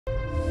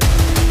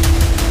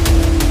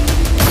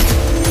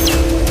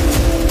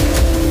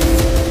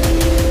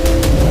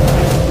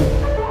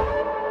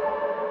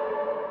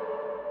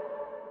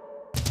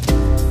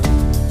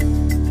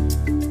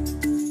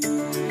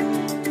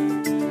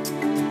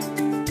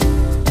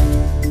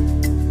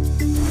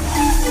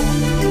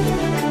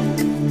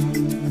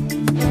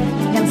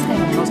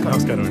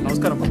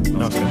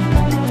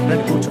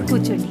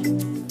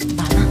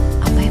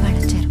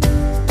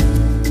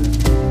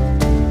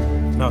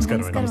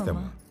నమస్కారం. నమస్తే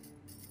అమ్మా.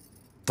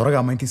 త్వరగా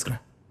అమ్మాయిని తీసుకురా.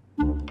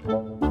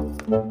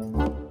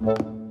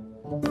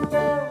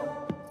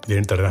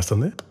 ఏంటి తడి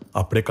రాస్తుంది?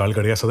 అప్పుడే కాళ్ళు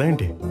కడిగేస్తుందా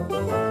ఏంటి?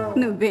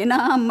 నువ్వేనా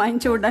అమ్మాయిని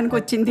చూడడానికి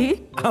వచ్చింది?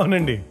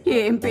 అవునండి.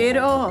 ఏం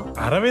పేరో?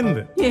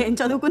 అరవింద్. ఏం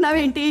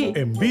చదువుకున్నావేంటి?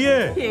 MBA.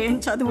 ఏం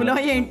చదువులో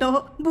ఏంటో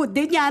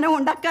బుద్ధి జ్ఞానం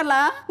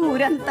ఉండక్కర్లా.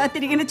 ఊరంతా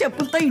తిరిగిన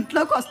చెప్పులతో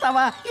ఇంట్లోకి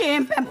వస్తావా?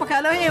 ఏం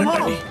పెంపకాలో ఏమో.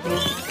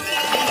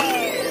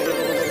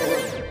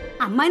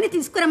 అమ్మాయిని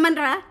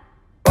తీసుకురమ్మనరా.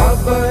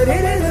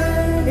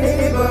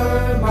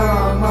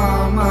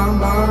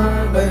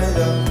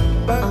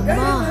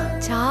 అమ్మా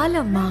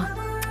చాలమ్మా,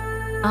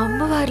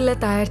 అమ్మవారిలా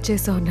తయారు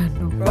చేసావు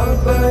నన్ను.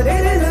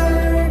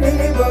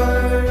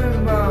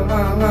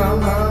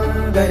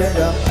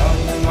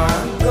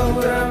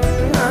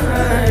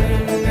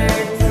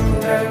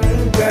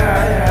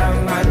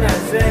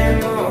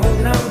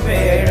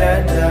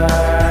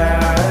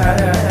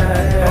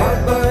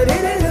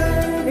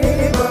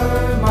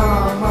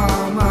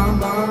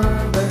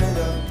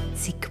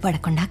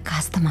 సిగ్గుపడకుండా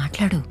కాస్త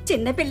మాట్లాడు.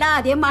 చిన్నపిల్ల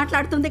అదేం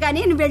మాట్లాడుతుంది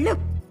కానీ నువ్వు వెళ్ళు.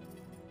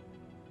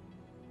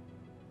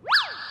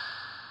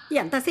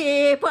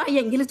 ఎంతసేపు ఆ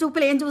ఎంగిలి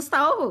చూపులు ఏం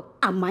చూస్తావు?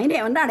 అమ్మాయిని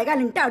ఏమన్నా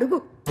అడగాలంటే అడుగు.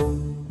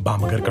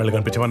 బామ్మగారు కళ్ళు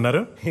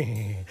కనిపించమన్నారు.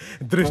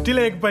 దృష్టి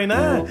లేకపోయినా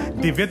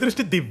దివ్య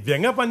దృష్టి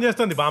దివ్యంగా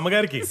పనిచేస్తుంది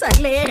బామ్మగారికి.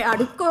 సర్లే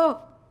అడుక్కో.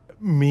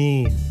 మీ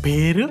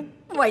పేరు?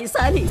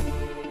 వైశాలి.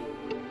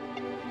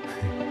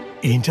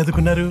 ఏం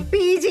చదువుకున్నారు?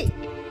 పీజీ.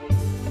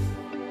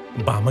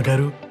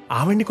 బామ్మగారు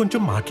ఆవిడ్ని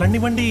కొంచెం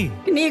మాట్లాడినివ్వండి.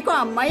 నీకు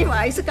అమ్మాయి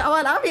వాయిస్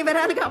కావాలా,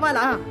 వివరాలు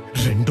కావాలా?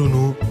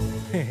 రెండూను.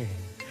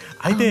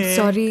 అయితే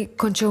సారీ,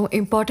 కొంచెం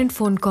ఇంపార్టెంట్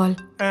ఫోన్ కాల్.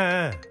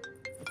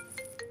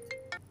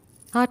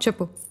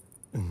 చెప్పు.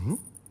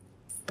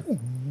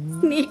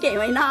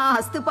 నీకేమైనా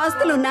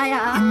ఆస్తుపాస్తులు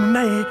ఉన్నాయా?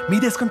 ఉన్నాయే, మీ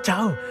తీసుకొని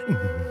చావు.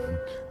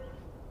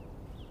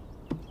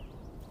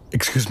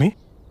 ఎక్స్క్యూజ్ మీ,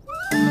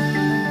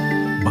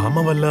 బామ్మ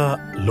వల్ల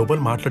లోపల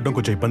మాట్లాడడం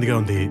కొంచెం ఇబ్బందిగా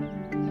ఉంది.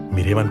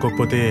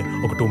 మీరేమనుకోకపోతే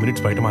ఒక 2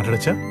 minutes బయట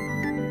మాట్లాడచ్చా?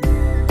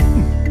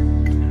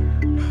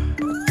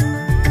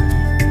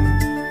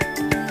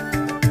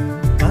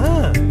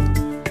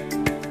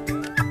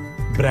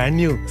 Brand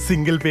new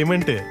single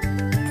payment.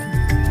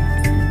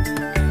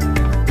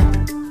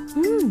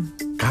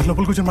 Car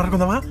లోపల కూర్చొని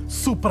మాట్లాడుకుందామా?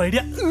 Super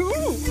idea.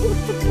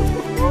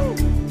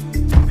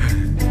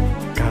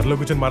 కార్లో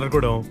కూర్చొని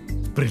మాట్లాడుకోవడం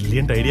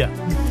బ్రిలియంట్ ఐడియా.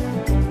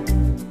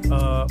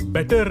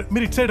 బెటర్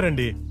మీరు ఇటు సైడ్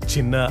రండి,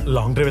 చిన్న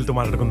లాంగ్ డ్రైవ్ వెళ్తూ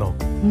మాట్లాడుకుందాం.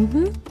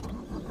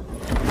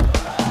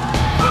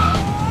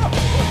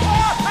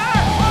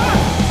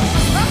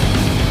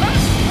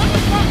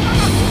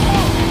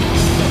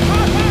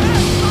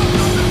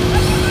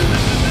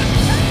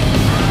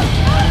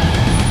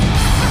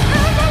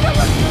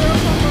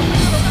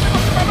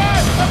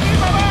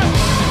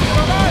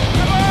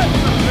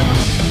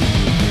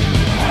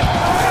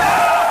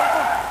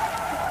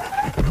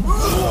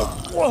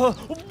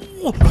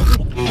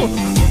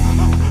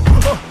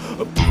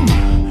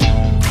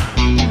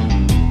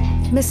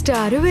 Mr.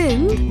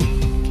 Arvind,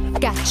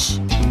 catch.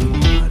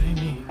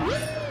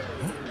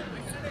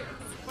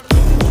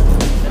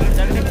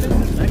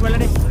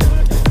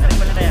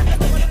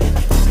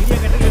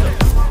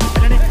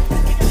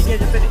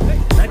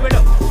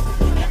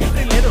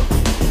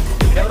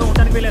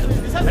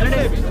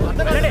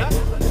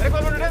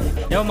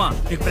 ఏమమ్మా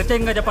నీకు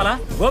ప్రత్యేకంగా చెప్పాలా?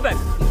 Go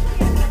back.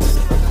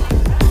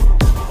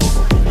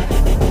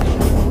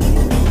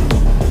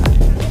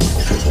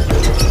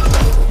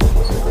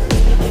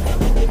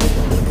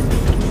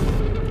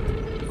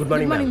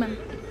 Good morning, ma'am.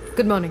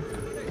 Good morning.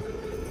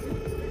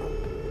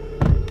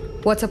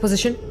 What's our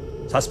position?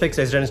 Suspects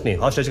residents ni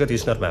hostage ga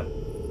తీసుకున్నారు మ్యామ్.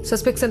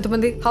 Suspects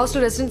ఎంతమంది? House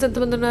లో residents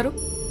ఎంతమంది ఉన్నారు?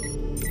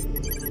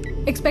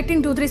 Expecting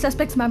 2-3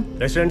 suspects, ma'am.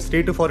 Residents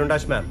 3 to 4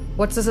 ఉండొచ్చు ma'am.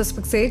 What's the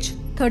suspect's age?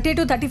 30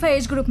 to 35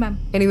 age group, ma'am.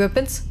 Any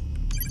weapons?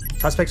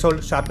 Suspects hold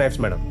sharp knives,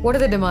 madam. What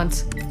are the demands?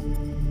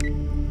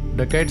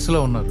 డెకైడ్స్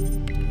లో ఉన్నారు.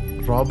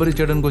 Robbery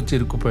చేయడానికి వచ్చి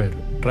ఇరుక్కుపోయారు.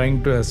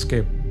 Trying to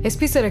escape.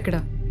 SP sir ఎక్కడ?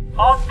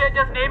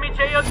 Hostages ఏమీ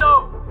చేయొద్దు.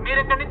 మీరు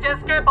ఇక్కడి నుంచి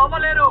ఎస్కేప్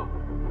అవ్వలేరు.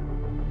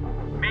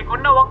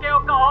 మీకున్న ఒకే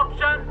ఒక్క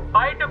ఆప్షన్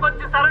బయటకు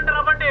వచ్చి సరెండర్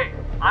అవ్వండి.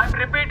 ఐఎమ్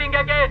రిపీటింగ్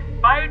అగైన్,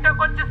 బయటకు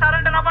వచ్చి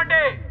సరెండర్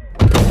అవ్వండి.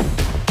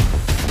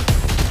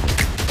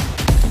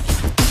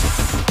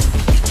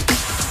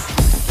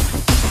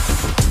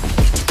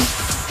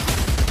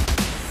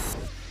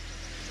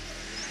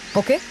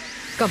 Okay,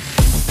 come.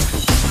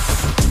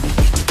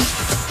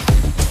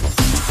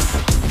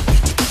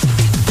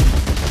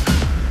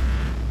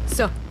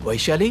 Sir.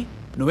 వైశాలి,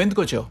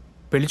 నువ్వెందుకు వచ్చావు?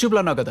 పెళ్లి చూపులు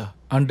అన్నావు కదా.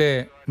 అంటే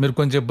మీరు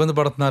కొంచెం ఇబ్బంది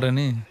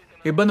పడుతున్నారని.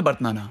 ఇబ్బంది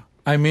పడుతున్నానా?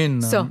 I mean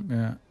Sir,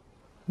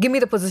 give me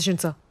the position,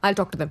 sir. I'll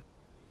talk to them.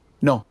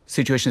 No,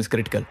 situation is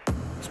critical.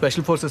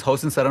 Special forces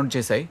house ని సరౌండ్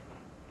చేశాయి.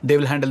 They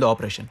will handle the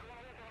operation.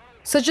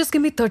 Sir, just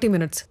give me 30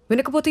 minutes.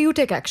 వినకపోతే you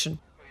take action.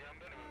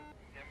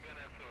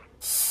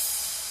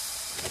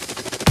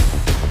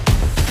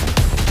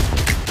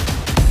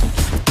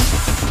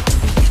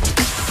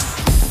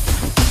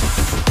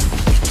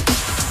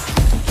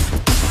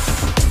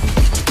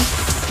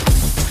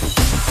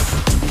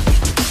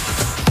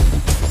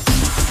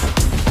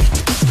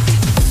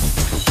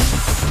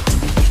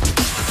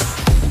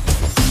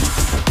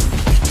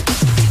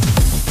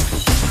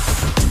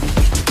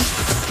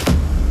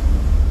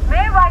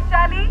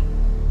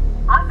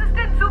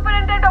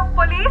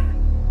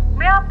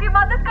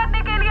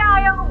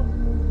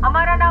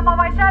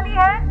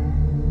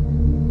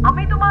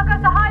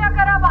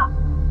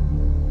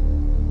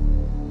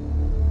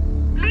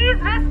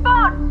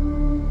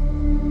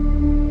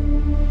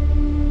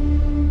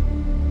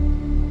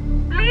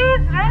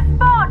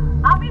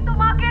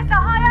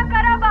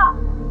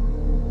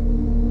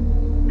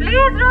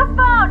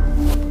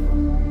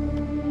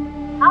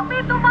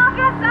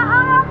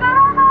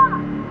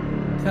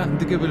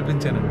 అందుకే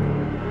పిలిపించానండి.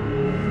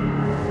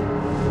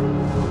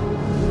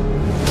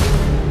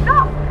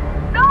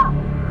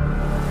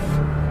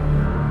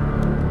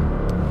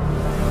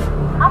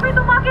 अभी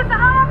तुम आके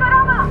सहारा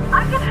करावा.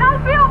 I can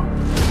help you.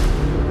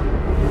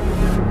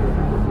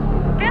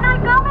 Can I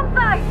come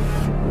inside?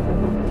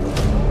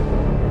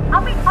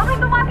 अभी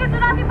तुम आके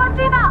सुनाती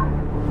बच्ची ना.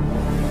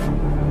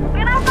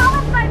 Can I come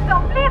inside,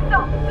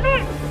 sir?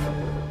 Please.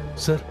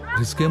 Sir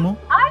risk ఏమో.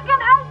 I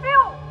can help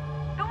you.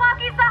 तुम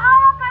आके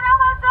सहारा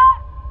करावा, sir.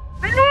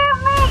 Believe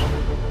me.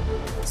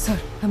 Sir,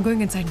 I'm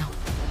going inside now.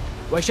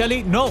 Vaishali,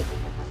 no,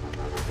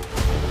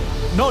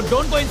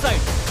 don't go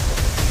inside.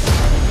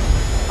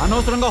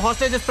 అనవసరంగా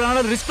హాస్టేజెస్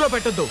ప్రాణాలు రిస్క్ లో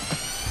పెట్టొద్దు.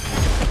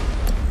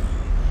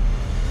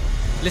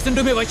 Listen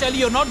to me, Vaishali,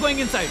 you're not going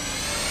inside.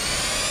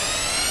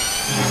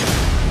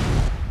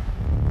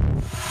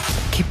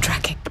 Keep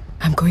tracking.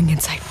 I'm going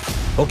inside.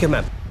 Okay,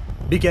 ma'am.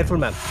 Be careful,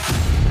 ma'am.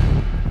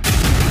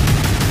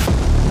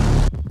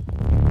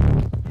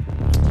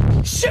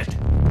 Shit!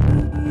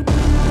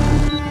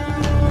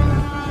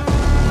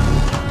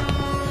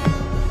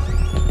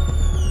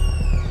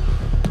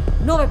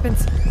 No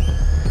weapons.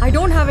 I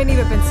don't have any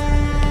weapons.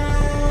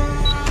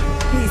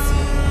 Please,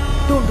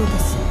 don't do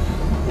this.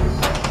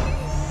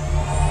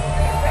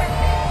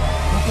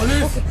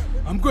 Police,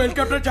 हमको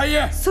helicopter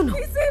चाहिए. Suno.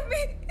 Save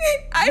me.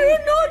 I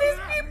don't know these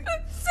people.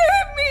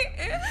 Save me.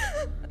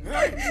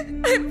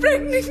 I'm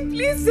pregnant.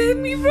 Please save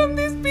me from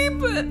these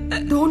people.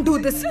 Don't do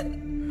this.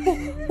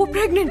 वो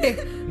pregnant है.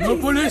 No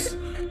police,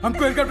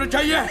 हमको helicopter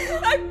चाहिए.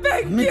 I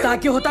beg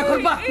you.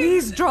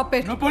 Please drop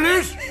it. No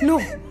police. No.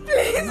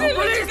 Please,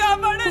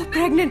 वो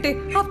pregnant है.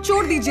 आप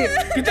छोड़ दीजिए.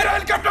 किधर है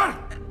हेलीकॉप्टर?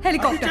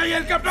 Helicopter. चाहिए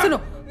हेलीकॉप्टर. सुनो.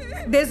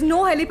 There's no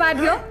helipad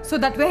here, so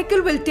that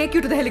vehicle will take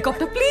you to the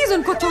helicopter. Please,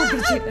 उनको छोड़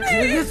दीजिए.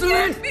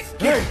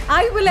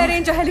 I will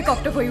arrange a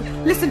helicopter for you.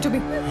 Listen to me.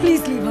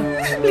 Please leave her.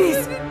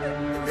 Please.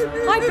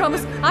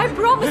 I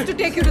promise to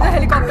take you to the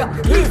helicopter.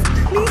 Please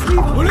leave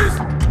her. Police.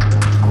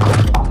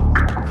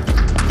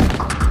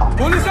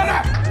 Police है ना?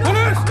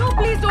 Police. No,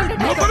 please don't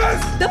attack her.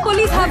 police. The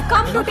police have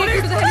come to take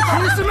you to the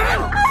helicopter.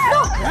 No,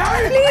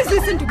 please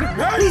listen to me.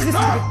 Please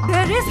listen to me.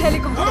 There is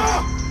helicopter.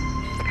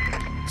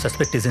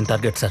 Suspect is in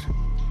target sir.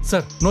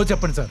 Sir no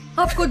చెప్పండి sir.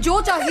 आपको जो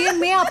चाहिए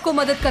मैं आपको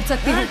मदद कर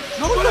सकती हूँ.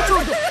 उनको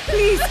छोड़ दो.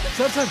 Please.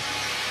 Sir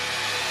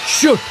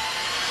shoot.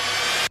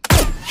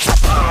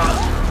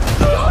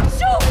 Don't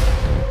shoot.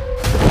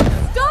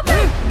 Stop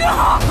it. No.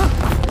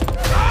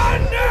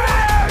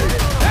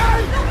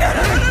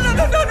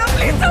 No,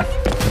 please don't.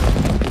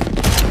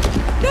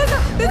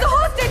 There's a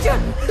hostage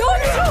here.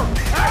 Don't shoot.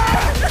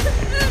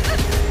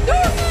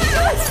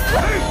 Don't shoot.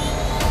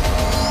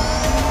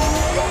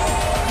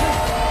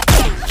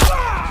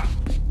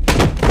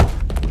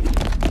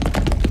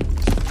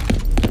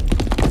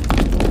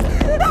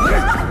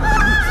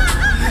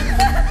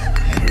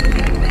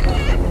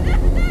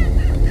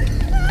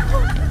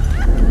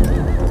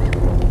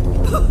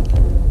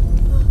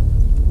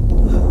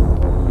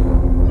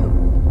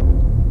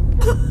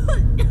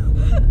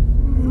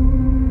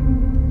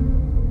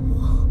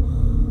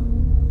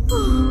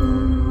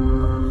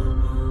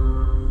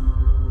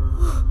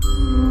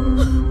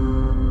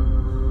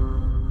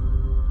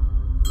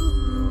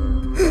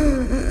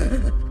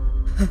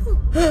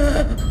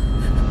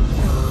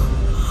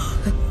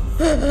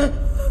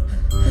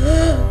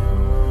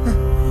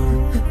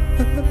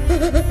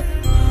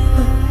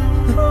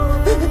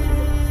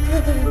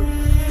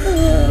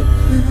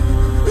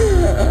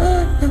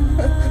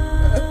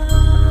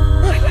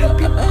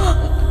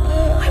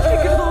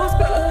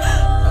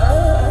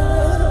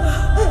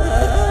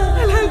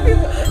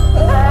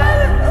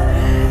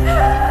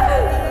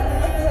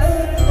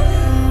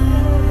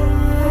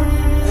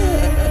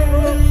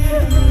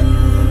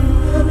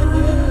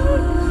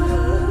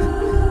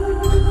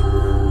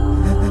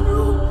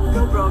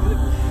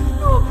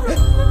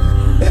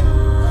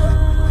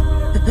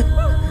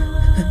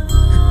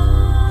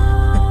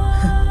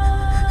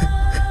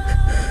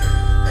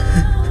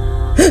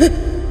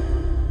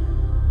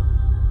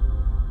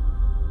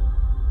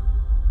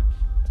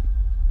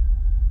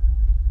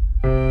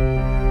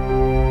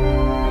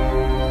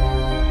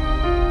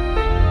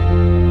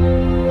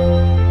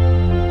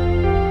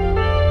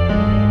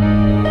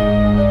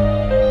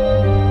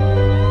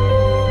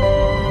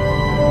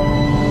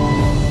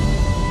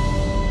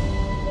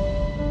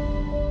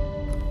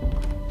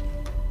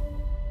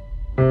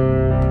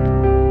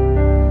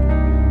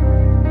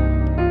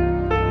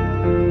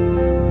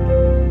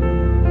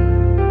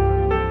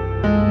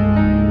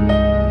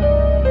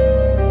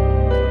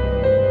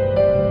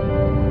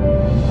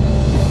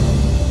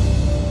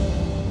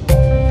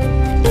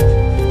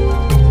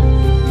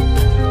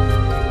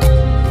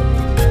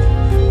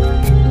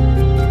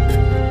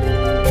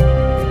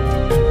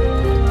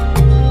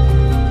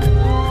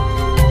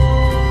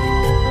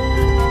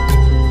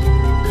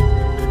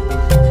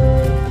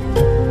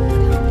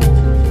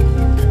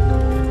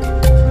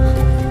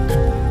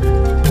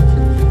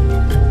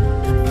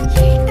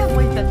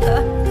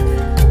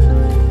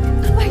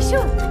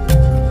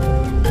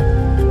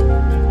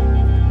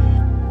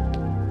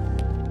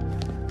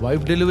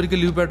 Wife డెలివరీకి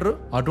లీవ్ పెట్టరు,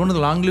 అటువంటి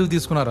లాంగ్ లీవ్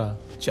తీసుకున్నారా?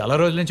 చాలా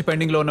రోజుల నుంచి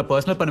పెండింగ్లో ఉన్న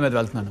పర్సనల్ పని మీద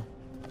వెళ్తున్నాను.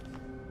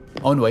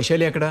 అవును,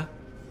 వైశాలి ఎక్కడ?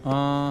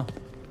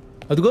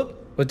 అదిగో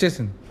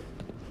వచ్చేసింది.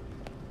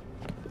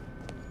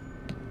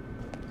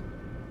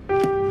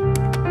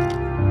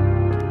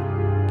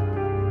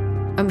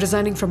 I'm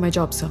resigning from my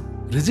job, sir.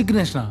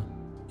 Resignation?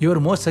 You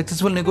are most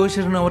successful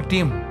negotiator in our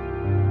team.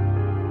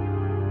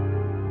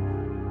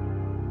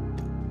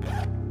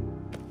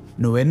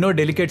 నువ్వెన్నో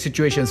delicate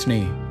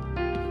సిచ్యువేషన్స్ని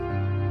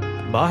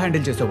బాగా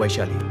హ్యాండిల్ చేసావు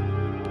వైశాలి.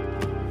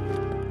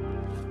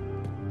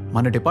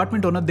 మన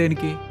డిపార్ట్మెంట్ ఉన్నది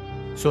దేనికి?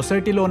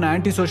 సొసైటీలో ఉన్న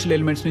యాంటీ సోషల్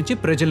ఎలిమెంట్స్ నుంచి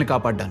ప్రజల్ని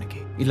కాపాడడానికి.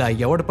 ఇలా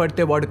ఎవడు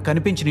పడితే వాడు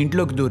కనిపించిన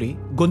ఇంట్లోకి దూరి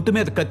గొంతు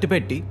మీద కత్తి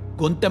పెట్టి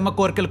గొంతెమ్మ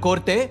కోరికలు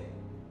కోరితే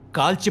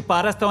కాల్చి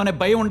పారేస్తామనే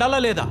భయం ఉండాలా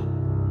లేదా?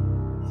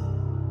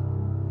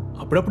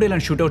 అప్పుడప్పుడు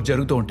ఇలాంటి షూట్అవుట్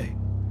జరుగుతూ ఉంటాయి.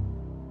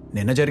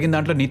 నిన్న జరిగిన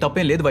దాంట్లో నీ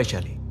తప్పేం లేదు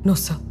వైశాలి. నో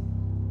సార్,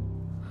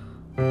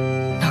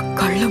 నా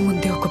కళ్ళ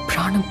ముందే ఒక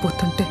ప్రాణం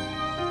పోతుంటే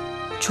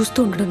చూస్తూ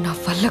ఉండడం నా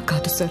వల్ల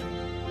కాదు sir.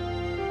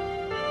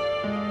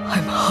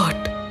 I'm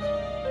hurt.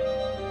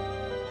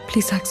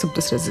 Please accept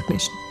this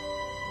resignation.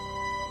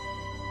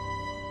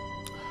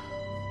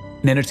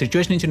 నేను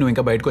సిచ్యువేషన్ నుంచి నువ్వు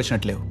ఇంకా బయటకు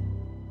వచ్చినట్లేవు.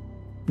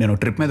 నేను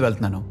ట్రిప్ మీద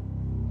వెళ్తున్నాను.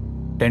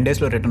 10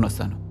 daysలో రిటర్న్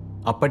వస్తాను.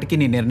 అప్పటికి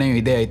నీ నిర్ణయం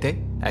ఇదే అయితే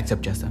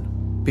యాక్సెప్ట్ చేస్తాను.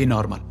 Be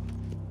normal.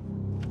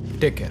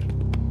 Take care.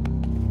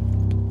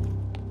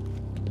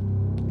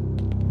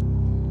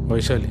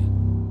 Vaishali,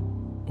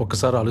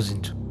 ఒక్కసారి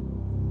ఆలోచించు.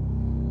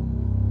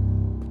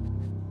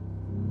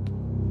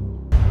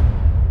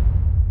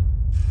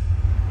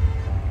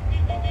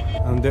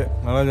 అంతే,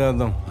 అలా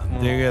చేద్దాం.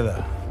 అంతే కదా.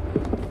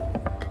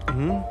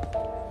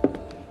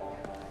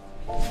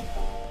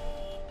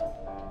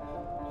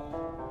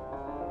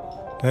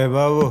 ఏ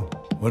బాబు,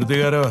 మూర్తి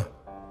గారు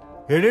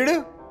ఏడు.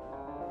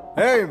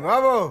 ఏయ్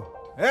బాబు,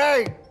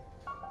 ఏయ్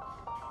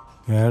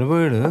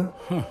ఏడిపోయాడు.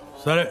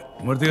 సరే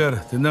మూర్తి గారు,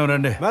 తిందాం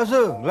రండి.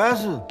 Glass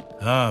glass.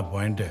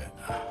 పాయింటే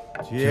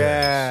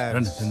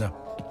రండి తిందాం.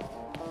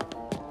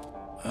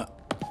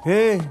 ఏ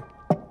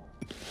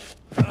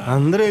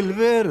అందరూ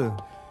వెళ్ళిపోయారు.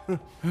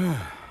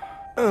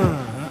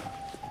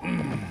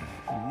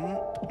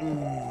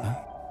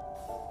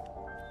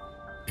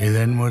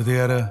 ఇదేంటి మూర్తి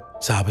గారు,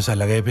 చాప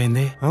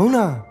చల్లగైపోయింది.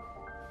 అవునా?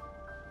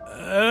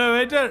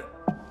 వెయిటర్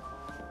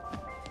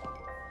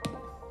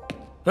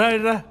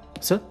రైట్ రా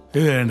సార్.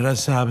 ఇదేంట్రా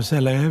చాప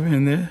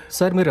చల్లగైపోయింది?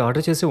 సార్ మీరు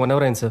ఆర్డర్ చేసి 1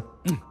 hour అయింది సార్.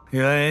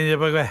 ఇలా ఏం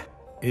చెప్పగా,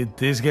 ఇది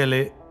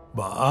తీసుకెళ్ళి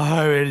బాగా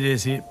వేడి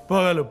చేసి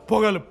పొగలు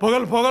పొగలు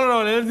పొగలు పొగలు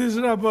రావాలి. ఏం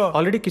తీసుకురా?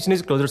 Already kitchen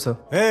is closed sir.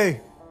 ఏయ్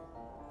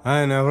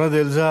ఆయన ఎవరో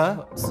తెలుసా?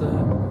 సార్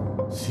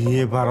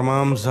సిఏ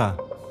పరమహంస,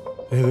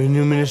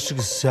 రెవెన్యూ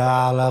మినిస్టర్కి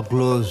చాలా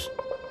క్లోజ్.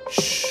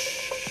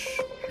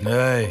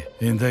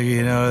 ఇంతకీ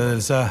ఈయన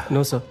తెలుసా?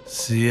 No sir.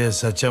 CA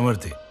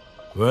Satyamurthy,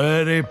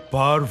 very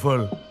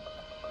powerful.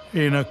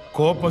 ఈయన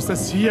కోపం వస్తే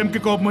సీఎంకి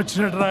కోపం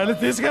వచ్చినట్టు రాయాలి.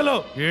 తీసుకెళ్ళు,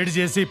 ఏడు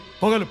చేసి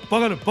పొగలు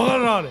పొగలు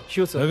పొగలు రావాలి.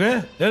 ఓకే,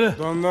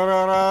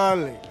 తొందరగా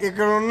రావాలి,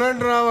 ఇక్కడ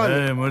ఉన్నట్టు రావాలి.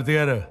 మూర్తి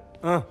గారు,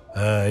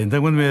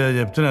 ఇంతకుముందు మీరు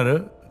చెప్తున్నారు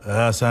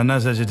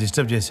సన్నాసి వచ్చి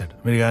డిస్టర్బ్ చేశాడు,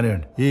 మీరు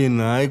కానివ్వండి. ఈ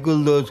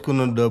నాయకులు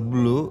దోచుకున్న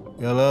డబ్బులు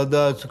ఎలా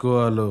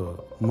దాచుకోవాలో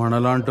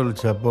మనలాంటి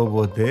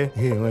చెప్పకపోతే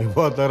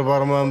ఏమైపోతారు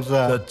పరమహంస?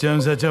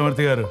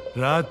 సత్యమూర్తి గారు,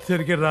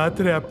 రాత్రికి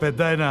రాత్రి ఆ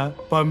పెద్ద ఆయన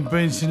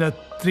పంపించిన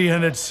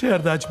 300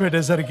 షేర్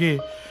దాచిపెట్టేసరికి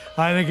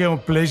ఆయనకేమో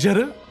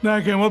ప్రెషర్,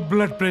 నాకేమో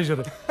బ్లడ్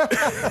ప్రెషర్.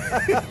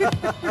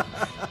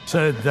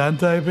 సరే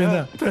దాంతో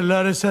అయిపోయిందా?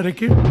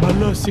 తెల్లారేసరికి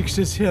మళ్ళీ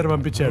 60 షేర్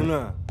పంపించాడు.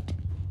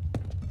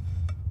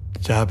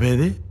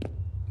 చాపేది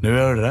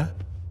నువ్వెవడరా?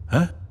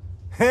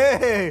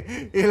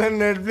 ఇలా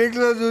నెట్ఫ్లిక్స్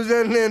లో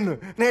చూసాను నేను.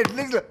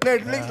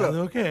 నెట్ఫ్లిక్స్ లో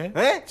ఓకే.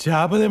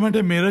 చేపదేమంటే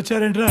మీరు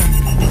వచ్చారేంట్రా?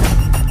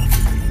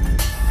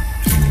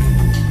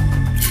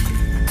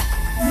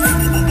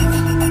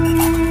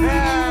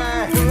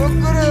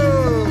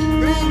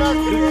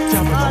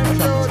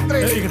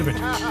 ఇక్కడ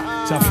పెట్టి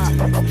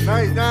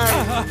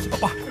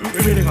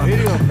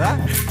వేడిగా ఉందా?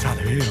 చాలా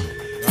వేడిగా ఉంది.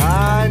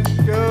 1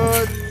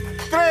 2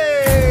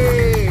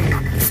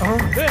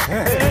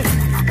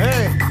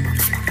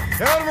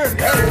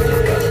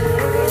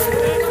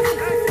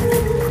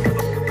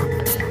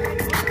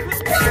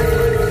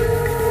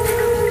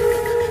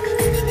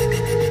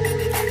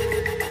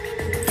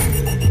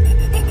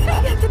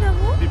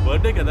 నీ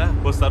బర్త్డే కదా,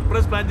 ఓ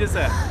సర్ప్రైజ్ ప్లాన్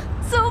చేశా.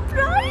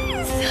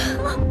 సర్ప్రైజ్?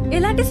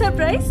 ఎలాంటి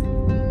సర్ప్రైజ్?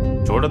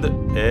 చూడద్దు.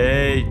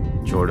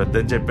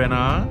 చూడొద్దని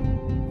చెప్పానా?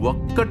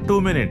 ఒక్క 2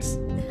 minutes.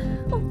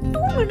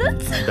 2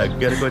 minutes?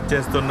 దగ్గరకు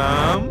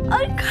వచ్చేస్తున్నాం.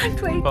 I can't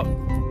wait.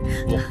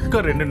 ఒక్క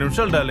 2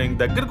 నిమిషాలు డార్లింగ్,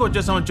 దగ్గరకు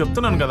వచ్చేసామని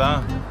చెప్తున్నాను కదా.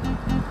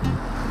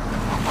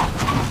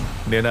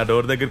 నేను ఆ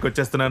డోర్ దగ్గరికి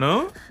వచ్చేస్తున్నాను.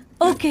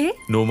 ఓకే.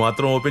 నువ్వు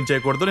మాత్రం ఓపెన్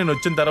చేయకూడదు, నేను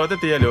వచ్చిన తర్వాతే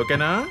తీయాలి.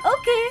 ఓకేనా?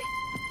 Okay.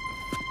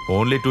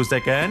 Only 2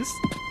 seconds.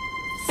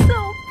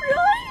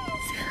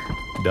 Surprise.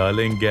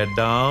 Darling, get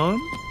down.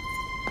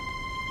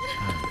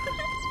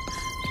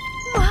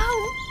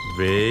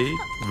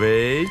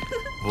 Wait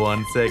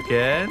 1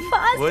 second.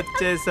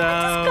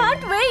 వచ్చేసాం.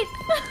 Can't wait.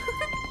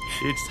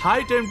 It's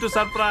high time to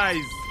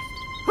surprise.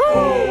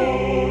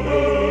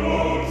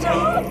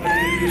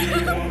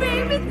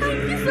 Baby,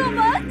 thank you so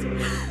much.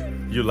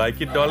 You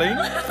like it, darling?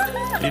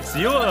 It's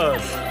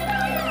yours.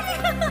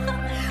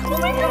 Oh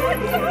my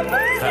God.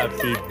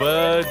 Happy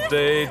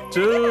birthday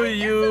to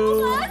you.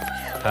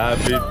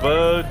 Happy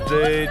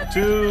birthday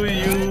to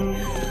you.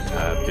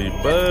 Happy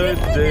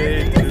birthday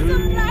to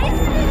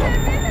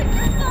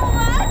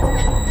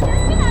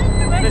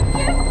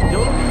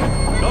you.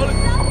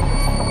 Darling.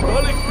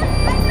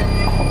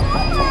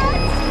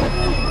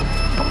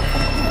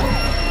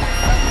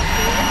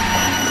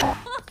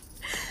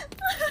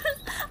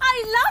 I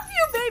love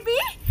you, baby.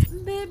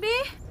 Baby.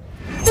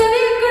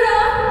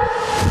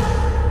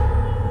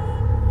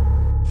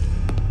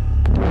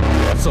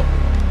 So,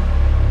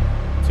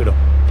 sit down.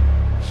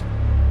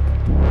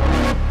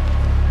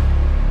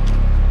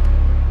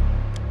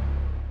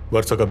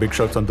 వరుసగా big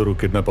shots అందరూ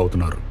kidnap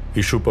అవుతున్నారు.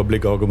 Issue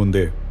public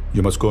అవకముందే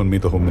you must go and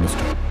meet the home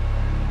minister.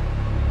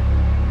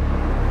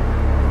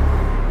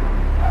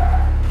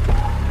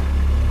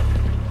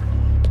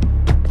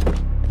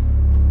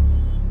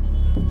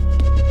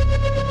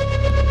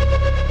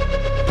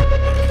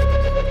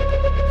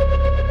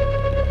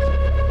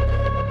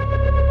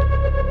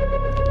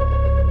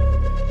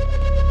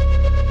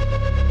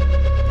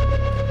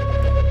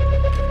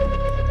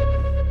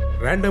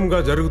 ర్యాండమ్గా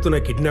జరుగుతున్న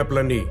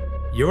కిడ్నాప్లన్నీ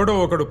ఎవడో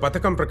ఒకడు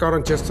పథకం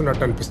ప్రకారం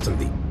చేస్తున్నట్టు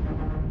అనిపిస్తుంది.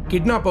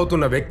 కిడ్నాప్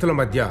అవుతున్న వ్యక్తుల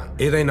మధ్య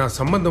ఏదైనా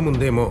సంబంధం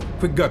ఉందేమో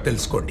క్విక్గా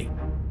తెలుసుకోండి.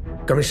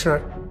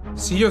 కమిషనర్,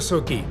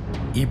 సిఎస్ఓకి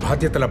ఈ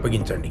బాధ్యతలు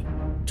అప్పగించండి.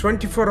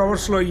 24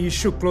 అవర్స్లో ఈ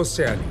ఇష్యూ క్లోజ్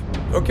చేయాలి.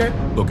 Okay?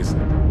 Okay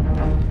sir.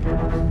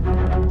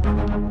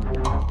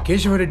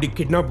 Keshavareddy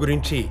kidnap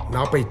గురించి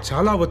నాపై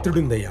చాలా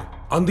ఒత్తిడుందయ్యా.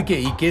 అందుకే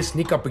ఈ కేసు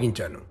నీకు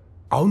అప్పగించాను.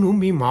 అవును,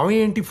 మీ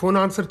మావయ్య ఏంటి ఫోన్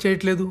ఆన్సర్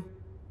చేయట్లేదు?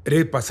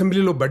 రేపు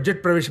అసెంబ్లీలో బడ్జెట్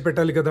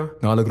ప్రవేశపెట్టాలి కదా.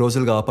 4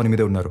 రోజులుగా ఆ పని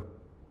మీదే ఉన్నారు.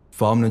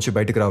 ఫామ్ నుంచి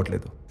బయటకు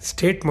రావట్లేదు.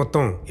 స్టేట్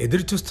మొత్తం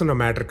ఎదురు చూస్తున్న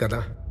మ్యాటర్ కదా,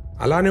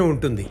 అలానే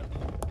ఉంటుంది.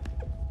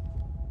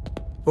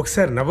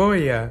 ఒకసారి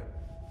నవ్వవయ్యా.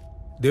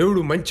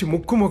 దేవుడు మంచి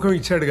ముక్కు ముఖం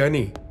ఇచ్చాడు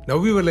కానీ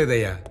నవ్వు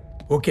ఇవ్వలేదయ్యా.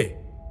 ఓకే,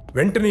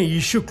 వెంటనే ఈ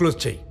ఇష్యూ క్లోజ్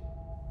చేయి.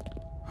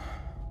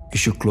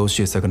 ఇష్యూ క్లోజ్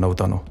చేశాక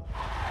నవ్వుతాను.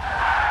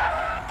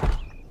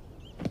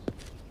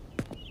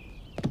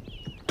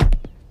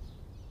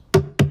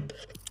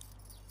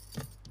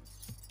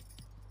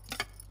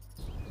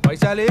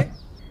 వైశాలి,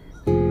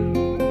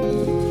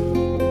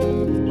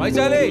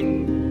 వైశాలి,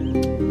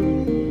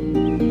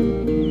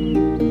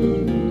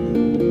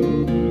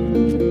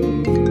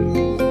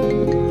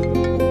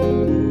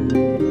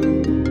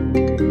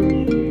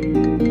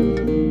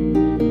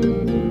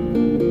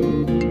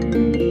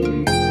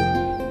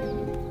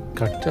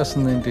 కట్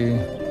చేస్తుందేంటి?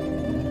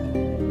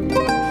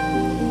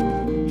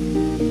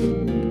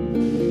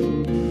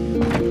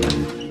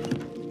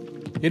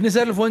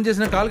 ఎన్నిసార్లు ఫోన్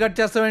చేసినా కాల్ కట్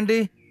చేస్తావేంటి?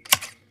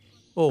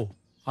 ఓ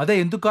అదే,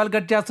 ఎందుకు కాల్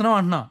కట్ చేస్తున్నావు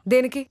అంటున్నా.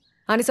 దేనికి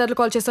అన్నిసార్లు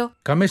కాల్ చేసావు?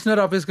 కమిషనర్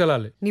ఆఫీస్కి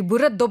వెళ్ళాలి. నీ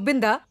బుర్ర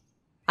దొబ్బిందా?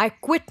 I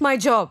quit my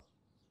job.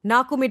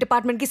 నాకు మీ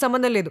డిపార్ట్మెంట్ కి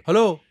సంబంధం లేదు.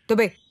 హలో,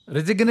 దుబే,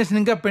 రిజిగ్నేషన్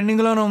ఇంకా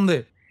పెండింగ్ లోనే ఉంది.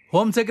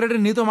 హోమ్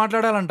సెక్రటరీ నీతో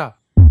మాట్లాడాలంట.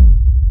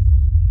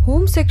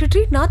 హోమ్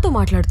సెక్రటరీ నాతో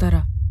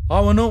మాట్లాడతారా?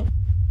 అవును.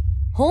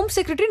 హోమ్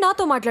సెక్రటరీ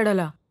నాతో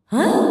మాట్లాడాలా?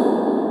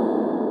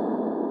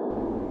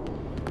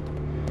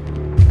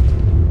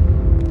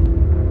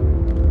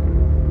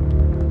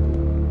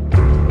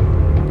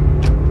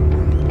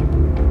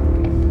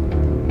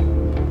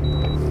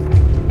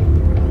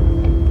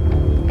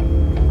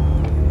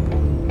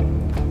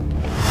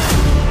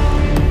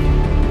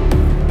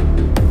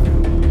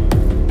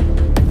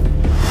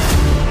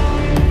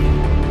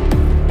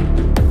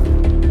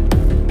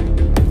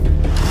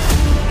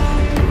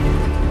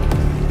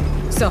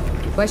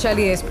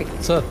 Vaishali ASP.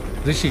 Sir,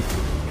 Rishi.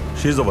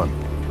 She's the one.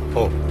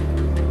 Oh.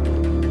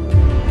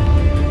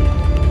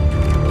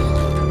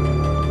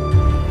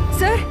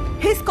 Sir,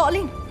 he's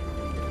calling.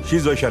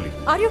 She's Vaishali.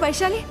 Are you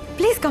Vaishali?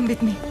 Please come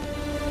with me.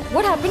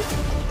 What happened?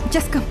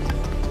 Just come.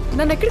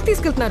 నన్ను ఎక్కడికి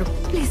తీసుకెళ్తున్నారు?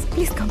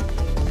 Please come.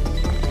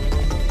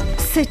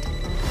 Sit.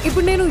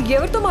 ఇప్పుడు నేను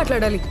ఎవరితో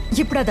మాట్లాడాలి?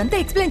 ఇప్పుడు అదంతా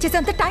ఎక్స్ప్లెయిన్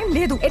చేసేంత టైం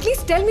లేదు.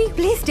 Atleast tell me.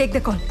 Please take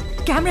the call.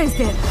 Camera is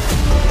there.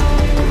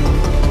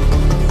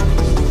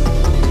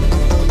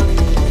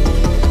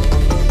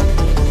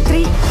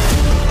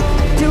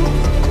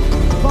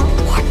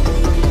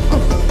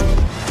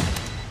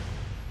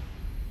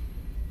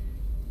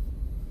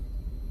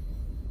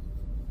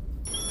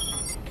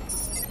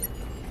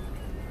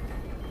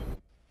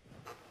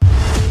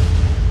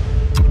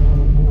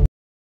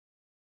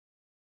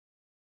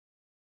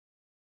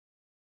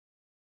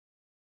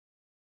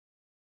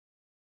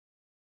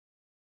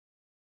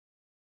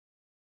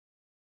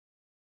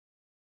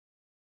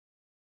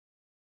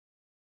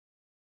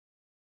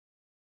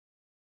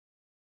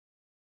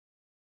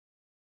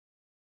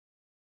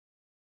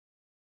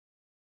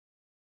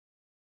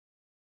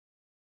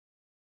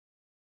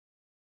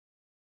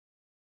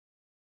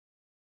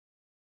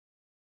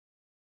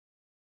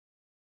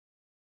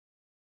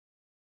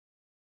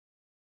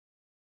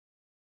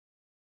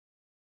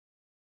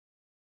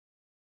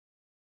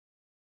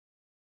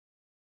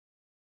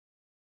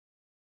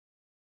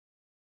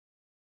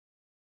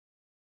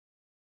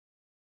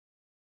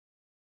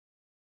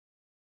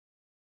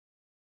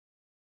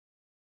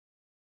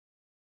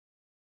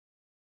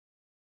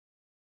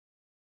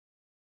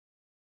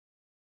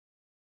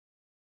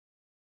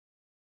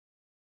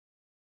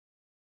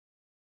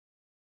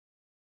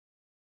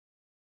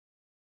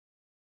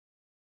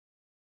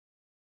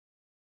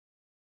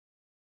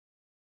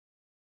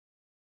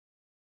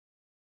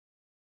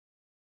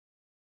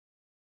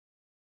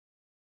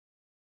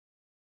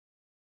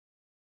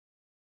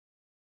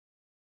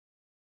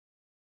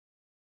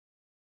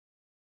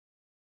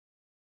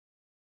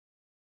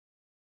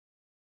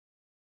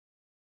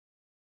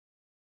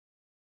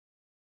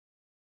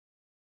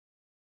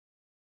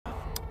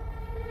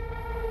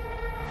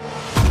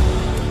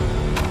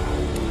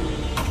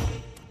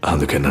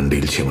 అందుకే నన్ను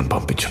డీల్ చేయమని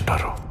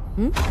పంపించుంటారు.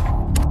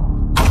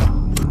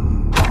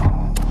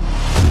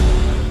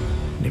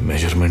 నీ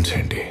మెజర్మెంట్స్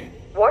ఏంటి?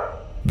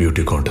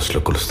 బ్యూటీ కాంటెస్ట్లో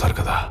కొలుస్తారు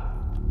కదా,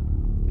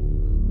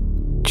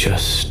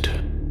 chest,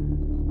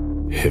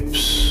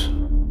 hips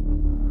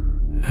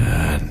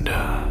and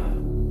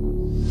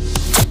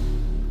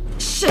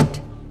Shit!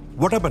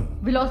 What happened?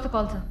 We lost the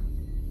call, sir.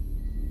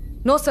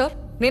 No, sir.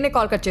 నేనే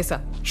కాల్ కట్ చేశా.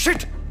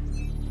 Shit!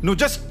 నువ్వు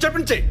జస్ట్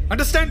చెప్పండి,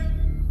 understand?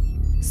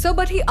 Sir,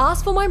 but he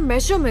asked for my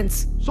measurements.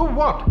 So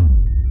what?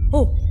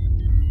 Oh.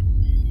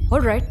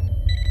 All right.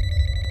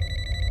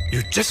 You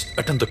just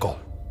attend the call.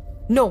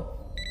 No.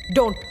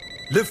 Don't.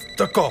 Lift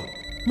the call.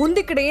 ముందు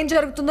ఇక్కడ ఏం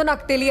జరుగుతుందో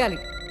నాకు తెలియాలి.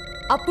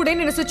 అప్పుడే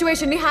నేను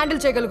సిచ్యువేషన్ ని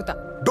handle చేయగలుగుతా.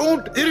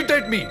 Don't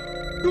irritate me.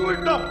 Do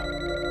it now.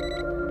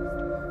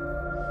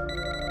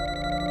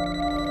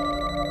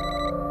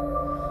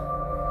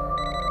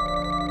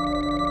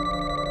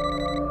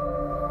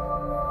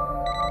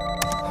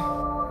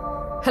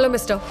 Hello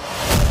mister,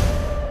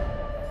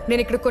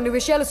 నేను ఇక్కడ కొన్ని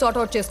విషయాలు సార్ట్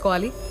అవుట్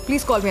చేసుకోవాలి.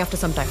 Please call me after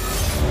some time.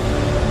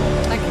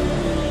 Thank you.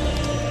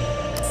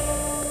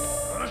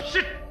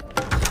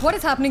 What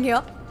is happening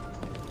here?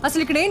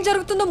 అసలు ఇక్కడ ఏం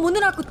జరుగుతుందో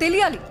ముందు నాకు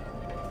తెలియాలి.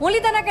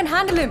 Only then I can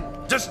handle him.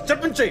 Just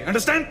చెప్పండి,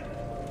 అండర్స్టాండ్?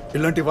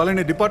 ఇలాంటి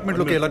వాళ్ళని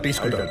డిపార్ట్మెంట్లోకి ఎలా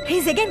తీసుకుంటారు? He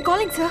is again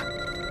calling, sir.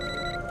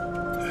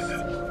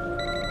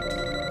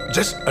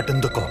 Just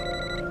attend the call.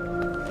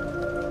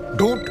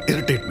 Don't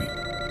irritate me.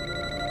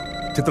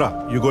 Chitra,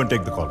 you go and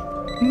take the call.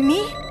 Me?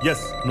 Yes,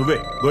 Nuve,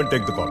 go and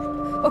take the call.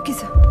 Okay,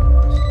 sir.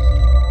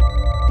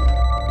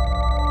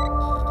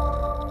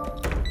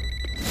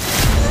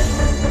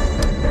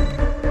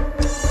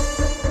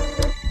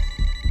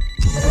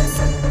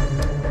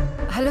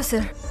 Hello,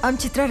 sir. I'm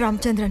Chitra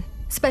Ramchandran,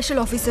 Special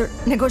Officer,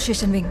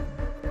 Negotiation Wing.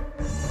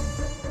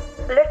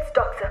 Let's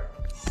talk, sir.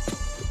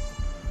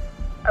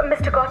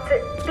 Mr. Godse,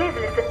 please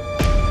listen.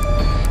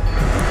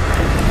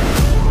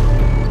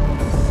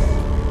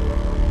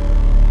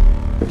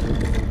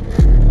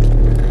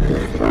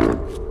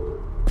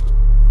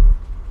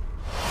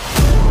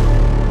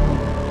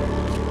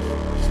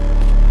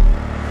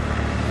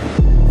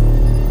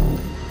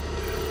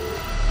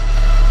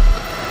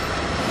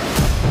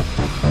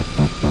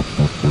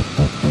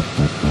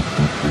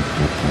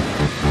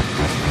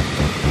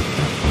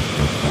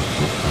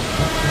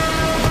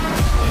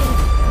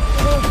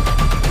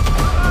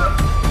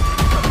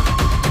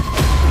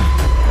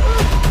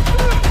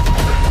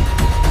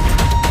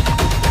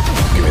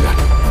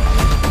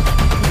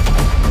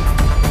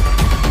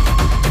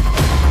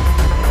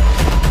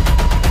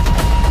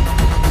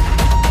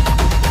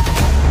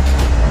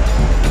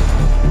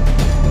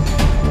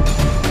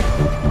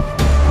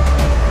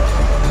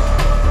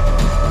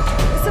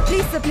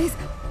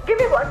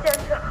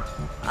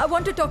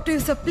 Talk to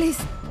you, sir, please.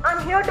 I'm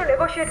here to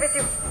negotiate with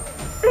you.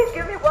 Please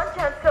give me one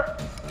chance, sir.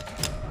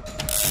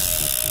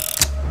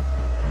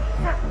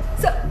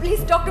 Sir,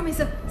 please talk to me,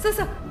 sir.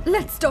 Sir,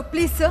 let's talk,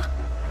 please, sir.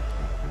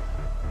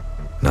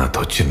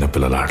 నాతో చిన్న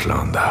పిల్లల ఆటలా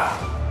ఉందా?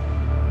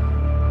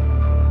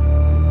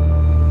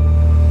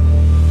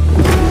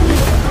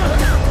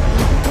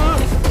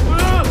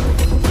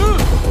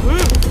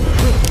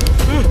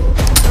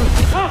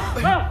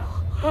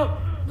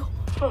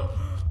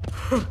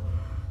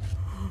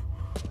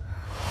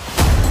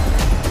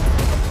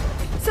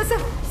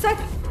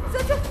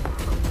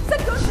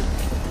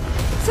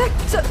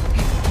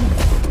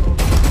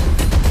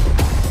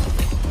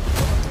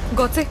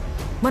 Godse,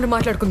 మనం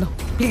మాట్లాడుకుందాం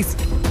please.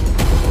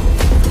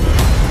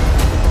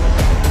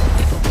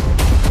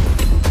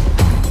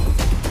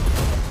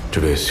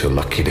 Today is your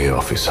lucky day,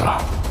 officer.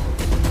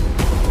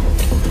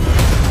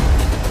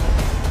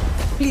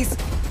 Please,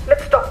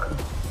 let's talk.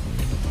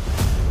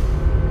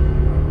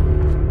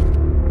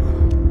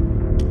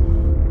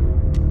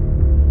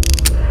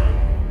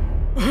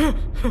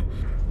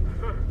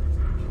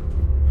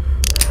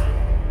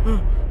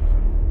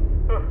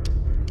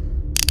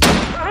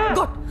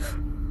 God.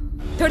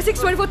 36,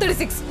 24,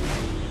 36.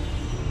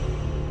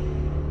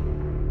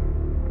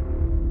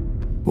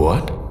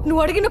 What?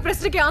 నువ్వు అడిగిన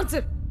ప్రశ్నకి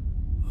answer.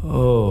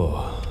 Oh,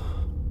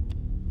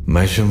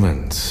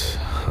 measurements.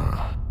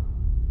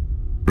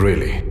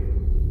 Really?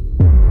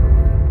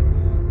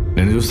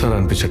 నేను చూస్తాను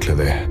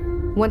అనిపించట్లేదే.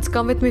 Once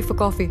come with me for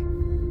coffee.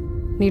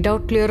 నీ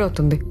డౌట్ క్లియర్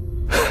అవుతుంది.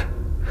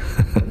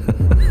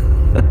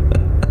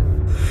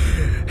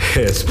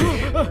 SP,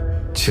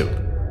 chill.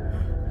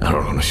 I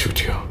don't want to shoot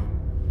you.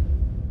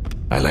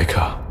 I like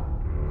her.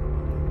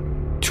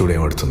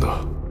 చూడేమడుతుందో.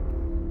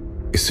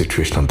 ఈ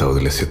situation అంతా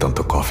వదిలేసి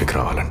తనతో కాఫీకి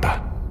రావాలంట.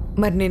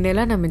 మరి నేను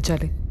ఎలా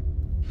నమ్మించాలి?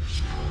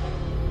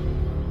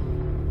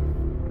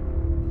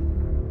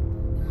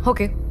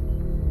 Okay,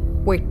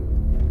 wait.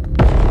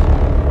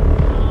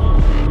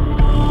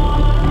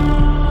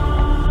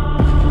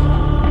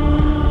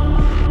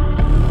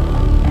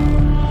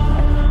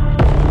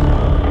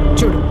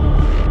 చూడు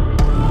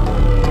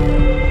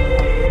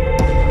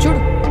చూడు.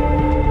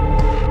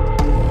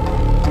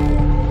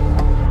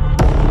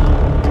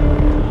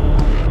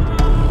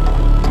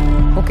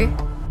 Okay,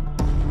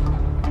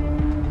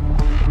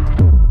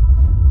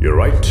 You're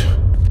right.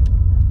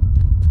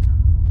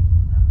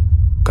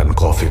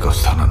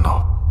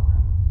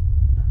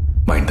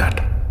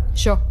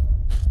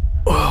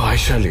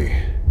 వైశాలి,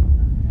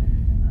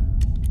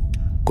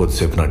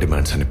 కొద్దిసేపు నా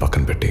డిమాండ్స్ అన్ని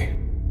పక్కన పెట్టి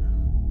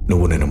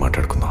నువ్వు నేను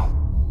మాట్లాడుకుందాం.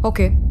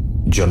 ఓకే.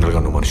 జనరల్గా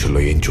నువ్వు మనుషుల్లో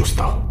ఏం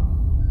చూస్తావు?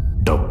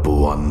 డబ్బు,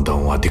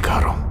 అందం,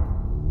 అధికారం,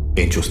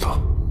 ఏం చూస్తావు?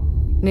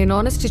 నేను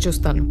ఆనెస్టీ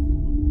చూస్తాను.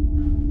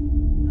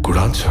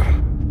 Good answer.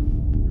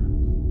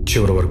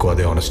 చివరి వరకు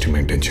అదే ఆనెస్టీ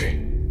మెయింటైన్ చేయి.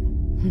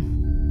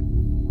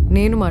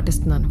 నేను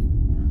మాటిస్తున్నాను.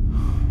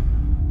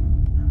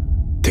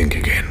 Think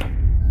again.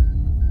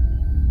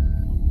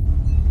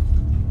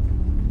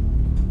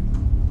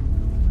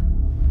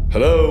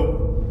 హలో,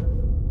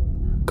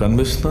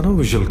 కనిపిస్తున్నాను?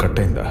 విజువల్ కట్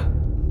అయిందా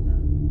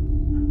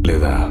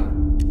లేదా?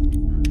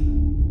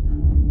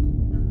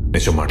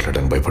 నిజం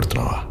మాట్లాడడానికి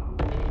భయపడుతున్నావా?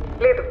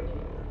 లేదు,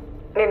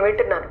 నేను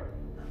వింటున్నాను.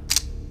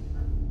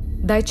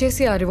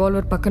 దయచేసి ఆ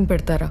రివాల్వర్ పక్కన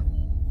పెడతారా?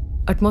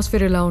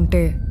 అట్మాస్ఫియర్ ఇలా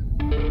ఉంటే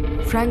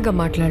ఫ్రాంక్గా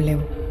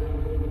మాట్లాడలేము.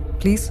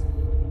 ప్లీజ్.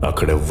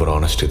 అక్కడ ఎవ్వరు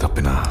ఆనెస్టీ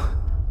తప్పినా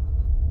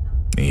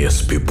నీ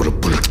ఎస్పీ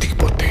బుల్లెట్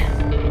దిగిపోతే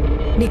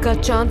నీకు ఆ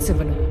ఛాన్స్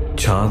ఇవ్వను.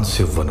 ఛాన్స్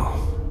ఇవ్వను.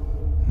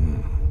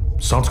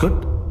 Sounds good.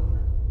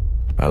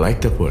 I like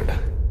that word.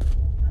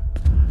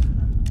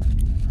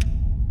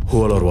 Who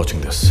all are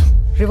watching this?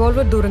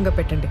 Revolver దూరంగా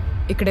పెట్టండి.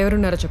 ఇక్కడ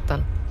ఎవరున్నారో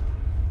చెప్తాను.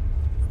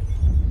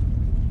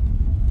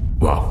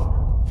 Wow.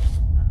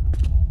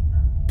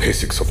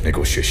 Basics of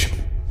negotiation,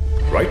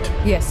 right?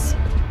 Yes.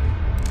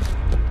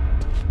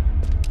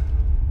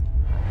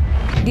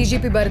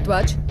 DGP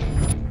Bharadwaj.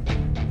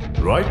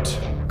 Right.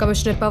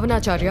 Commissioner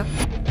Pavanacharya.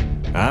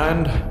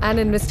 And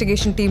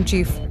Investigation Team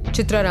Chief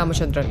Chitra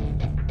Ramachandran.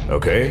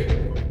 Okay.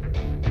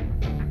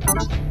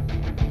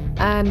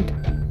 And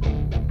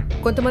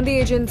కొంతమంది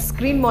agents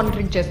screen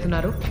monitoring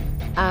చేస్తున్నారు.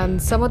 And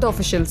some other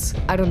officials,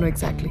 I don't know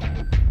exactly.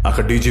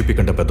 అక్కడ DGP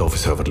కంటే పెద్ద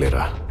officer ఎవరు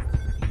లేరా?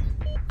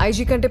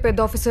 IG కంటే పెద్ద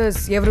officers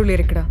ఎవరూ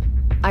లేరు ఇక్కడ.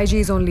 IG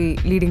is only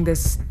leading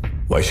this.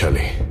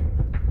 Vaishali,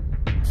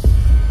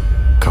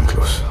 come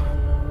close.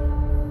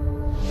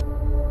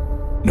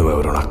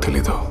 నువ్వెవరో నాకు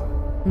తెలీదు,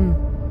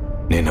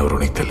 నేనెవరో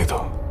నీకు తెలీదు.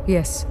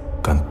 ఎస్.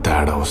 కానీ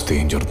తేడా వస్తే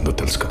ఏం జరుగుతుందో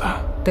తెలుసు కదా?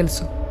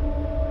 తెలుసు.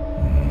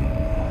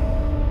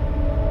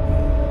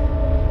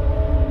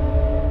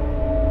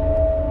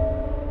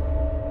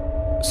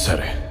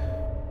 సరే,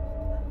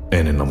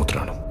 నేను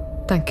నమ్ముతున్నాను.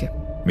 Thank you.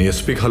 మీ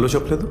ఎస్పీకి హలో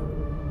చెప్పలేదు?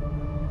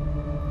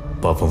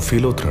 పాపం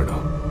ఫీల్ అవుతున్నాడు.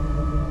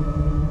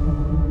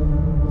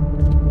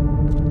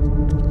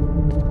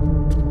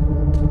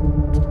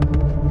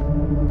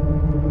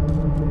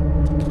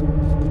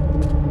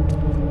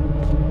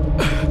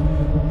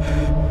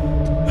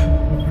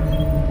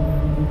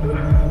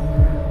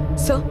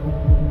 సార్,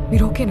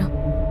 మీరు ఓకేనా?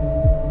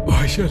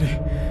 వైశాలి,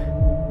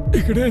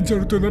 ఇక్కడ ఏం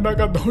జరుగుతుందో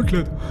నాకు అర్థం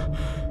అవట్లేదు.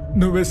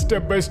 నువ్వే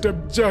స్టెప్ బై స్టెప్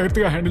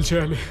జాగ్రత్తగా హ్యాండిల్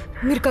చేయాలి.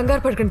 మీరు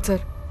కంగారు పడకండి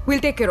sir.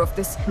 Will take care of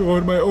this. You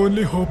are my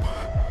only hope.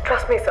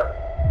 Trust me sir.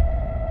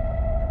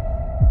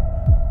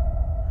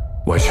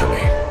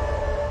 Vaishali,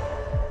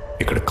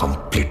 ఇక్కడ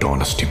కంప్లీట్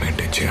ఆనెస్టీ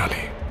మెయింటైన్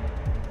చేయాలి,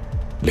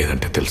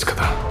 లేదంటే తెలుసు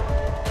కదా.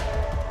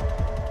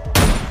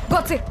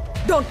 That's it.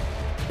 Don't.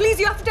 Please,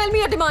 you have to tell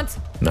me your demands.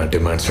 నా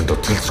డిమాండ్స్ ఏంటో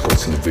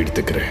తెలుసుకోవాల్సింది వీడి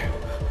దగ్గరే.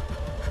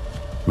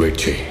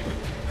 వెయిట్ చేయి,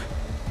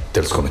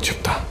 తెలుసుకొని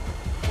చెప్తా.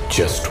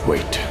 Just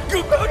wait.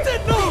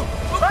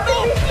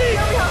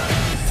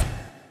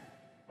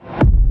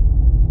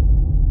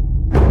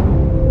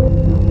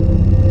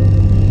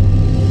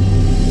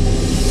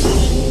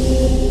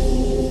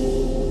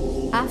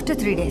 ఆఫ్టర్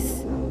 3 days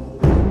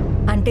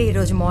అంటే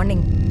ఈరోజు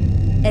మార్నింగ్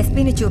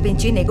ఎస్పీని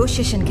చూపించి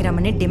నెగోషియేషన్కి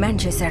రమ్మని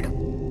డిమాండ్ చేశాడు.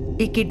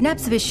 ఈ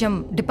కిడ్నాప్స్ విషయం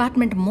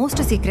డిపార్ట్మెంట్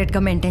మోస్ట్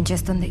సీక్రెట్గా మెయింటైన్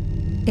చేస్తుంది.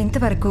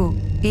 ఇంతవరకు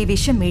ఈ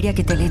విషయం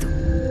మీడియాకి తెలీదు.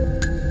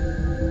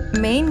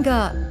 మెయిన్గా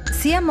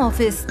సీఎం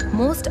ఆఫీస్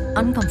మోస్ట్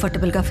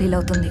అన్కంఫర్టబుల్గా ఫీల్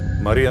అవుతుంది.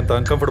 మరీ అంత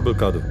అన్కంఫర్టబుల్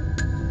కాదు,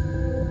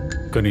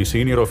 కానీ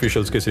సీనియర్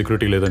ఆఫీషియల్స్కి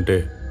సెక్యూరిటీ లేదంటే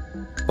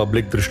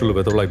పబ్లిక్ దృష్టిలో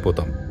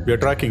వెతవలైపోతాం.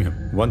 We are tracking him.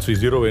 Once V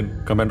zero in,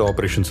 command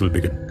operations will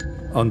begin.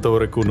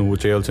 అంతవరకు నువ్వు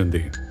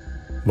చేయాల్సింది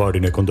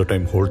వాడిని కొంత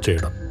టైం హోల్డ్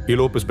చేయడం.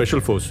 ఈలోపు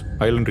స్పెషల్ ఫోర్స్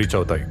ఐలాండ్ రీచ్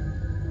అవుతాయి.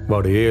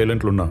 వాడు ఏ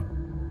ఐలాండ్లో ఉన్నా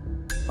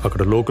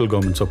అక్కడ లోకల్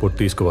గవర్నమెంట్ సపోర్ట్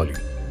తీసుకోవాలి.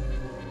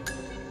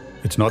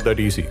 It's not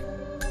that easy.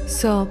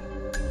 Sir,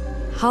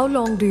 how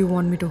long do you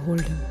want me to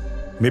hold him?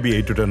 Maybe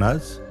 8 to 10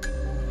 hours.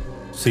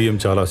 CM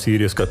చాలా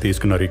సీరియస్గా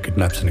తీసుకున్నారు ఈ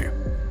కిడ్నాప్స్ని.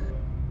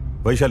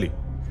 Vaishali,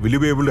 will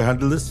you be able to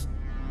handle this?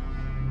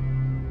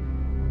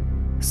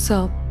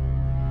 Sir,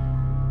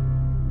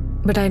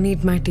 but I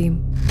need my team.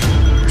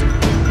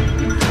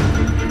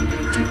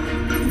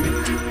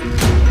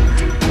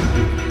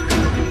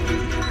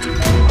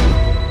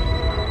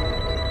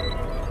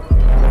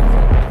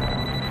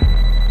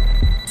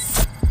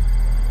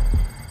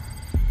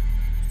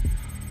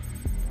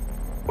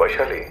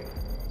 Vaishali,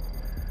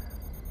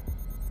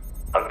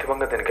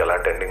 అంతిమంగా దీనికి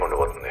ఎలాంటి ending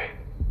ఉండబోతుంది?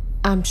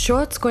 I'm sure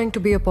it's going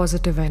to be a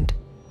positive end.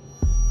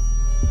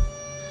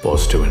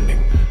 Positive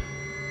ending.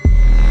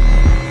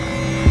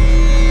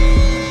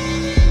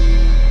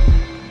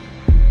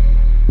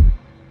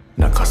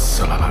 నాకు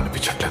అస్సలు అలా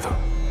అనిపించట్లేదు.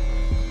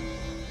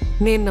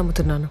 నేను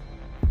నమ్ముతున్నాను,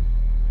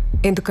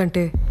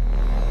 ఎందుకంటే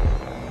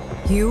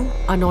you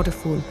are not a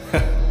fool.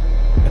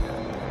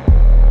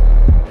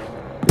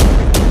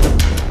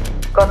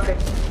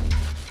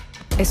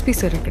 SP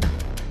sir ఇక్కడ.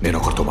 నేను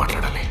ఒకరితో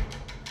మాట్లాడాలి.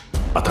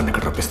 అతన్ని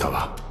ఇక్కడ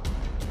రప్పిస్తావా?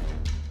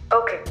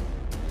 ఓకే,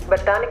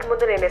 బట్ దానికి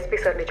ముందు నేను ఎస్పీ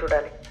సార్ని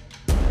చూడాలి.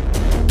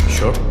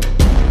 Sure.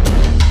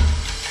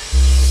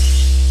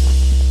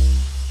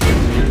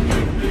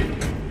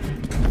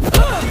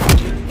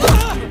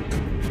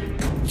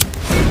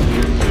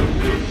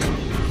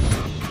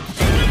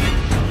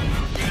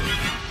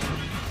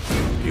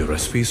 Your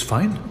SP is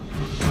fine?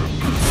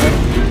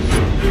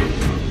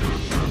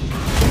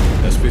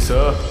 SP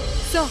sir?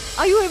 Sir,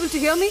 are you able to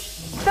hear me?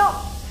 Sir!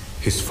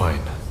 He's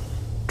fine.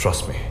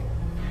 Trust me.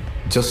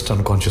 Just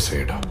unconscious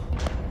aid.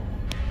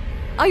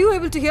 Are you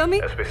able to hear me?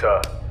 SP sir.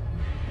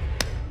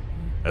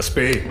 SP.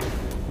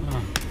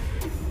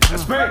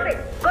 SP.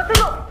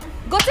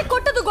 Gotse,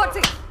 kottadu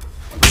Gotse.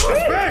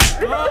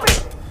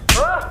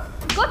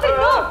 Gotse,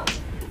 no.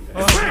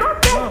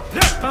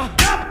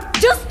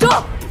 Just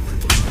stop.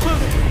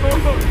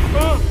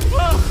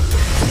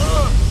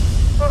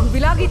 నువ్వు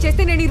ఇలాగే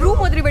చేస్తే నేను ఈ room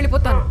వదిలి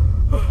వెళ్ళిపోతాను.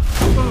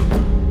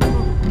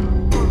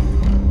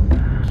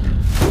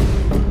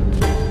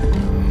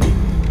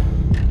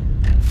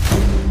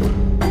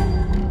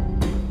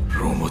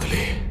 Room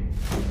వదిలి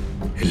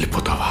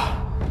వెళ్ళిపోతావా?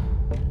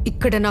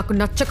 ఇక్కడ నాకు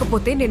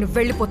నచ్చకపోతే నేను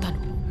వెళ్ళిపోతాను.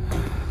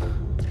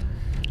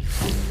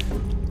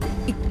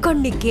 ఇక్కడ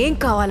నీకేం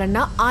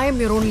కావాలన్నా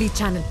ఐఎమ్ యువర్ ఓన్లీ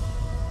ఛానల్.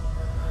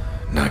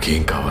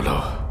 నాకేం కావాలో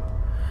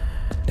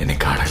నేను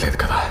ఇంకా అడగలేదు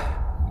కదా.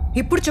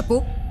 ఇప్పుడు చెప్పు.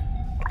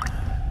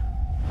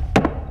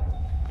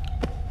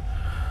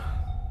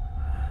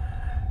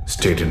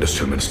 State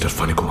industrial minister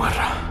Phani Kumar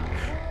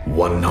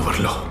 1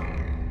 అవర్లో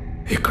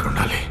ఇక్కడ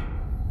ఉండాలి.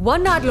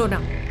 1 అవర్లోనా?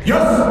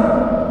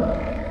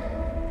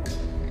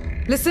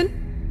 లిసన్,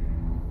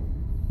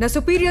 నా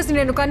సుపీరియర్స్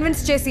నేను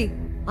కన్విన్స్ చేసి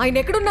ఆయన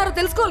ఎక్కడున్నారో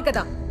తెలుసుకోవాలి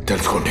కదా.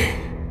 తెలుసుకోండి.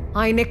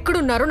 ఆయన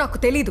ఎక్కడున్నారో నాకు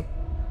తెలీదు.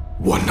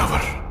 1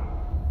 అవర్.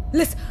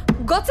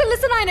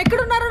 లిసన్, ఆయన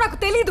ఎక్కడున్నారో నాకు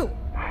తెలీదు.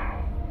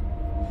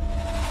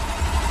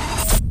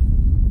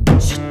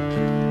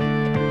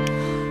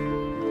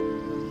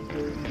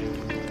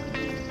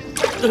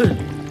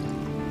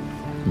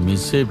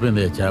 మిస్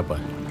అయిపోయింది చేప.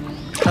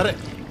 అరే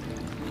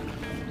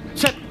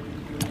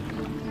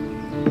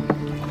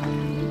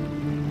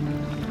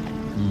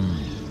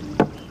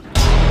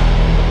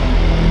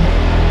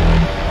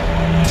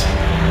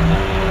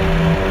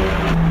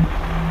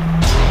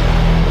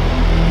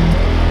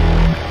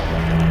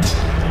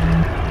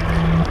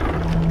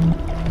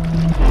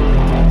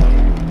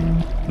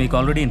మీకు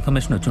ఆల్రెడీ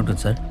ఇన్ఫర్మేషన్ వచ్చి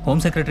ఉంటుంది సార్.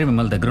 హోమ్ సెక్రటరీ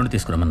మిమ్మల్ని దగ్గర నుండి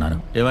తీసుకురమ్మన్నారు.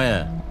 ఏమయ్యా,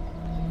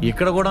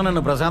 ఇక్కడ కూడా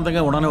నన్ను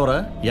ప్రశాంతంగా ఉండనివరా?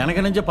 వెనక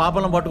నుంచి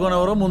పాపలను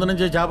పట్టుకునేవారు, ముందు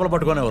నుంచి చేపలు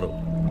పట్టుకునేవారు.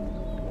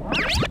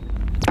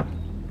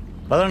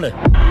 పదండి.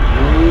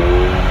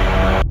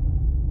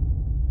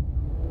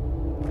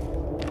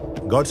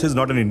 God's is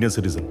not an Indian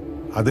citizen.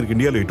 అతనికి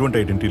ఇండియాలో ఎటువంటి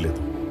ఐడెంటిటీ లేదు.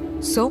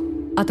 సో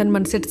అతను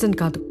మన సిటిజన్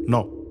కాదు.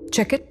 No.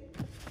 Check it.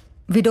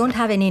 We don't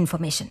have any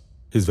information.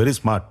 He's very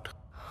smart.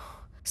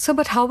 So,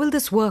 but how will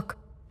this work?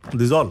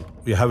 This is all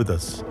we have with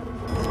us.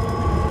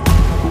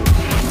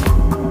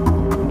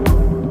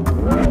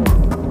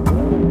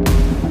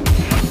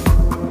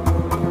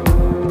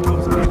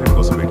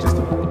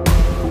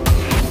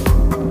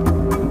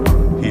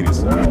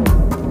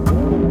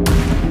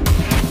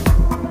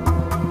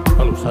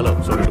 Hello.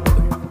 Sorry to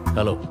bother you.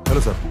 Hello.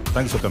 Hello, sir.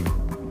 Thanks for coming.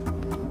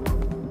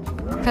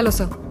 Hello,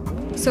 sir.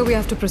 So we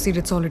have to proceed.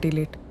 It's already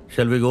late.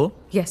 Shall we go?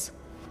 Yes.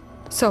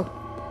 So,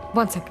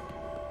 1 second.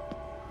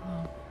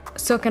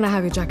 Sir, can I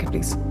have your jacket,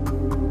 please?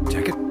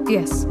 Jacket?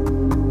 Yes.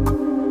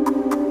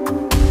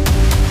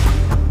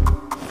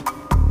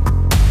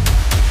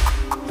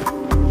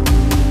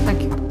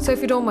 Thank you. So,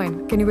 if you don't mind,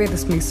 can you wear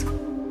this, please?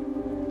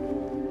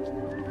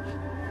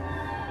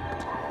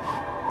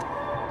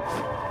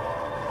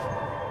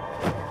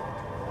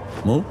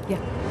 Move?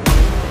 Yeah.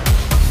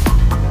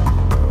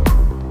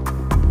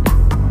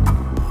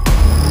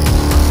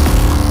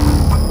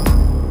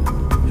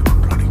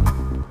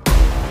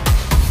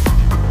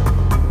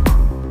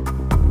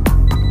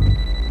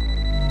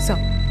 So.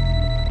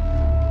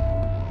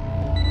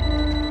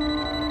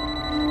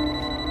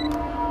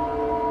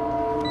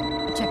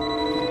 Check.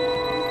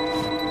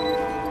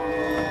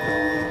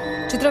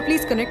 Chitra,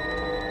 please connect.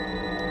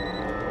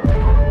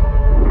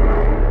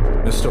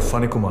 Mr.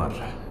 Fani Kumar.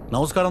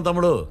 నమస్కారం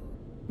తమ్ముడు.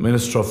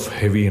 Minister of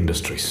heavy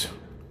industries,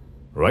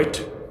 right?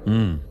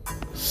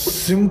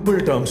 Simple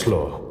టర్మ్స్లో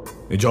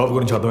ఈ job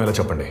గురించి అర్థమయ్యేలా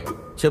చెప్పండి.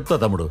 చెప్తా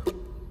తమ్ముడు.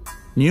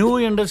 New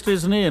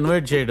ఇండస్ట్రీస్ని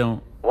invite చేయడం,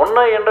 ఉన్న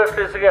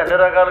ఇండస్ట్రీస్కి అన్ని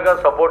రకాలుగా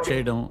సపోర్ట్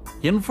చేయడం,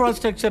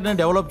 ఇన్ఫ్రాస్ట్రక్చర్ని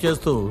డెవలప్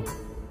చేస్తూ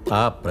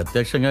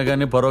ప్రత్యక్షంగా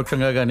కానీ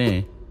పరోక్షంగా కానీ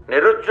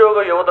నిరుద్యోగ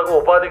యువతకు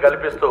ఉపాధి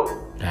కల్పిస్తూ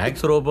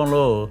ట్యాక్స్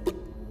రూపంలో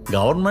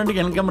గవర్నమెంట్కి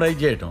ఇన్కమ్ రైజ్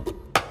చేయటం.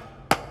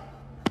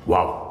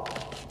 వావ్!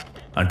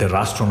 అంటే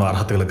రాష్ట్రంలో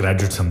అర్హత గల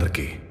గ్రాడ్యుయేట్స్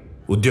అందరికీ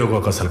ఉద్యోగ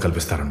అవకాశాలు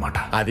కల్పిస్తారనమాట.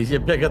 అది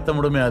చెప్పే కదా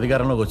తమ్ముడు మీ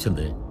అధికారంలోకి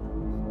వచ్చింది.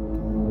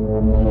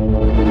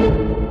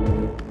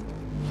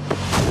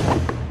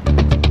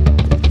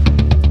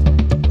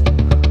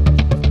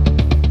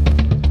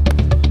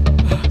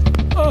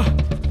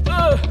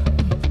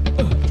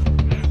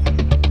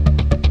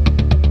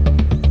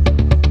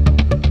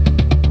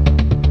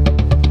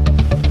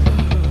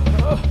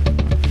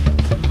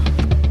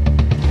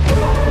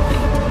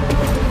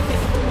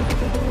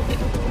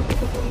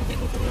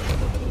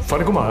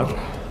 ఫణికుమార్,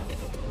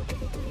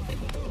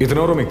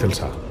 ఇతనెవరో మీకు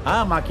తెలుసా?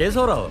 మా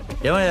కేశవరావు.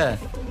 ఏమయ్యా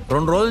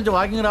 2 రోజుల నుంచి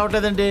వాకింగ్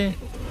రావట్లేదండి?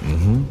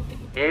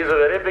 Is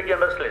very big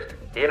industrialist.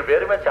 ఈయన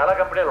పేరు మీద చాలా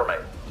కంపెనీలు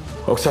ఉన్నాయి.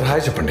 ఒకసారి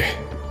హాయ్ చెప్పండి.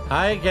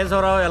 హాయ్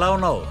కేశవరావు, ఎలా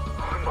ఉన్నావు?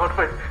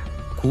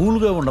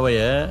 కూల్గా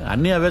ఉండవయ్యా,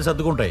 అన్నీ అవే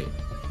సర్దుకుంటాయి.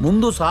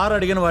 ముందు సార్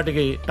అడిగిన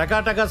వాటికి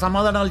టకాటకా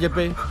సమాధానాలు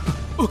చెప్పాయి.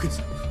 Okay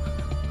sir.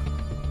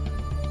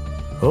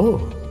 ఓ,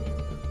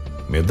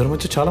 మీ ఇద్దరి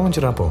మధ్య చాలా మంచి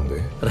ర్యాపో ఉంది.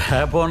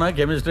 ర్యాపోనా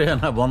కెమిస్ట్రీ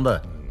అన్నా బొందా?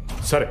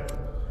 సరే,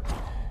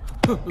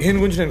 ఈయన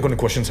గురించి నేను కొన్ని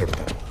క్వశ్చన్స్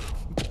అడుగుతాను,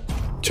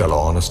 చాలా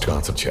ఆనెస్ట్గా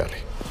ఆన్సర్ చేయాలి.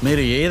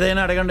 మీరు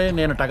ఏదైనా అడగండి,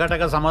 నేను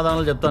టకాటకా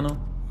సమాధానాలు చెప్తాను.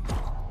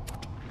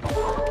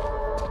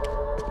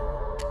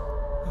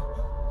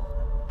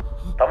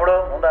 తమ్ముడు,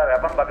 ముందు ఆ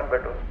వ్యాపారం పక్కన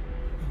పెట్టు.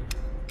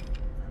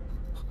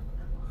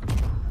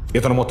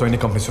 ఇతను మొత్తం ఎన్ని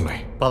కంపెనీస్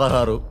ఉన్నాయి?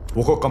 16.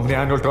 ఒక్కో కంపెనీ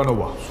యాన్యువల్ టర్న్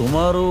ఓవర్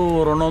సుమారు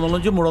 200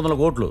 నుంచి 300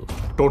 కోట్లు.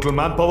 Total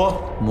man power?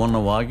 మొన్న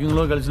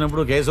వాకింగ్లో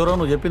కలిసినప్పుడు కేశవరావు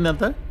నువ్వు చెప్పింది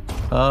ఎంత?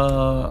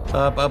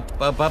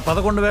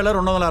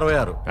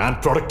 11,266. And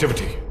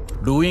productivity?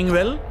 Doing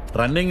well,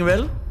 running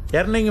well,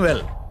 earning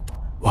well.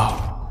 Wow,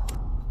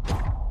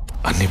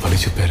 అన్ని పని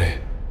చెప్పారే,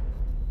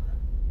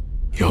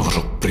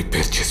 ఎవరు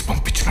ప్రిపేర్ చేసి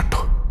పంపించినట్టు.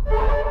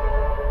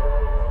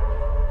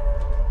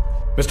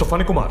 Mister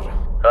Phanikumar,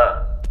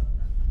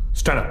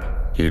 stand up.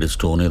 ఈడు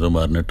స్టోన్ ఏదో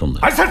మారినట్టుంది.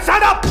 I said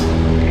stand up!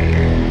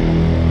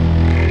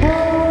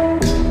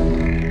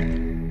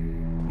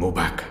 Move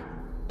back.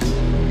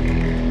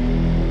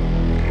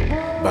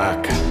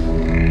 Back.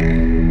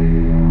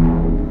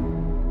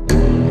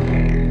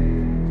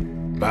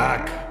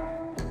 Back.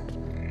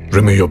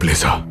 Remove your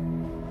blazer.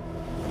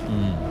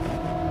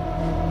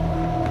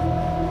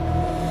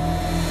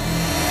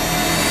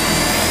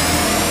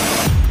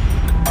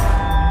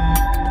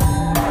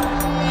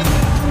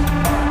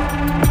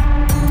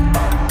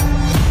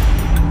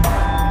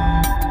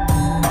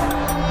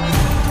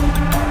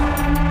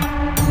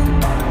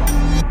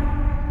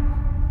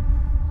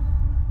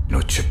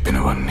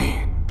 చెప్పినవన్నీ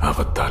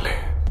అబద్ధాలే.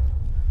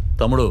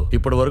 తమ్ముడు,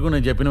 ఇప్పటి వరకు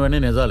నేను చెప్పినవన్నీ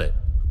నిజాలే.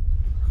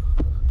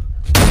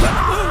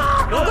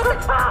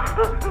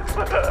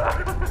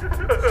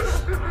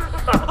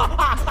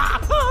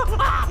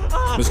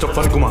 మిస్టర్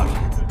ఫణికుమార్,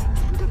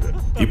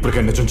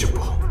 ఇప్పటికే నిజం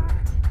చెప్పు,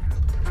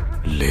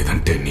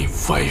 లేదంటే నీ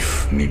వైఫ్,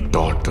 నీ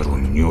డాటర్,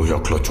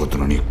 న్యూయార్క్ లో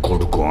చూస్తున్న నీ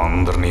కొడుకు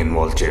అందరినీ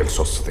ఇన్వాల్వ్ చేయాల్సి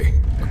వస్తుంది.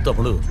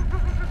 తమ్ముడు,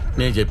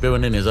 నేను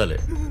చెప్పేవన్నీ నిజాలే.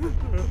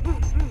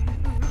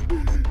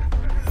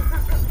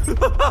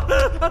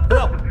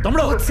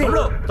 తమ్ముడు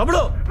తమ్ముడు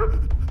తమ్ముడు,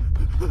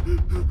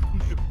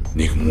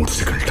 నీకు 3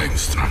 సెకండ్లు టైం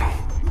ఇస్తున్నాను.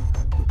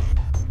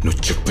 నువ్వు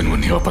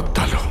చెప్పినవన్నీ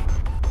అబద్ధాలు.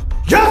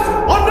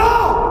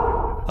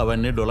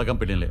 అవన్నీ డొల్ల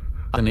కంపెనీలే,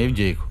 అతనేం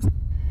చేయకు.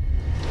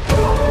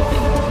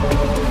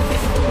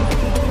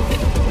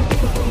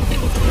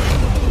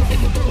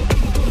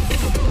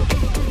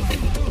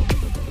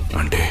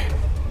 అంటే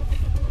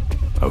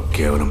అవి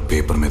కేవలం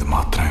పేపర్ మీద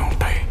మాత్రమే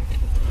ఉంటాయి,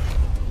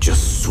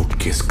 జస్ట్ సూట్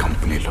కేస్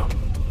కంపెనీలో,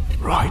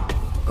 right?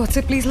 Godse,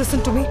 please listen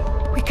to me.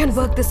 We can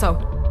work this out.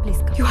 Please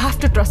come. You have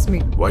to trust me.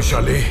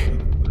 Vaishali,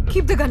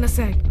 keep the gun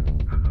aside.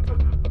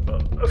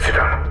 Sit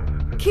down.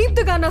 Keep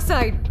the gun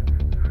aside.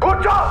 Good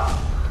job.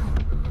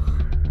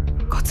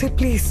 Godse,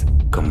 please.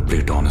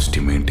 Complete honesty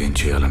maintain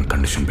చేయాలని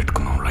condition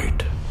పెట్టుకున్నాం,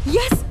 right?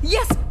 Yes,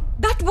 yes.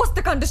 That was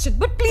the condition.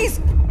 But please,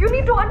 you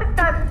need to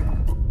understand.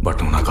 But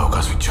నువ్వు నాకు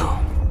అవకాశం ఇచ్చావు,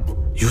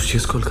 use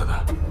చేసుకోవాలి కదా.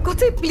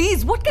 Godse, please,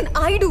 what can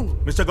I do?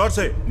 Mister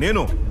Godse,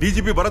 నేను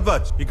DGP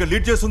Bharadwaj, ఇక్కడ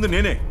లీడ్ చేస్తుంది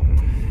నేనే.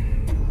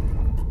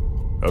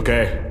 ఓకే,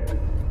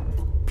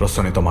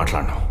 ప్రస్తుతం నీతో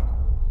మాట్లాడను,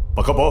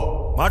 పక్కపో.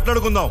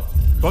 మాట్లాడుకుందాం,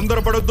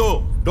 తొందరపడొద్దు.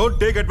 Don't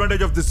take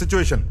advantage of this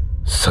situation.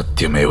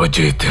 సత్యమేవ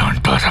జయతే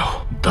అంటారు,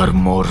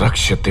 ధర్మో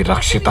రక్షతి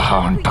రక్షితః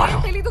అంటారు.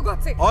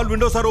 All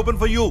Windows are open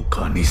for you.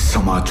 కానీ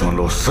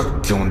సమాజంలో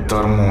సత్యం,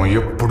 ధర్మం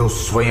ఎప్పుడు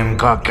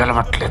స్వయంగా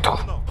గెలవట్లేదు.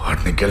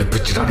 వాటిని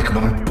గెలిపించడానికి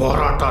మనం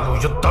పోరాటాలు,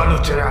 యుద్ధాలు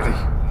చేయాలి.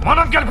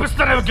 మనం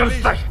గెలిపిస్తేనే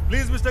గెలుస్తాయి.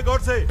 ప్లీజ్ మిస్టర్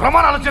గాడ్సే,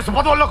 ప్రమాణాలు చేసి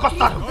పదవుల్లోకి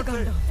వస్తారు,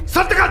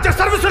 సంతకాలు చేసి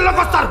సర్వీసుల్లోకి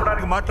వస్తారు.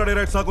 మాట్లాడే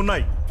రైట్స్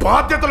నాకున్నాయి.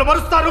 బాధ్యతలు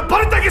మరుస్తారు,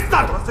 బరి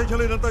తెగిస్తారు.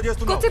 ఇదంతా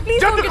చేస్తున్నాం.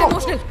 ఎందుకు?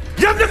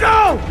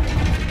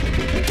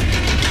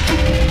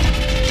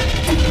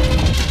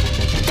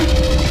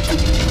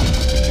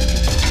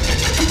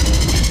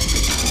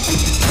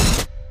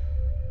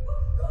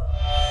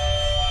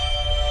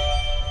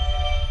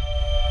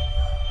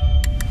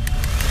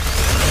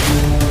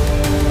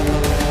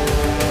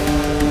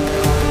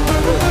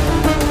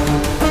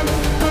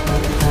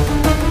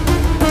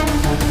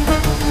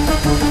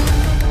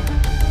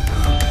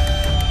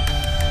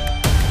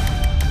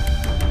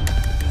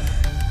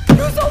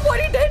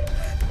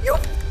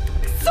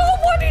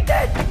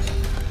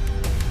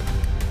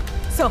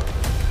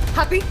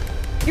 Happy?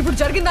 ఇప్పుడు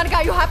జరిగిన దానికి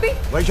are you happy?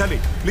 Vaishali,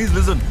 please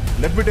listen,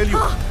 let me tell you.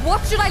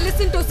 What should I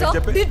listen to, sir?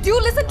 Did you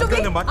listen to me?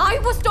 I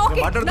was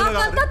talking.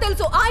 నాకంతా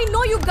తెలుసు. I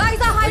know you guys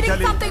are hiding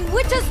something,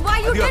 which is why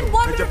you didn't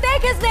want me to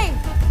take his name.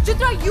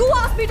 Chitra, you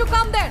asked me to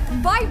come there.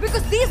 Why?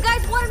 Because these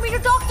guys wanted me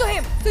to talk to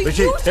him. So you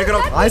should take her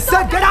out. I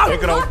said get out.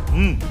 Take her out.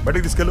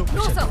 బయటికి తీసుకెళ్ళు.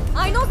 No, sir.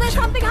 I know there's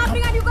something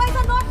happening and you guys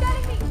are not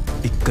telling me.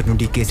 ఇక్కడ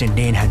నుండి ఈ కేసుని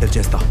నేను handle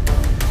చేస్తా.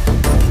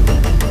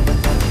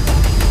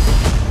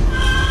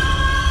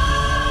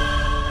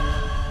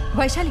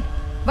 వైశాలి,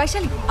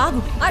 వైశాలి ఆగు.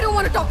 I don't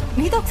want to talk.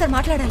 నీతో ఒకసారి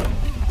మాట్లాడాలి.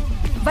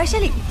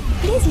 Vaishali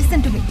please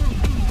listen to me.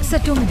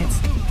 Sir 2 minutes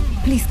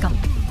please come.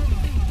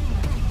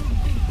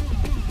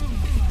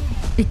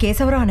 ఈ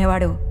కేశవరావు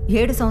అనేవాడు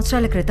 7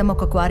 సంవత్సరాల క్రితం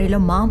ఒక క్వారీలో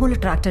మామూలు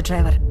ట్రాక్టర్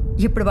డ్రైవర్.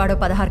 ఇప్పుడు వాడు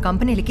 16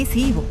 కంపెనీలకి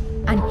CEO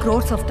and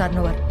crores of turn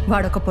over.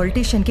 వాడొక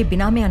పొలిటీషియన్ కి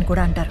బినామీ అని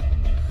కూడా అంటారు.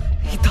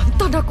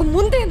 ఇదంతా నాకు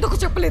ముందే ఎందుకు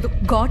చెప్పలేదు?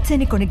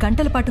 గాడ్సేని కొన్ని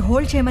గంటల పాటు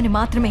హోల్డ్ చేయమని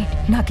మాత్రమే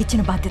నాకు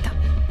ఇచ్చిన బాధ్యత.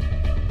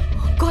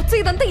 గాడ్సే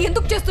ఇదంతా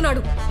ఎందుకు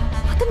చేస్తున్నాడు?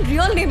 అతని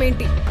రియల్ నేమ్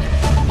ఏంటి?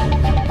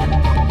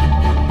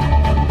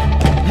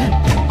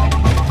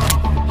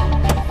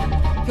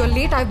 You're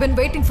late. I've been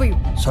waiting for you.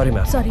 Sorry,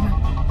 ma'am. Sorry, ma'am.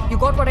 You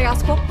got what I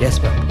asked for? Yes,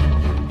 ma'am.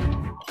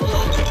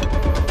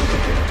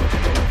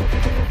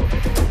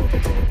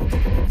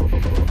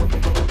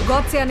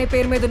 Godse అనే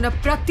పేరు మీద ఉన్న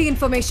ప్రతి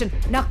ఇన్ఫర్మేషన్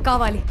నాకు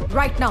కావాలి.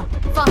 Right now,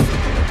 fast.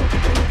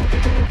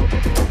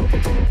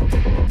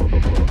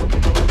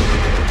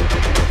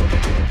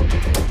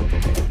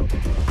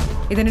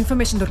 ఏదైనా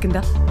ఇన్ఫర్మేషన్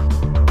దొరికిందా?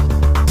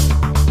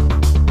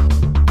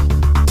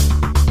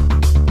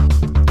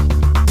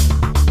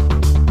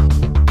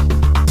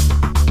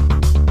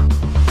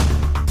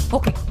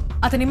 ఓకే,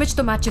 అతని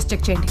ఇమేజ్తో మ్యాచ్ చేసి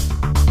చెక్ చేయండి.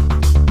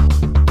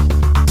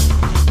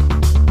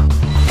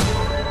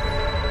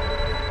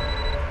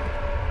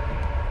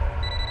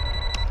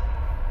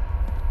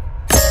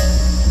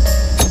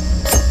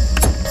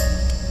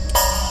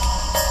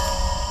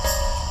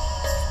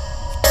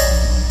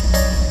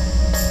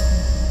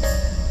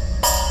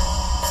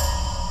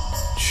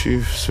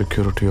 Chief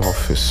security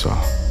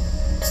officer.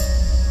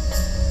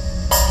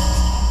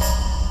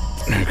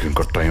 నీకు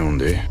ఇంకా టైం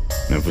ఉంది.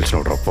 నేను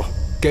పిలిచినప్పుడు రప్ప.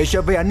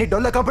 కేశవ్ భాయ్ అన్ని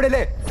డొల్ల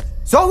కపడేలే.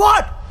 So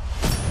what?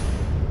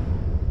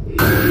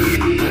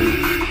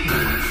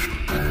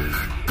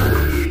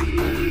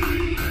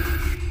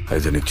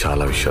 అయితే నీకు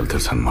చాలా విషయాలు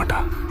తెలుసు అన్నమాట.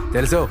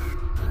 తెలుసు.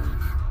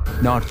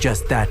 నాట్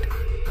జస్ట్ దాట్,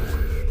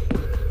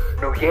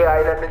 నువ్వు ఏ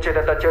ఐలాండ్ నుంచి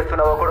ఇదంతా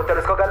చేస్తున్నావో కూడా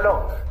తెలుసుకోగలను.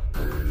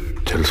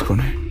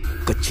 తెలుసుకొని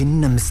ఒక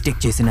చిన్న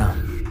మిస్టేక్ చేసినా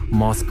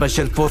మా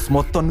స్పెషల్ ఫోర్స్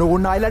మొత్తం నువ్వు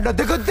ఉన్న ఐలాండ్ లో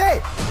దిగుద్ది.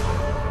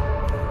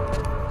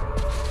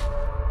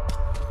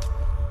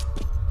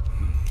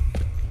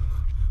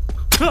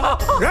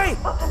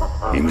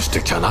 ఈ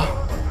మిస్టేక్ చాలా.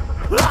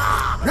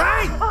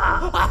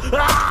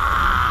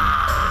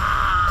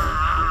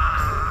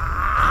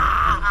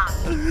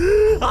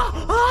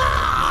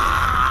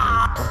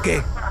 Okay,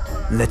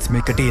 let's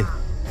make a deal.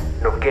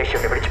 నువ్వు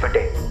కేశవ్ని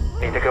విడిచిపెట్టే,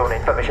 నీ దగ్గర ఉన్న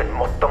ఇన్ఫర్మేషన్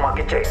మొత్తం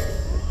మాకిచ్చే.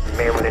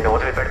 మేము నిన్ను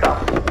వదిలిపెడతాం.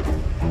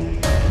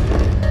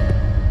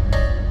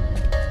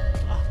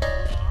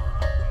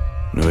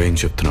 నువ్వేం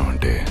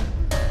చెప్తున్నావంటే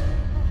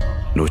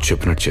నువ్వు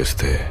చెప్పినట్టు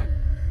చేస్తే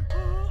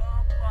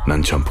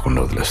నన్ను చంపకుండా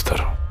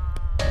వదిలేస్తారు,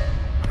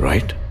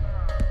 రైట్?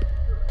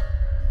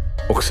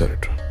 ఒకసారి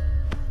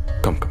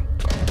కమ్ కమ్.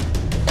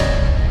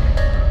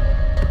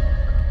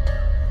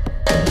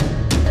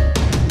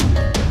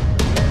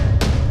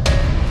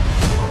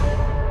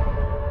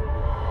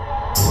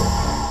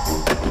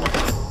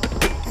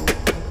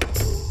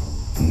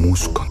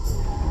 మూసుకొని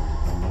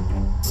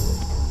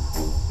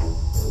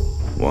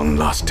 1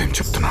 లాస్ట్ టైం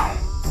చెప్తున్నా,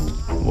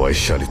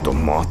 వైశాలితో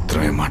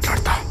మాత్రమే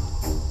మాట్లాడతా.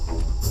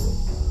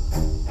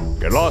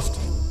 Get lost.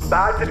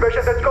 బ్యాడ్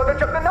సిచ్యువేషన్ తెచ్చుకోవద్దని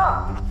చెప్తున్నా.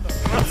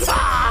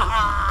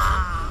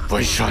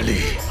 వైశాలి,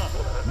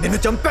 నిన్ను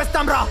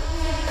చంపేస్తాం రా.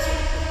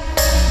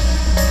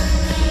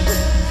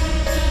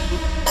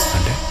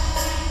 అంటే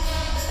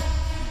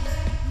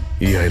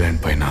ఈ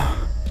ఐలాండ్ పైన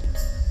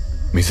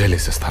మిసైల్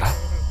వేసేస్తారా?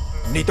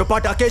 నీతో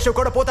పాటు ఆ కేశవ్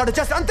కూడా పోతాడు,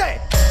 చేస్తా అంతే.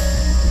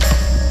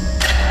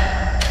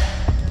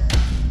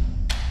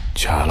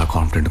 చాలా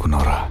కాన్ఫిడెంట్గా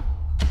ఉన్నావురా.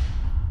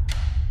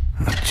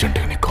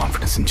 అర్జెంటుగా నీ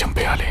కాన్ఫిడెన్స్ ని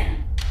చంపేయాలి.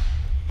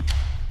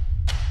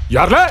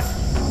 యార్లే,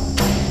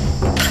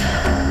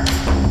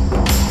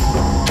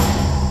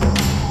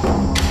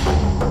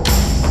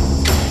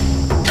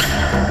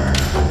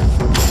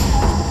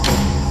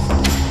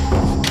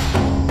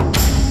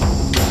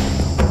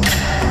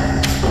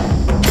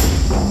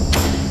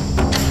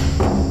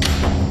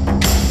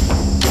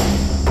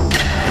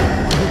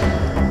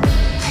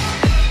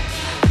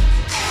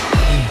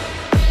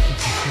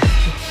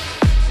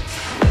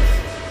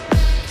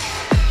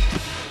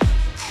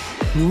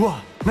 నువ్వా?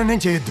 నన్నేం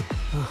చేయొద్దు.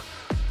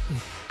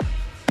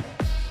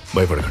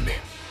 భయపడకండి,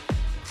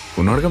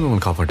 ఉన్నాడుగా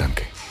మిమ్మల్ని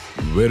కాపాడడానికి.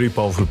 Very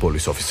powerful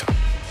police officer.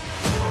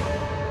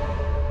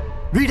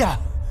 వీడా?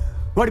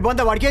 వాడి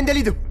బొంద వాడికి ఏం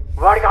తెలీదు.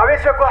 వాడికి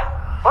ఆవేశం ఎక్కువ,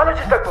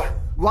 ఆలోచన తక్కువ.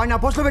 వాడిని ఆ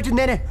పోస్టులో పెట్టింది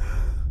నేనే.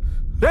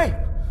 రే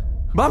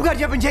బాబు గారు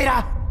చెప్పింది చేయరా.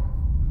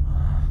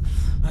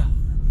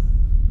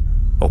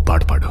 ఓ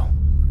పాట పాడు.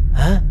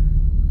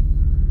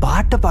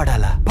 పాట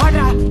పాడాలా?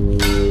 పాడా?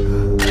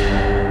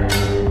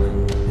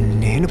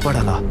 నేను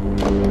పాడాలా?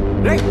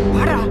 రే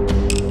పాడా.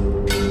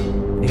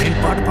 నేను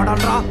పాట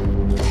పాడాలరా?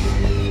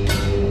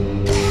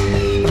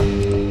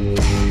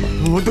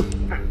 వద్దు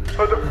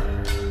వద్దు.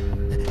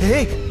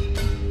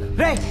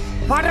 రే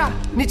పాడరా.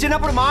 నీ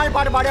చిన్నప్పుడు మా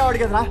పాట పాడేవాడు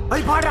కదరా,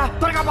 అది పాడరా,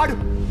 త్వరగా పాడు.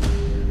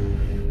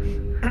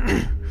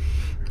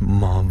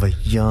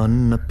 మావయ్య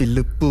అన్న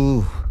పిలుపు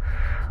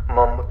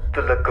మా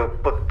ముద్దులకు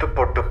పొత్తు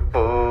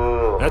పొడుపు.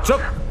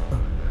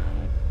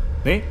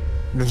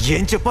 నువ్వు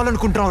ఏం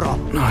చెప్పాలనుకుంటున్నావురా?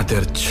 నా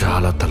దగ్గర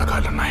చాలా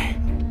తలకాయలున్నాయి.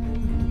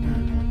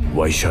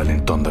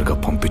 వైశాలిని తొందరగా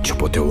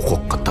పంపించకపోతే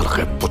ఒక్కొక్క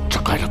తలకాయ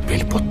పుచ్చకాయలు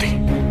పేలిపోతాయి.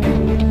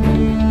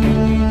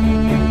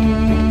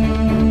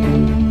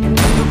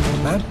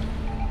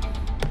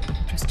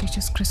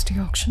 Prestigious Christie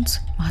Auctions.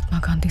 Mahatma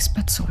Gandhi's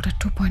pet sold at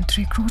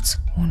 2.3 crores.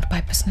 Owned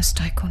by business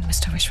tycoon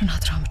Mr.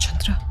 Vishwanath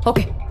Ramachandra.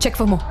 Okay, check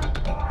for more.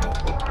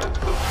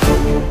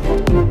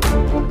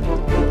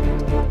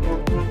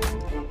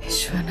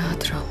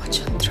 Vishwanath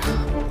Ramachandra.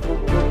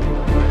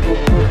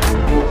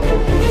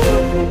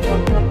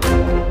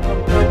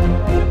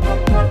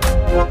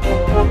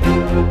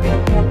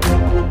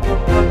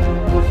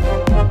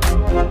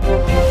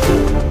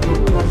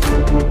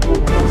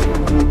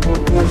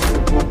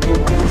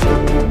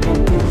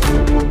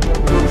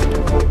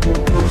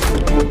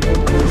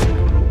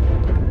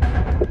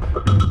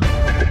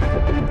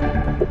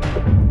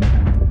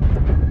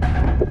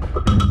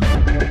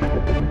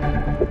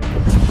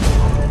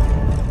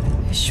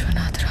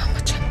 Vishwanath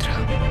Ramachandra.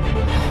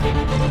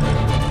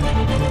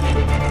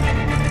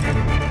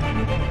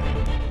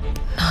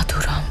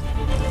 Nathuram.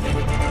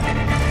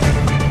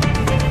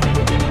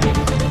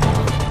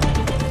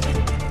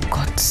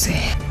 Godse.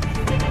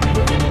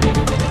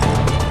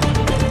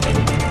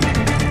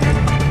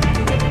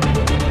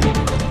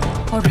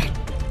 All right.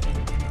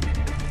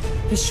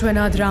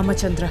 Vishwanath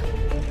Ramachandra.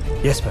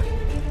 Yes, ma'am.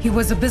 He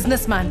was a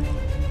businessman.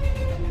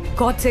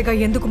 Godsega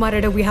ఎందుకు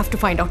మారాడో we have to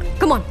find out.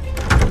 Come on.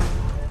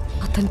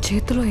 అతని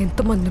చేతిలో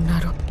ఎంతమంది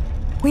ఉన్నారు?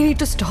 We need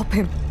to stop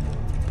him.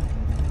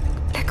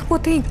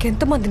 లేకపోతే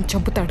ఇంకెంతమందిని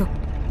చంపుతాడు?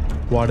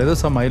 వాడేదో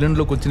some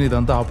ఐలాండ్లోకి వచ్చి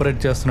ఇదంతా ఆపరేట్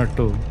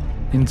చేస్తున్నట్టు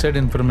ఇన్సైడ్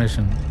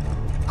ఇన్ఫర్మేషన్.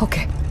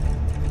 ఓకే,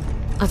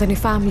 అతని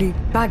ఫ్యామిలీ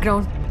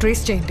బ్యాక్గ్రౌండ్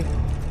ట్రేస్ చేయండి.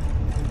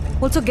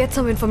 Also get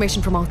some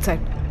information from out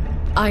side.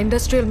 ఆ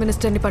ఇండస్ట్రియల్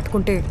మినిస్టర్ని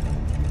పట్టుకుంటే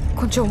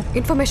కొంచెం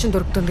ఇన్ఫర్మేషన్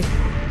దొరుకుతుంది.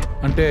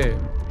 అంటే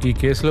ఈ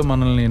కేసులో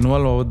మనల్ని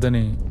ఇన్వాల్వ్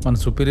అవ్వద్దని మన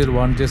superior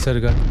warn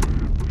చేశారుగా.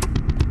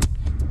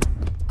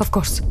 Of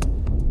course,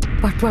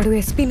 but వాడు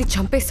ఎస్పీని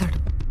చంపేశాడు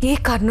ఏ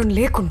కారణం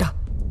లేకుండా.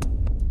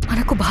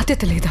 మనకు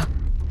బాధ్యత లేదా?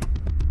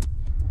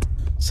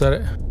 సరే,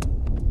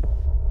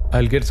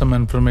 I'll get some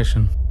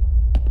information.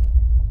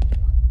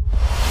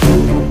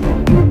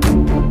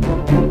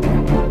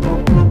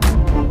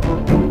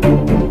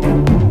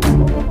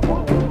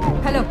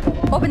 Hello,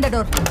 open the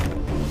door.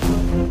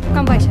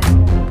 Come Vaishali.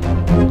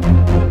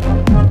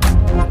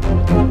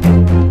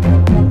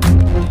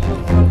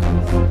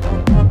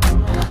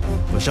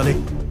 Vaishali,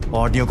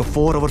 ఆడిని ఒక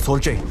 4 hours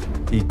హోల్డ్ చేయి.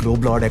 ఈ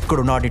గ్లోబ్ లో ఆడు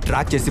ఎక్కడున్నా ఆడిని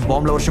ట్రాక్ చేసి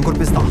బాంబుల వర్షం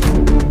కురిపిస్తా.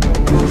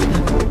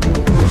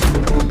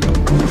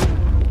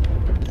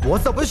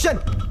 What's the position?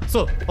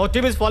 Sir, our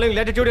team is following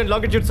latitude and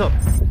longitude, sir.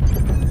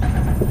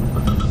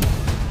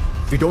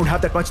 We don't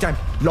have that much time.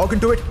 Log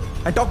into it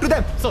and talk to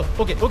them. Sir,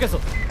 okay,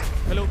 sir.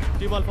 Hello,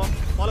 Team Alpha.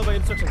 Follow my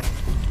instructions.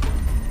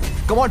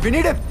 Come on, we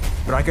need him.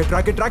 Track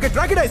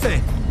it, I say.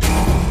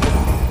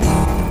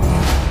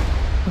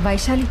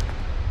 Vaishali,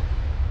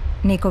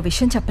 నీకో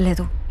విషయం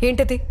చెప్పలేదు.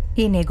 ఏంటది?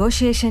 ఈ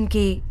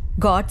నెగోషియేషన్కి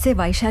గాడ్సే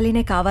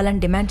వైశాలినే కావాలని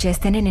demand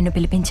చేస్తేనే నిన్ను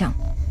పిలిపించాం.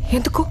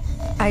 ఎందుకు?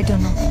 I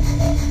don't know.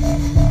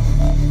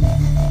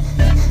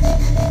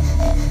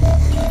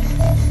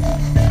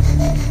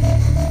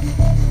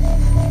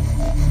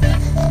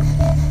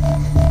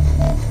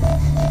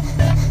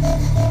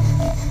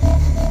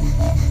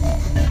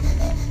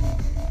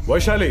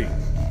 Vaishali,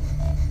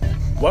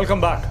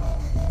 welcome back.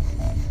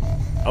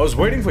 I was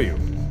waiting for you.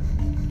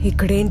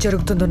 ఇక్కడ ఏం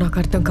జరుగుతుందో నాకు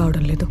అర్థం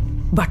కావడం లేదు.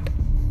 బట్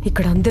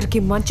ఇక్కడ అందరికీ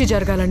మంచి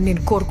జరగాలని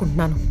నేను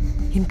కోరుకుంటున్నాను,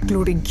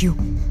 ఇంక్లూడింగ్ యూ.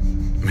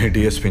 మీ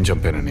డిఎస్పీని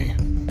చంపానని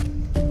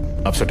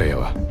అప్సెట్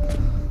అయ్యావా?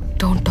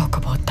 Don't talk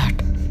about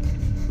that.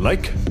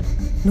 Like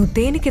నువ్వు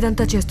దేనికి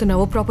ఇదంతా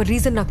చేస్తున్నావో ప్రాపర్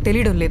రీజన్ నాకు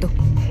తెలియడం లేదు.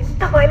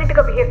 ఎంత వైలెంట్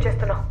గా బిహేవ్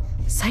చేస్తున్నావు?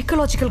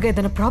 సైకలాజికల్ గా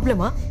ఏదైనా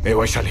ప్రాబ్లమా? ఏ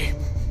వైశాలి,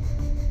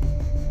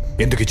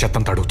 ఎందుకు ఈ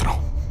చెత్తంతా అడుగుతున్నావు?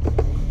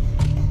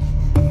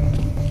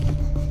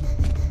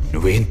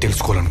 నువ్వేం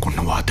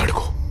తెలుసుకోవాలనుకుంటున్నావో అది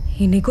అడుగు.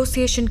 ఈ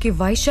నెగోసియేషన్ కి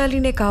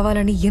వైశాలినే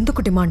కావాలని ఎందుకు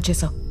డిమాండ్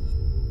చేశావు?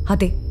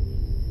 అదే,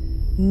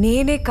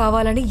 నేనే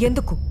కావాలని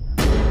ఎందుకు?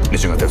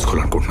 నిజంగా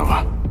తెలుసుకోవాలనుకుంటున్నావా?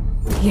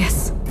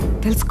 ఎస్,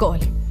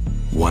 తెలుసుకోవాలి.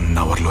 1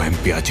 hourలో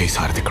ఎంపీ అజయ్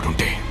సారథి ఇక్కడ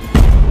ఉంటే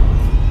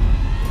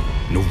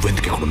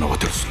నువ్వెందుకు ఇక్కడ ఉన్నావో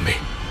తెలుస్తుంది.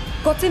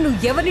 కొత్త నువ్వు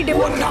ఎవరిని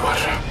డిమాండ్? 1 hour.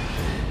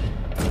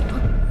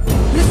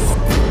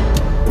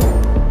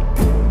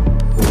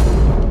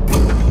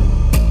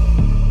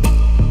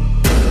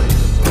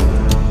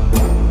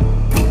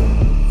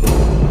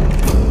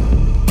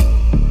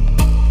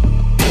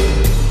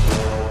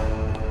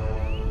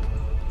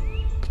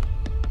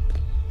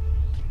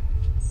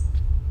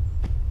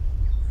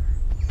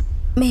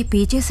 మే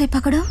పీछे से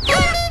पकड़ो.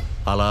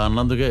 అలా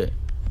అన్నందుకే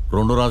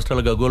 2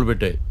 రాష్ట్రాలు గగ్గోలు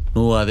పెట్టాయి.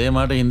 నువ్వు అదే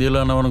మాట హిందీలో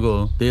అన్నావనుకో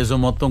దేశం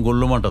మొత్తం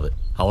గుళ్ళుమంటది.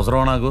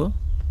 అవసరం నాకు?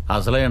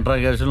 అసలే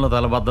ఇంట్రాగేషన్లో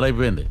తల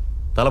బద్దలైపోయింది.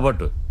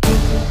 తలపట్టు.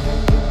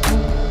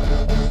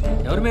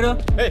 ఎవరు మీరు?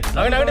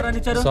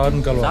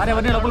 సార్ని కలవాలి. సార్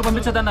ఎవరిని లోపల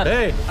పంపించదన్నారు.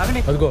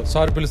 అదిగో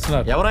సార్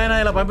పిలుస్తున్నారు. ఎవరైనా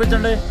ఇలా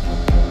పంపించండి.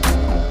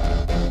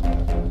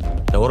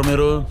 ఎవరు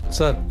మీరు?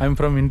 Sir I'm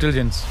from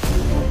intelligence.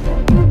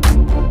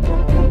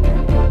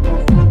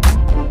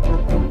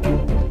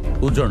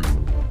 కూర్చోండి.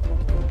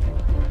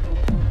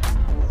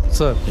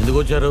 సార్ ఎందుకు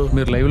వచ్చారు?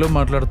 మీరు లైవ్లో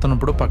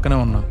మాట్లాడుతున్నప్పుడు పక్కనే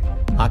ఉన్నా.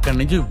 అక్కడి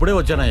నుంచి ఇప్పుడే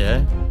వచ్చానయ్యా.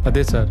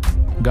 అదే సార్,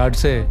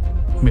 గాడ్సే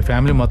మీ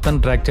ఫ్యామిలీ మొత్తం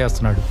ట్రాక్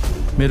చేస్తున్నాడు.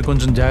 మీరు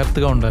కొంచెం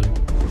జాగ్రత్తగా ఉండాలి.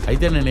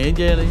 అయితే నేను ఏం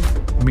చేయాలి?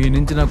 మీ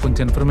నుంచి నాకు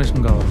కొంచెం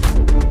ఇన్ఫర్మేషన్ కావాలి.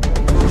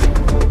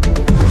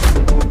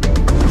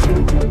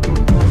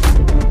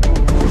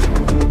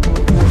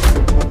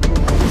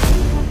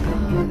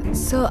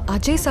 సో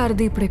అజయ్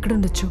సారథి ఇప్పుడు ఎక్కడ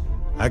ఉండొచ్చు?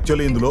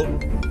 యాక్చువల్లీ ఇందులో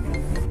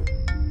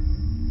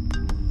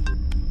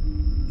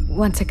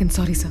 1 సెకండ్,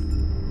 సారీ సార్.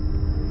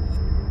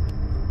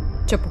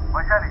 చెప్పు.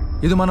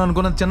 ఇది మనం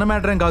అనుకున్న చిన్న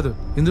మ్యాటర్ ఏం కాదు.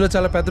 ఇందులో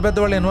చాలా పెద్ద పెద్ద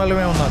వాళ్ళు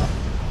ఇన్వాల్వ్ అయి ఉన్నారు.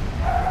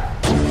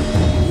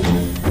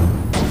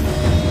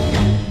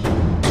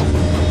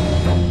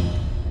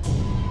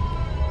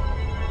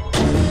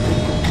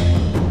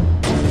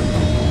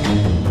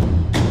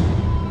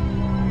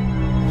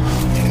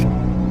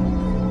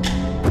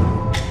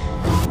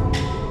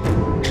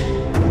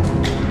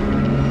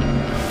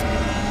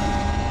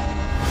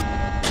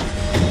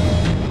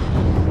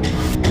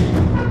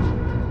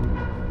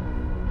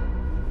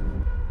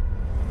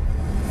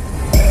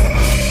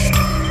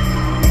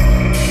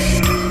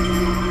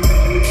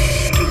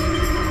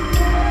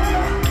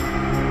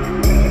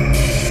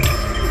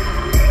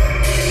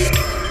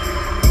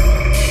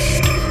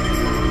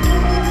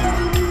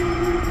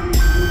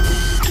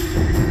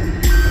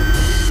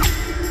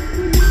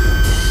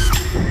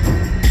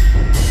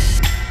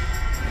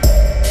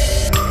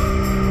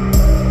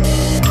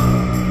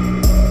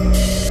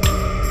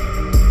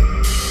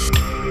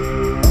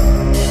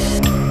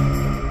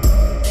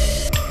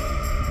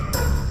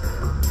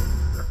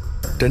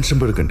 టెన్షన్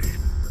పడకండి,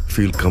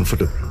 ఫీల్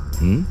కంఫర్టబుల్.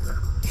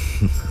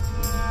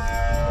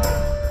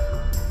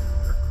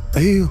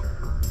 అయ్యో,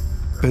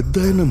 పెద్ద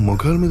ఆయన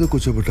మొఖాల మీద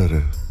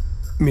కూర్చోబెట్టారా?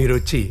 మీరు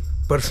వచ్చి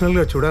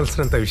పర్సనల్గా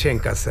చూడాల్సినంత విషయం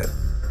కాదు సార్,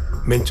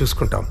 మేము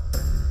చూసుకుంటాం.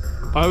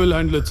 I will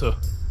handle it sir.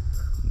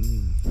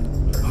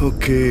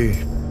 Okay,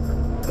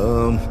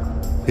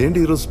 ఏంటి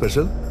ఈరోజు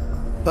స్పెషల్?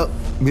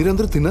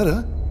 మీరందరూ తిన్నారా?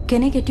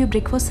 Can I get you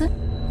breakfast sir?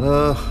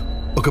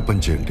 ఒక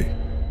పని చేయండి,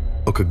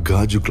 ఒక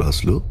గాజు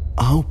గ్లాసులో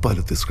ఆవు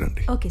పాలు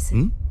తీసుకురండి. Okay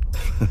sir.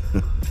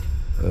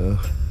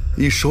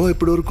 ఈ షో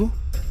ఎప్పటి వరకు?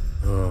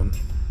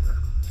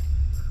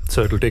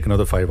 Sir, it will take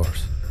another 5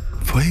 hours.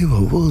 5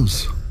 hours?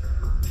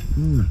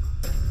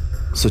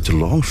 Such a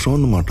long show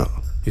అన్నమాట.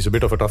 He's a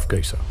bit of a tough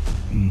guy, sir.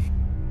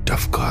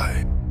 Tough guy.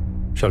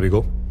 Shall we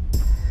go?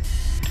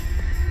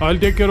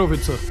 I'll take care of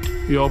it, sir.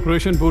 ఈ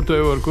operation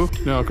పూర్తయ్యే వరకు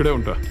నేను అక్కడే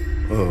ఉంటా.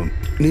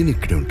 నేను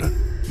ఇక్కడే ఉంటాను.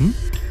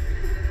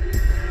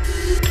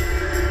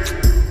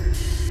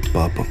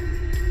 పాపం,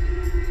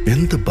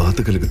 ఎంత బాధ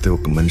కలిగితే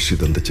ఒక మనిషి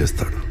ఇదంతా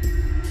చేస్తాడు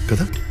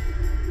కదా.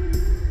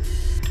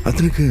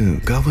 అతనికి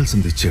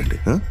కావాల్సింది ఇచ్చేయండి.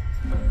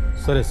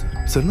 సరే సార్.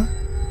 సరేనా?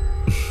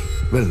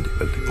 వెళ్ళండి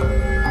వెళ్ళండి.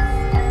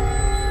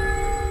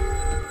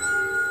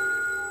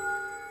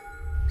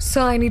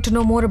 Sir, I need to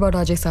know more about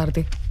Ajay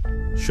Sarathy.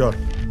 Sure.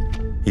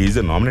 He is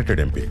a nominated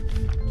MP.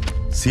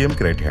 CM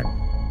కి రైట్ హ్యాండ్.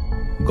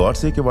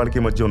 గాడ్సేకి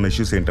వాళ్ళకి మధ్య ఉన్న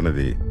ఇష్యూస్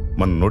ఏంటనేది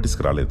మన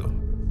నోటీస్కి రాలేదు.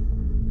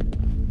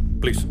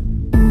 Please.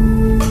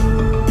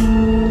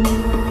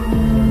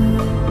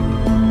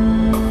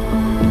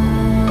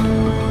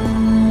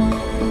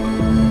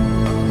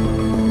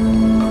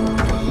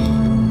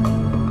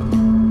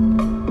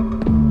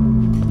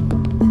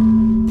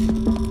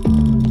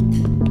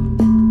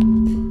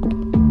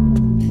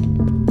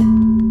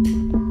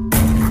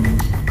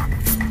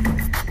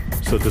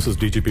 So this is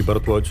DGP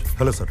Bharatwaj.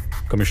 Hello, sir.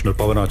 Commissioner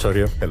Pawan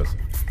Acharya. Hello, sir.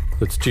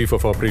 That's Chief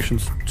of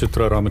Operations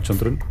Chitra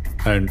Ramachandran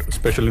and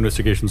Special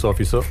Investigations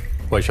Officer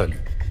Vaishali.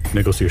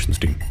 Negotiations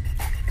team.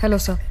 Hello,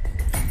 sir.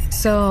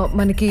 Sir,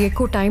 మనకి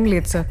ఎక్కువ time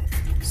లేదు sir.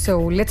 So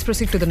let's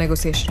proceed to the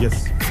negotiation. Yes.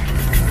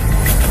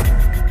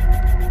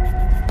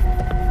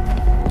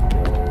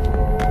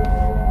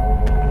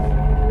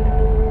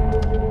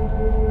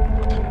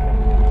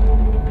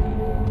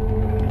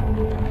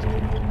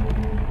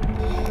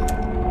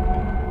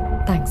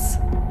 Thanks.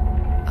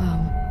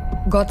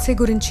 Godse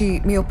గురించి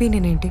మీ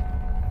opinion ఏంటి?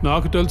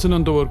 నాకు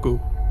తెలిసినంత వరకు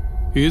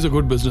is a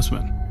good business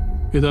man.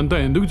 ఇదంతా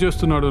ఎందుకు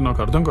చేస్తున్నాడో నాకు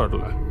అర్థం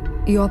కావట్లే.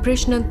 ఈ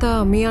ఆపరేషన్ అంతా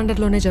మీ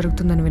అండర్లోనే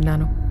జరుగుతుందని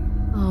విన్నాను.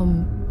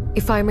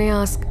 If I may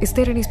ask, is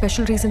there any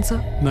special reason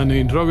sir? నన్ను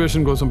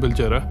ఇంట్రోగేషన్ కోసం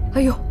పిలిచారా?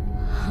 అయ్యో,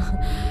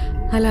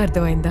 అలా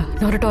అర్థమైందా?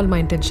 Not at all my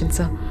intention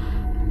sir.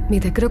 మీ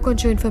దగ్గర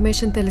కొంచెం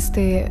ఇన్ఫర్మేషన్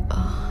తెలిస్తే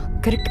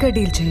కరెక్ట్గా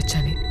డీల్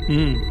చేయొచ్చని.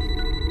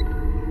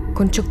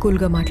 కొంచెం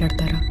కూల్గా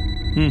మాట్లాడతారా?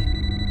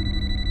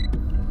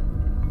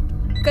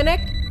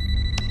 కనెక్ట్.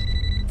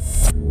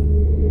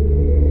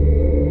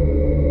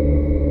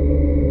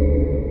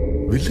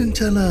 విలన్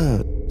చాలా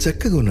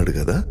చక్కగా ఉన్నాడు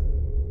కదా,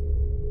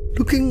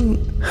 లుకింగ్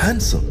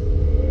హ్యాండ్సమ్.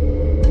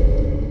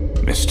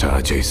 మిస్టర్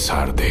అజయ్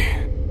సారథి,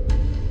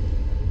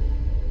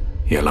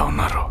 ఎలా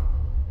ఉన్నారు?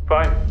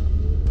 ఫైన్.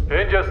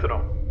 ఏం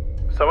చేస్తున్నావు?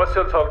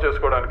 సమస్యలు సాల్వ్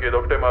చేసుకోవడానికి ఇది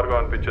ఒకటే మార్గం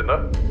అనిపించిందా?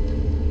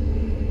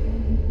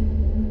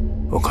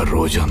 ఒక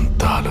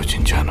రోజంతా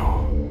ఆలోచించాను,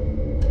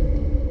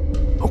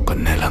 ఒక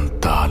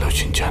నెలంతా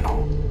ఆలోచించాను.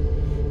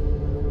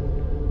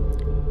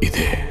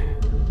 ఇదే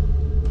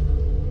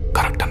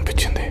కరెక్ట్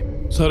అనిపించింది.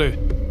 సరే,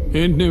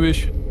 ఏంటి నీ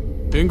విష్?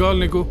 ఏం కావాలి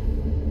నీకు?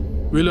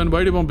 వీళ్ళని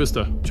బయట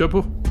పంపిస్తా, చెప్పు.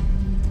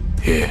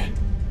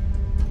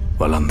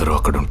 వాళ్ళందరూ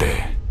అక్కడుంటే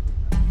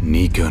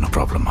నీకేమైనా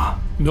ప్రాబ్లమా?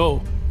 No,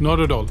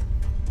 not at all.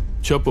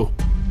 చెప్పు.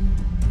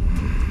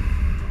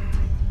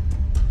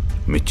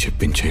 మీరు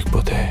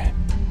చెప్పించకపోతే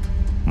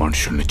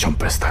మనుషుల్ని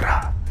చంపేస్తారా?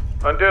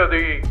 అంటే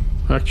అది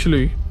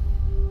actually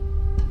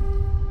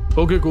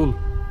okay, cool.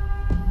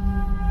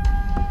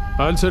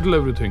 I'll settle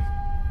everything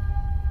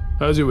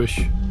as you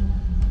wish.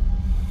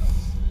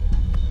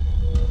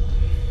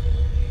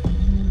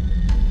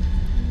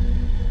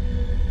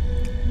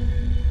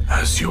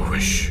 As you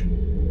wish.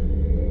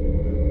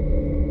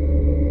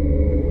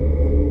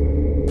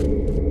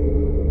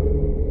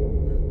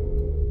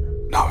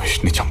 నా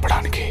విష్ని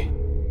చంపడానికి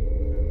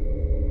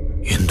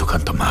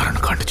ఎందుకంత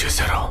మారణకాండ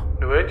చేశారో?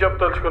 నువ్వేం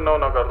చెప్పదలుచుకున్నావు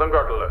నాకు అర్థం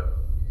కావట్లే.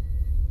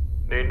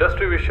 నీ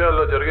ఇండస్ట్రీ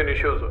విషయాల్లో జరిగిన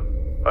issues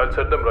I'll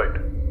set them right.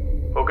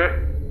 Okay?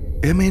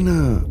 ఏమైనా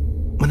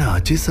మన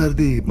అజయ్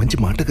సార్ది మంచి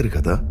మాటగారు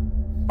కదా?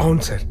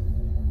 అవును సార్.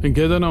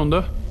 ఇంకేదైనా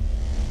ఉందా?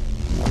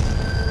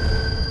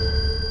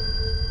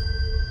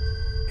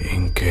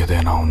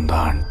 ఇంకేదైనా ఉందా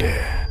అంటే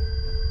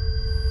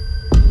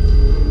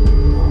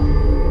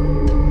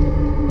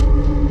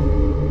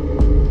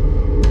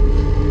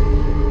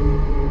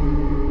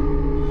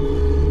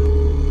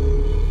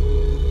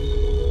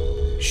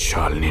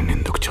శాలిని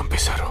ఎందుకు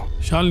చంపేశారు?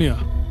 శాలినియా?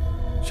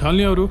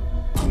 శాలిని ఎవరు?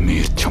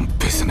 మీరు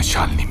చంపేసిన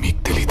శాలిని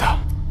మీకు తెలీదా?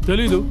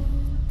 తెలీదు.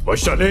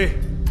 వైశాలి,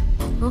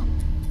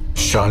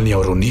 శాలిని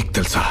ఎవరు నీకు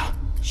తెలుసా?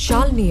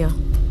 శాలినియా?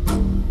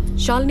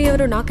 శాలిని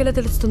ఎవరో నాకెలా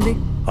తెలుస్తుంది?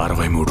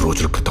 63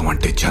 రోజుల క్రితం,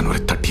 అంటే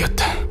జనవరి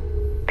 30th,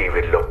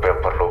 టీవీలో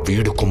పేపర్లో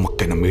వీడు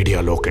కుమ్మక్కైన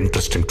మీడియాలో ఒక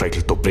ఇంట్రెస్టింగ్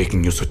టైటిల్ తో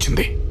బ్రేకింగ్ న్యూస్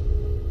వచ్చింది.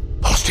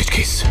 Hostage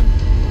case.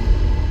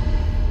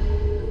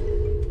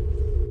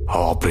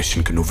 ఆ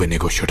ఆపరేషన్ కి నువ్వే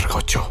నెగోషియేటర్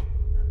కావచ్చు,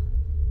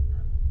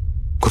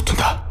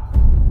 గుర్తుందా?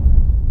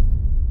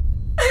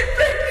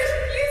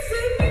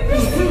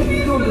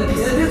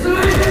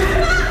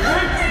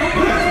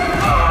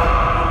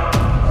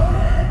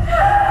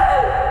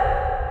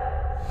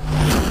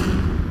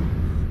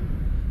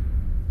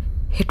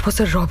 It was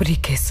a robbery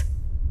case.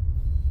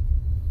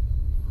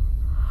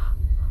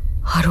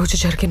 ఆ రోజు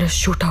జరిగిన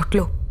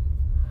షూట్అవుట్లో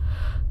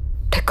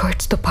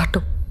డెకాయిట్స్తో పాటు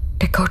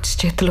డెకాయిట్స్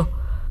చేతిలో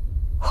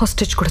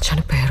హాస్టేజ్ కూడా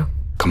చనిపోయారు.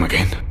 Come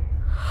again.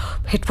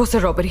 It was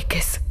a robbery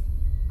case.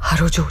 ఆ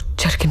రోజు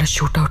జరిగిన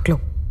షూట్అవుట్లో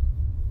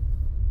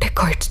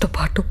డెకాయిట్స్తో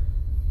పాటు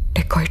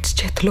డెకాయిట్స్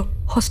చేతిలో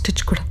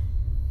హాస్టేజ్ కూడా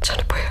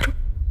చనిపోయారు.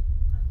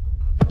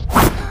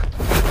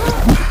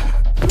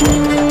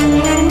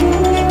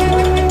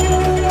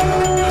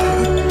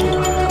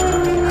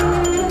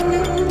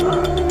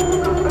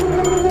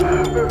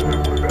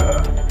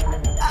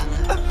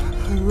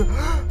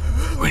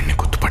 వీడిని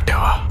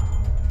గుర్తుపట్టావా?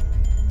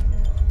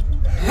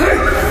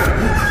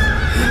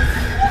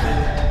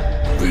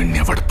 వీడిని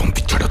ఎవడు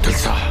పంపించాడో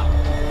తెలుసా?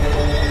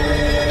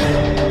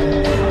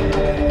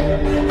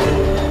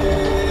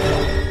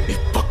 నీ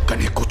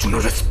పక్కనే కూర్చున్న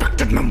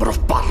respected member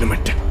of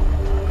parliament.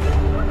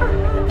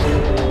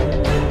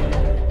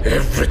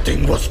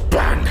 Everything was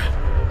planned.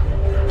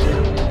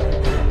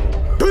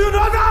 Do you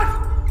know that?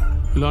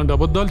 ఇలాంటి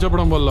అబద్ధాలు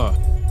చెప్పడం వల్ల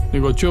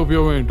నీకు వచ్చే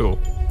ఉపయోగం ఏంటో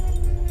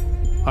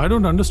ఐ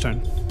డోంట్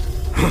అండర్స్టాండ్.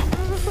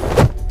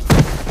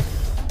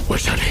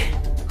 వైశాలి,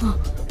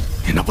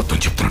 నేను అబద్ధం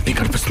చెప్తున్నట్టు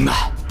నీకు అనిపిస్తుందా?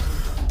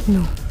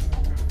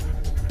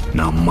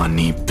 నా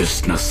మనీ,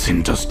 బిజినెస్,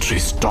 ఇండస్ట్రీ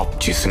స్టాప్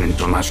చేసిన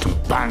ఇంటర్నేషనల్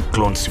బ్యాంక్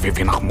లోన్స్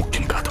ఇవి నాకు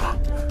ముఖ్యం కాదు.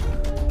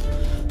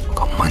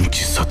 ఒక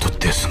మంచి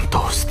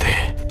సదుద్దేశంతో వస్తే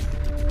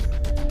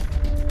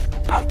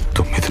నా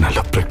 9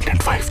 నెలల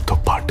ప్రెగ్నెంట్ వైఫ్ తో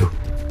పాటు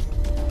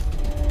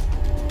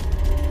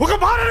ఒక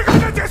భార్యను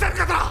కన్వెన్స్ చేశారు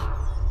కదా.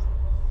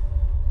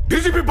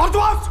 DGP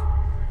Bharadwaj.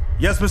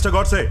 Yes, Mr.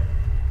 Godse.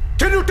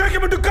 Can you take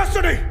him into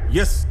custody?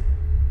 Yes.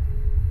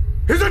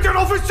 Is it an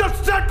official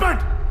statement?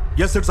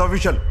 Yes, it's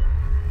official.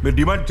 మీరు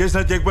డిమాండ్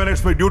చేసినా చేయకపోయినా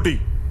it's my duty.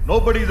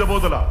 Nobody is above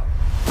the law.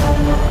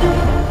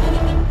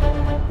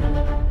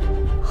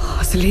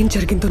 అసలేం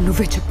జరిగిందో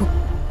నువ్వే చెప్పు.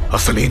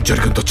 అసలేం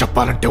జరిగిందో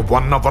చెప్పాలంటే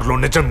 1 hour లో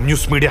నిజం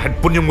న్యూస్ మీడియా హెడ్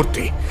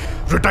పుణ్యమూర్తి,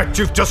 రిటైర్డ్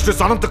చీఫ్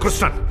జస్టిస్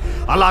అనంతకృష్ణన్,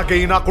 అలాగే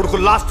ఈ నా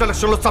కొడుకు లాస్ట్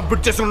ఎలక్షన్ లో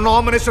సబ్మిట్ చేసిన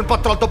నామినేషన్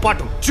పత్రాలతో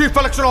పాటు చీఫ్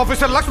ఎలక్షన్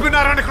ఆఫీసర్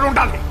లక్ష్మీనారాయణ ఇక్కడ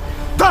ఉండాలి.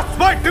 That's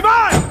my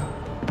demand.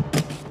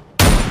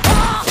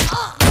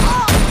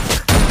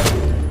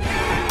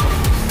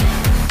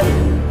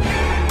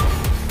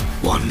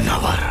 1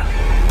 hour.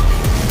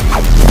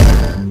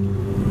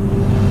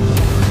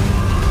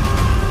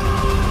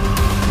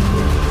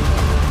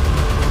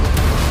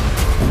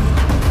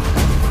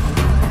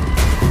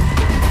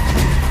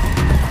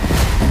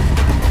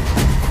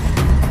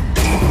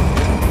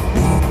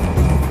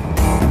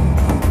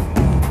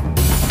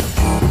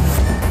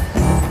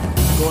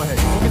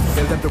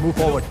 Move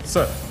forward.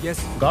 Sir. Yes.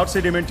 Godse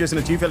demand చేసిన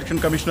chief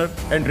election commissioner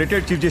and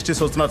retired chief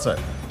justice వస్తున్నారు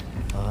sir.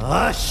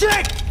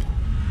 Shit!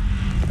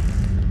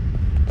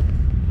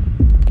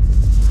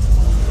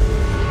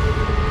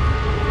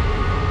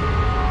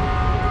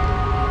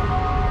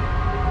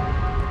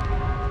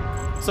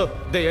 Sir,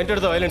 they entered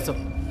the island, sir.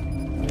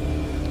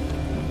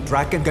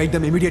 Track and guide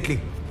them immediately.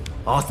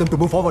 Ask them to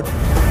move forward.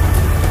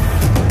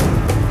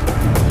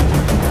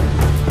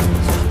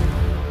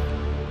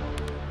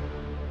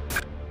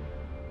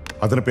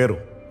 అతని పేరు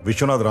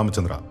Vishwanath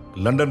Ramachandra,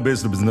 London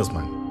based business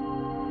man.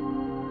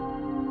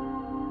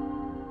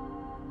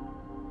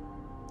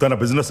 తన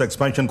business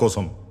expansion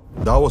కోసం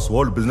Davos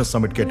world business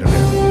సమిట్కి attend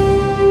అయ్యాడు.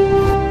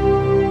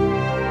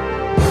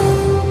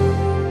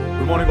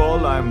 Good morning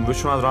all, I am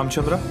Vishwanath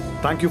Ramchandra.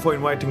 Thank you for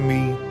inviting me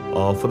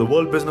for the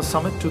World Business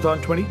Summit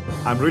 2020.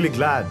 I'm really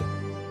glad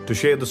to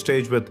share the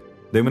stage with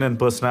the eminent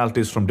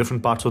personalities from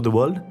different parts of the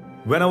world.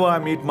 Whenever I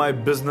meet my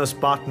business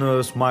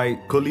partners, my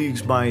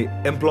colleagues, my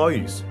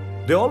employees,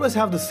 they always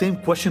have the same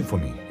question for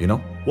me,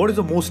 what is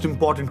the most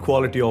important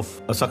quality of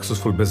a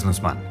successful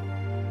businessman?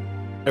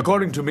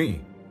 According to me,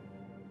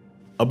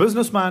 a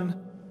businessman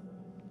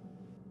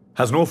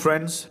has no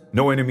friends,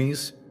 no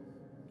enemies,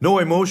 no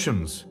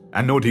emotions,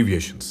 and no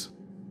deviations.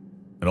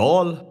 And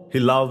all he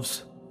loves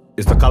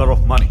is the color of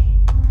money.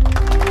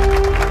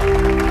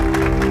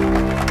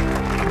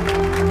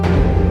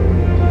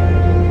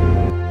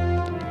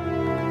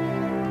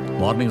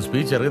 Morning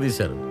speech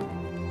ఎరగదీశారు.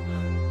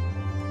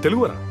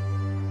 తెలుగురా?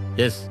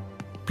 Yes.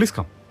 Please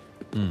come.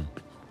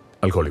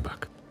 I'll call you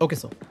back. Okay,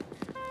 sir.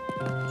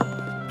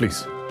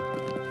 Please.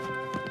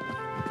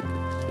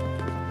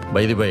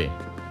 By the by,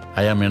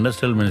 I am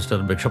industrial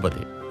minister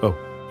Bhikshapathi.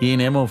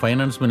 ఈయనేమో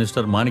finance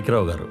minister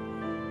Manikrao గారు.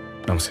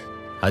 నమస్తే.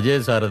 అజయ్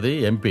సారథి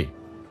MP.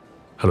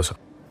 Hello sir.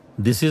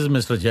 This is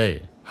mister Jay.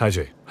 Hi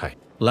Jay. Hi.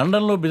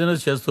 లండన్లో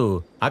business చేస్తూ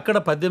అక్కడ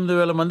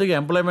 18,000 మందికి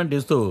employment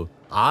ఇస్తూ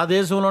ఆ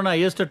దేశంలోనే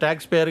హైయెస్ట్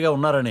ట్యాక్స్ పేయర్గా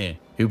ఉన్నారని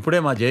ఇప్పుడే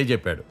మా జయ్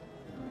చెప్పాడు.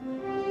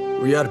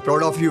 We are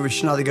proud of you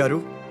Vishwanath గారు.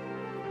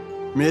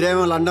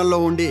 మీరేమో లండన్లో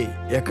ఉండి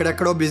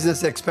ఎక్కడెక్కడో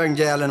బిజినెస్ ఎక్స్పాండ్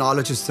చేయాలని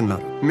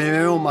ఆలోచిస్తున్నారు.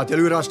 మేమేమో మా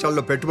తెలుగు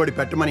రాష్ట్రాల్లో పెట్టుబడి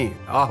పెట్టమని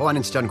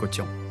ఆహ్వానించడానికి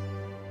వచ్చాం.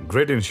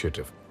 Great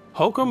initiative.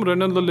 హౌ కమ్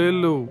 200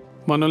 ఏళ్ళు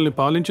మనల్ని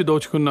పాలించి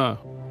దోచుకున్న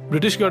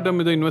బ్రిటిష్ గడ్డ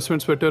మీద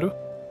ఇన్వెస్ట్మెంట్స్ పెట్టారు?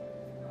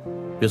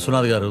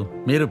 విశ్వనాథ్ గారు,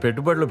 మీరు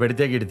పెట్టుబడులు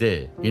పెడితే గిడితే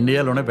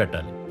ఇండియాలోనే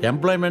పెట్టాలి.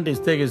 ఎంప్లాయ్మెంట్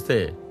ఇస్తే గిస్తే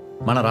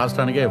మన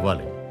రాష్ట్రానికే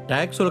ఇవ్వాలి.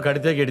 ట్యాక్సులు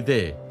కడితే గిడితే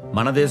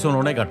మన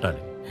దేశంలోనే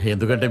కట్టాలి.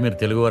 ఎందుకంటే మీరు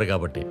తెలుగువారు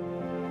కాబట్టి.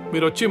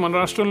 మీరు వచ్చి మన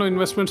రాష్ట్రంలో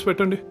ఇన్వెస్ట్మెంట్స్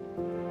పెట్టండి.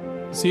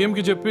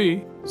 సీఎంకి చెప్పి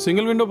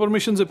సింగిల్ విండో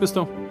పర్మిషన్స్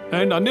ఇప్పిస్తాం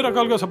అండ్ అన్ని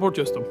రకాలుగా సపోర్ట్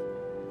చేస్తాం.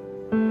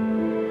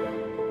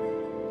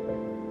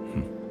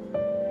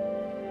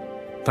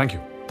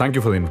 Thank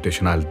you for the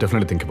invitation. I will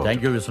definitely think about.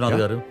 Thank you Vishwanath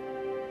గారు.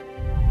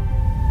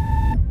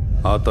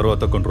 ఆ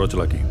తర్వాత కొన్ని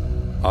రోజులకి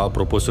ఆ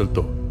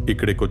ప్రపోజల్తో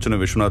ఇక్కడికి వచ్చిన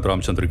విశ్వనాథ్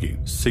రామచంద్రకి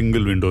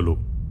సింగిల్ విండోలో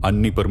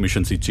అన్ని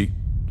పర్మిషన్స్ ఇచ్చి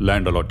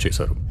ల్యాండ్ అలాట్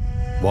చేశారు.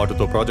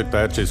 వాటితో ప్రాజెక్ట్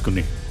తయారు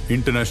చేసుకుని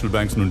ఇంటర్నేషనల్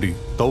బ్యాంక్స్ నుండి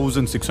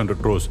 1600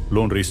 crores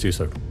లోన్ రేస్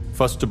చేశాడు.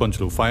 ఫస్ట్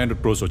బంచ్లో 500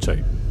 crores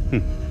వచ్చాయి.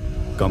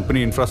 కంపెనీ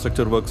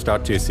ఇన్ఫ్రాస్ట్రక్చర్ వర్క్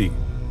స్టార్ట్ చేసి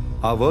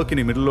ఆ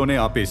వర్క్ని మిడిల్లోనే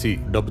ఆపేసి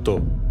డబ్బుతో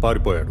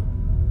పారిపోయాడు.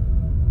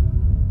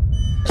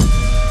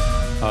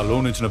 ఆ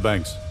లోన్ ఇచ్చిన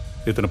బ్యాంక్స్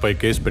ఇతనిపై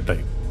కేసు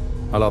పెట్టాయి.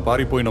 అలా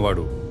పారిపోయిన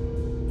వాడు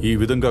ఈ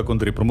విధంగా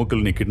కొందరి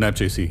ప్రముఖుల్ని కిడ్నాప్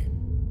చేసి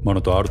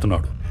మనతో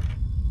ఆడుతున్నాడు.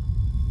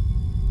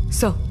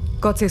 Sir,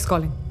 God says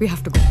calling. We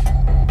have to go.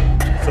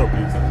 Sir,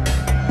 please.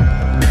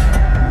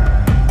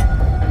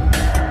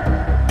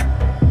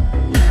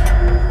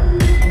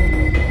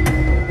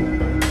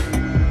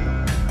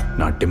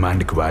 నా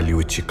డిమాండ్కి వాల్యూ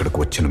ఇచ్చి ఇక్కడికి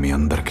వచ్చిన మీ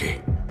అందరికీ.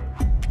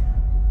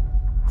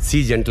 సి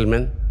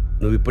జెంటిల్మెన్,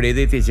 నువ్వు ఇప్పుడు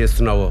ఏదైతే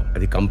చేస్తున్నావో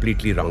అది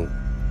కంప్లీట్లీ రాంగ్.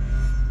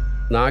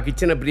 నాకు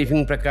ఇచ్చిన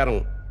బ్రీఫింగ్ ప్రకారం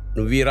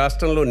నువ్వు ఈ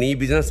రాష్ట్రంలో నీ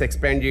బిజినెస్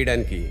ఎక్స్పాండ్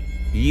చేయడానికి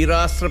ఈ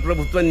రాష్ట్ర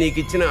ప్రభుత్వం నీకు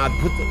ఇచ్చిన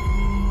అద్భుతం.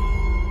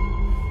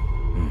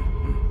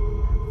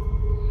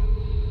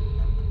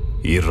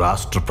 ఈ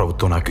రాష్ట్ర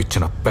ప్రభుత్వం నాకు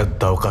ఇచ్చిన పెద్ద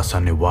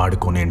అవకాశాన్ని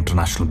వాడుకొని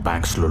ఇంటర్నేషనల్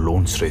బ్యాంక్స్లో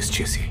లోన్స్ రేస్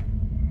చేసి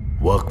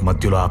వర్క్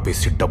మధ్యలో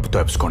ఆపేసి డబ్బుతో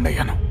ఎప్సుకోండి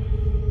అయ్యాను.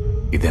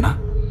 ఇదేనా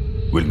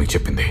వీళ్ళు మీకు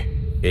చెప్పింది?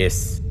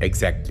 Yes,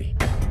 exactly.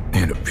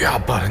 నేను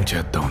వ్యాపారం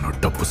చేద్దామను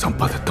డబ్బు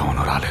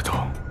సంపాదిద్దామను రాలేదు.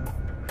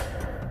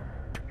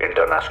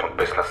 ఇంటర్నేషనల్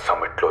బిజినెస్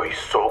సమిట్లో ఈ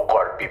సో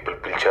కాల్డ్ పీపుల్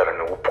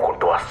పిలిచారని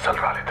ఒప్పుకుంటూ అస్సలు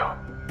రాలేదు.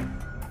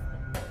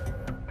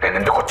 నేను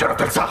ఎందుకు వచ్చానో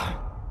తెలుసా?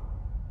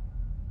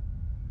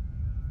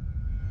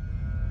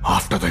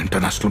 After the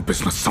international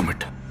business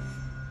summit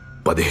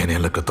 15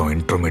 ఏళ్ల క్రితం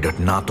ఇంటర్మీడియట్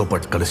నాతో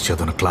పాటు కలిసి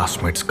చదివిన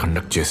క్లాస్మేట్స్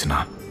కండక్ట్ చేసిన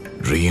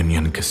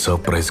రీయూనియన్కి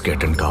సర్ప్రైజ్కి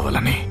అటెండ్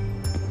కావాలని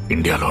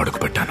ఇండియాలో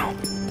అడుగుపెట్టాను.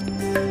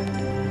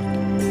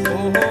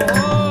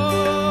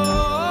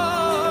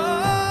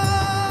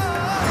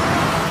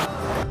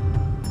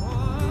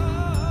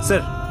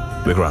 Sir,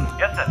 Vikrant,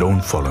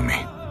 don't follow me.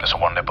 It's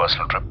one day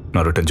personal trip.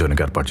 నా రిటర్న్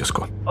జర్నీకి ఏర్పాటు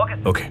చేసుకో.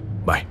 Okay,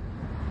 bye.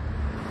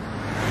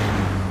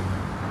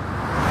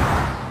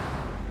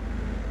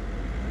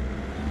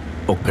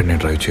 ఒక్కడిని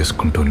డ్రైవ్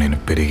చేసుకుంటూ నేను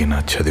పెరిగిన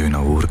చదివిన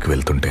ఊరికి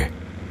వెళ్తుంటే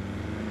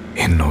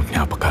ఎన్నో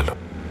జ్ఞాపకాలు.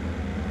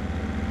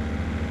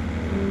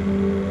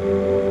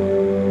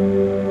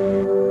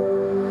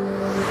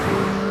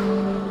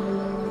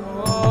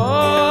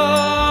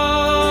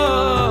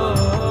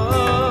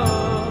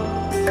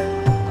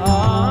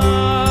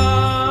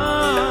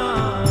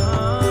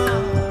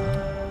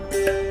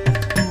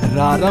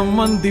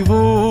 రారమ్మంది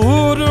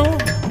ఊరు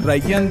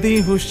రయ్యంది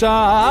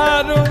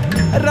హుషారు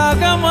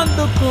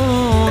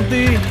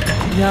రాగమందుకుంది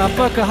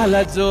జ్ఞాపకాల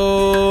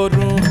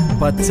జోరు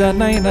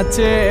పచ్చనైన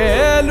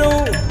చేలు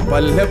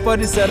పల్లె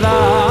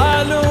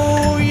పరిసరాలు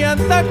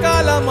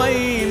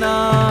ఎంతకాలమైనా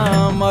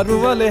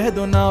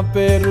మరువలేదు నా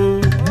పేరు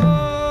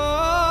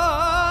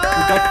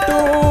గట్టు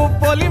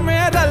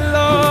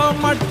పొలిమేరల్లో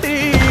మట్టి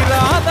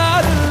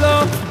రాదారుల్లో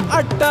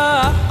అట్ట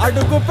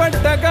అడుగు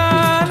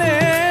పెట్టగానే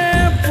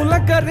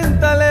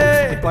పులకరింతలే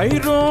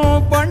పైరు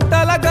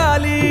పంటల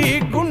గాలి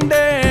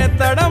గుండె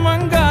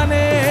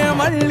తడమంగానే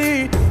మళ్ళీ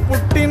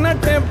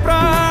పుట్టినట్టే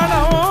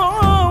ప్రాణం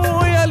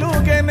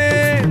ఊయలుగనే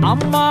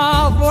అమ్మా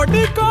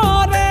ఒడి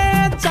కోరే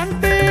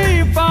చంటి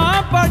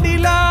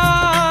పాపడిలా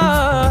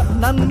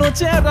నన్ను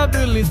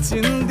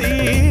చేరపిలిచింది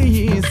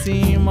ఈ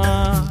సీమ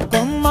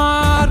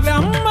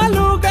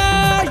కొమ్మారమ్మలుగా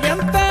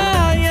ఎంత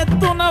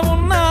ఎత్తున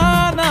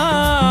ఉన్నానా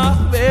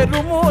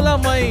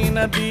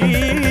వేరుమూలమైనది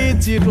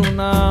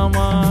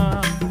చిరునామా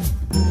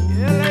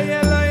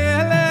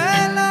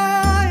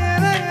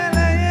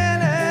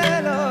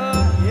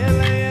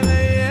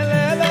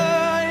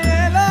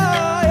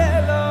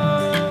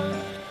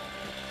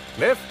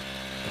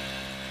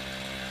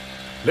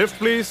Lift,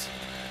 please.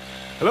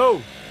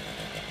 Hello.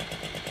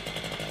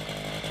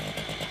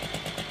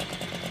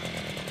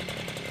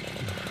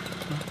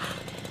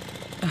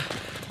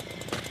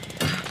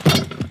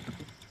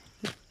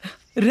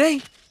 రేయ్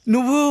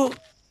నువ్వు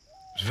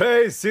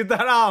రేయ్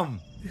సీతారాం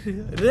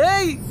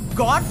రేయ్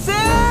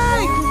గాడ్సే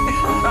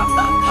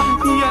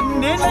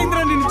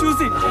ఎన్నేళ్ళైందిరా నిన్ను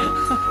చూసి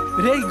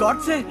రేయ్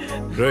గాడ్సే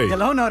రేయ్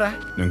ఎలా ఉన్నావురా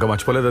ఇంకా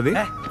మర్చిపోలేదు అది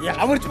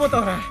ఎలా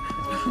మర్చిపోతావురా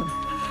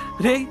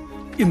రేయ్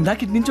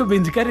ఇందాక ఇటు నుంచో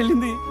బెంచ్ కార్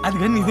వెళ్ళింది అది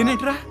కానీ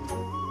నీదేనేట్రా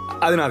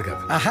అది నాది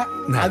కాదు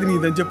అది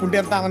నీదని చెప్పుంటే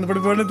ఎంత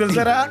ఆనందపడిపోయాడో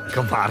తెలుసారా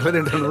ఇంకా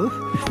మారలేదేంటో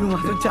నువ్వు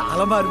మాత్రం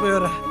చాలా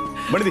మారిపోయావురా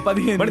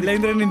 15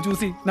 ఏళ్ళైందిరా నేను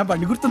చూసి నా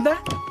బండి గుర్తుందా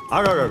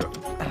ఆగా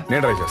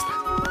నేను ట్రై చేస్తా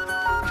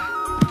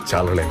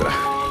చాలా లేదురా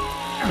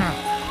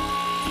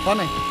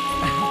పోనీ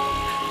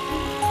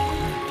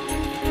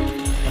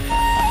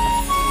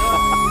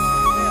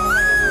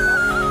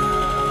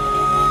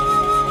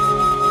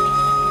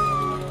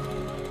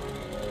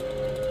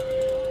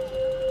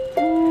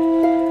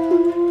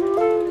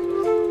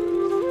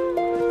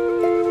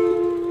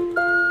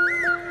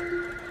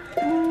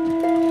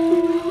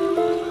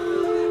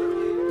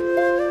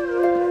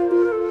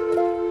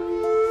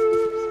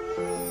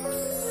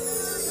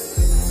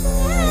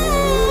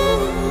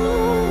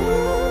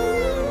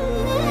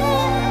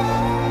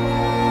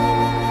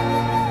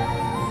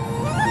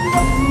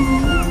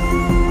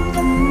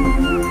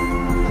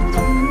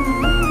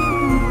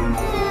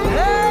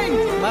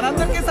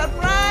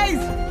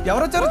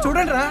ఎవరొచ్చారో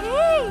చూడండి రా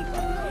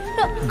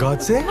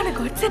గాడ్సే మన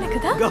గాడ్సేనే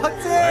కదా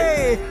గాడ్సే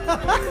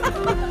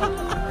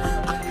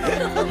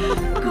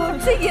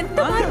ఎంత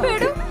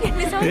మారిపోయాడు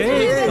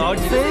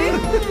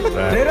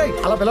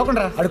అలా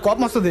పిలవకుండా ఆడి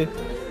కోపం వస్తుంది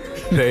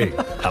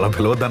అలా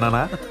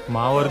పిలవద్దన్నా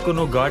మా వరకు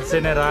నువ్వు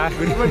గాడ్సేనే రా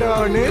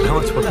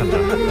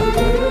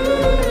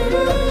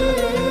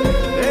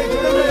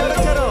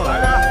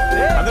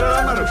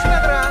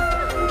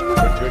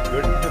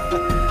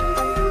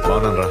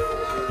బాగున్నాను రా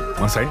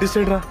మన సైంటిస్ట్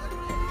ఏంట్రా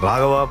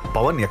రాఘవ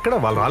పవన్ ఎక్కడ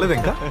వాళ్ళు రాలేదు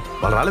ఇంకా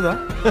వాళ్ళు రాలేదా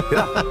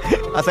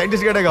ఆ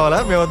సైంటిస్ట్ గడే కావాలా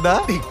మేము వద్దా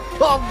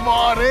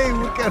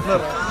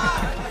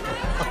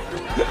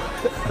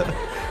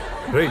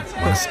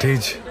మన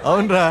స్టేజ్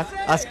అవునరా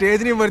ఆ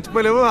స్టేజ్ ని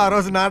మర్చిపోలేము ఆ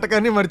రోజు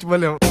నాటకాన్ని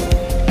మర్చిపోలేము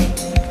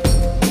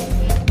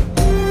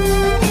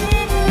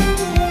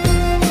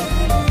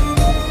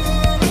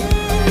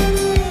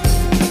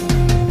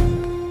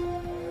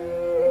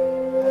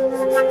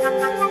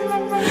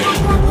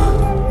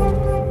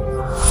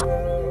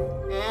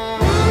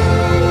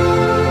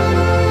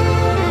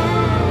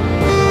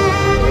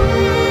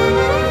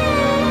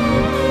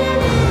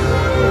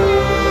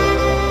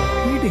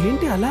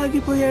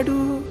ఆగిపోయాడు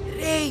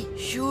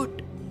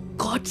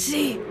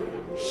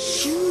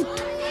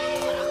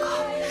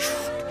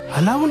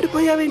అలా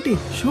ఉండిపోయావేంటి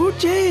షూట్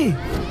చేయి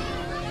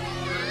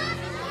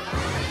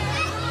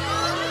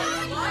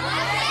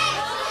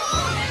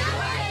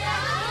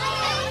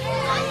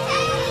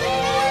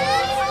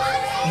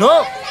నో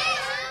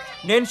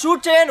నేను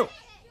షూట్ చేయను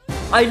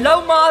ఐ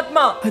లవ్ మా ఆత్మ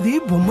అది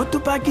బొమ్మ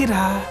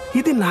తుపాకీరా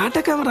ఇది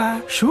నాటకం రా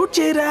షూట్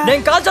చేయరా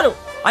నేను కాల్చను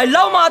ఐ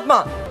లవ్ మా ఆత్మ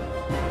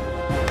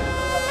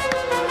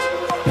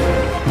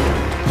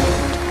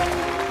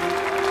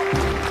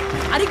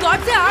అరే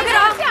గాడ్సే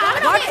ఆగరా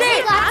గాడ్సే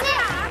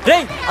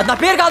రేయ్ అది నా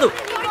పేరు కాదు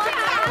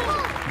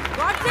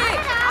గాడ్సే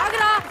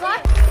ఆగరా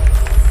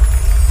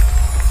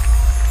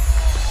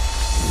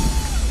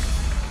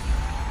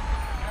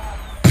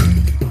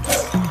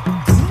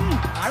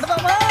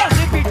ఆడదామా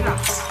రిపీట్ రా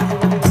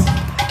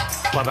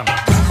పదం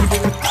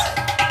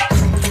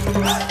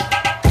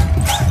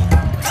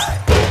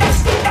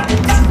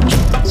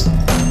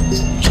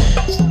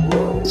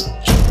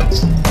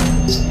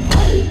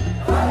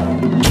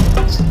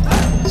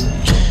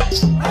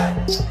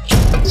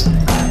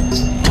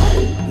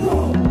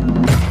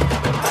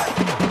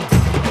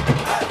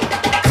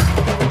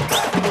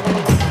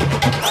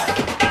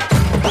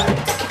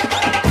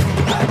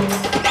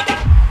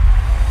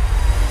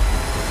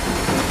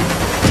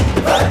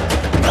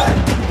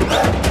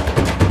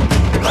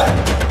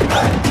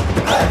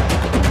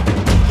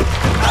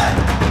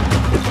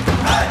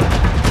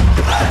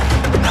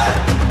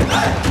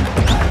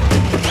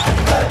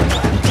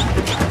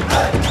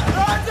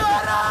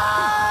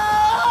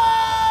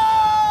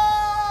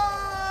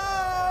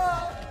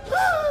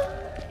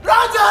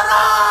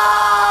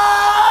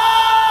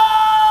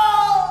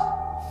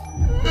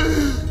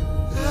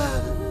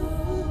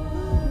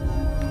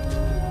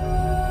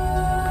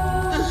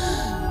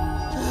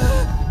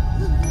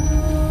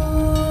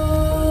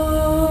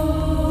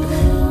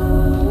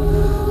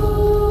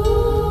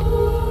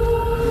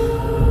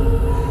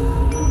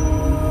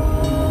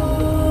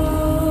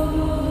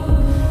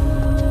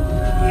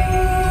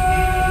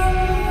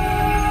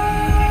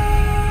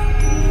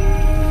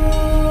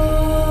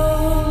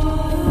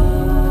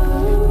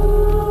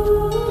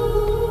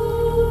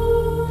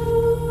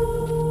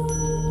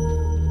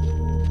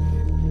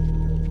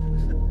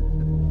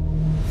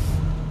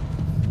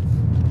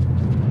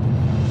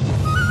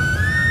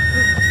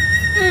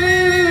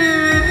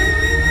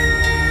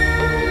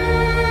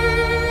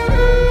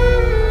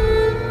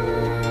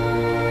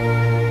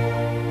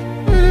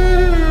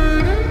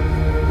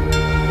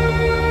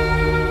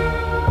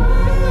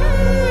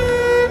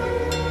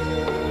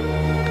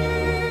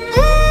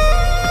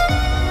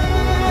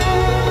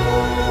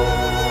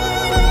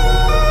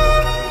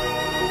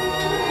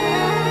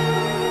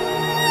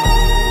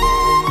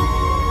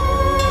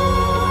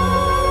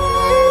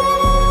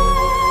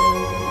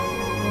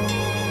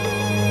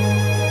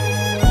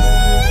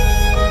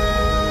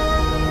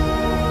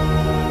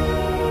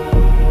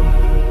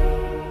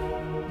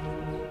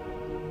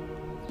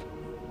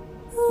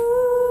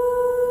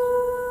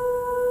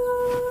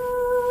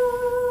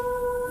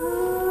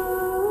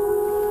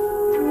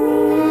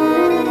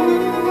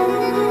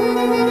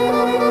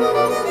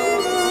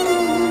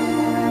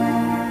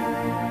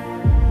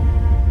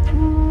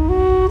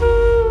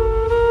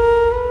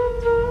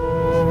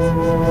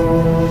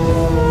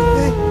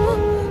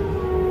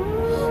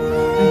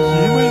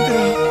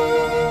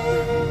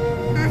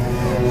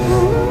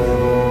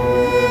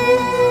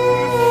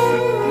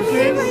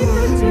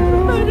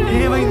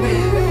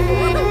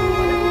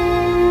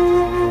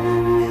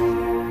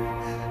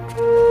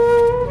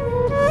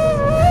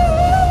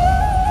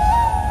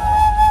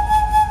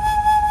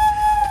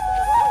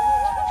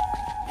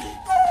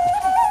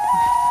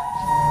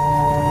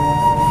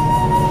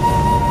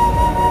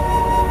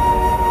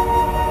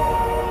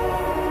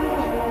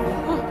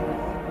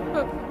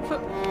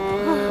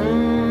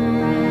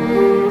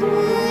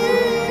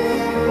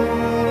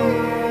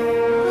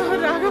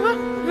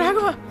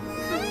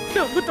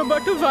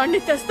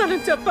వాడిని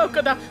తెస్తానని చెప్పావు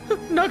కదా,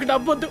 నాకు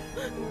డబ్బొద్దు,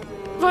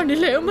 వాడిని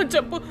లేవమని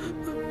చెప్పు.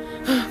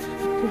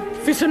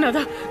 విశ్వనాథ,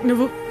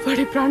 నువ్వు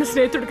వాడి ప్రాణ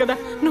స్నేహితుడు కదా,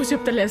 నువ్వు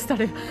చెప్తే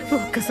లేస్తాడే.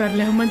 ఒక్కసారి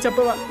లేవమని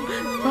చెప్పవా?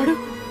 వాడు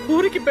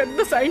ఊరికి పెద్ద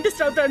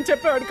సైంటిస్ట్ అవుతాడని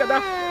చెప్పేవాడు కదా,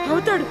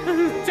 అవుతాడు.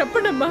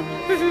 చెప్పండి అమ్మా,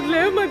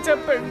 లేవమని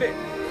చెప్పండి.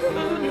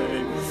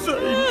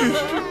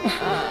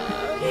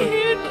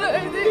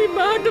 ఈ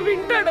మాట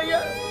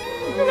వింటాడయ్యా,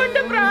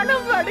 అంటే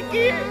ప్రాణం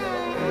వాడికి.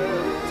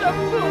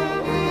 చెప్పు.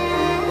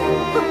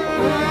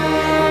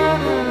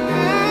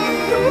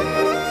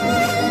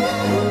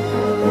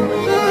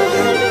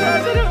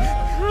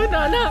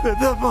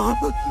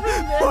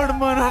 వాడు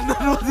మా నాన్న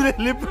రోజులు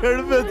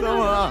వెళ్ళిపోయాడు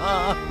పెద్దమ్మా.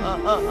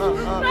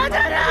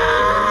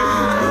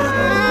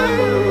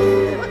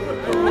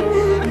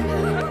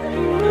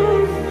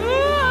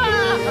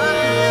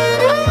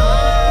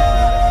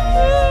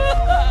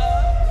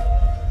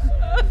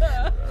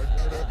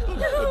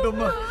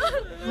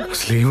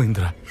 అసలు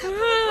ఏమైందిరా?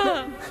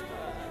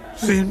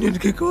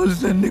 సైన్యానికి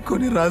కావాల్సిన అన్ని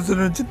కొన్ని రాజు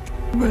నుంచి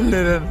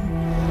వెళ్ళాను.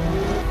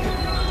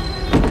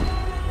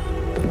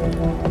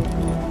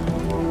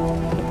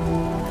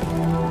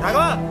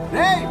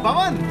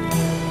 పవన్,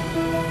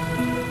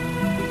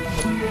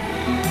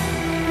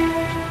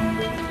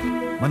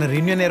 మన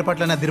రీయూనియన్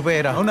ఏర్పాట్లన్నీ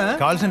అదిరిపోయారా? అవునా?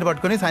 కావాల్సిన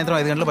పట్టుకొని సాయంత్రం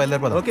 5 గంటలకు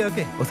బయలుదేరిపోదాం. Okay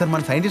okay. ఒకసారి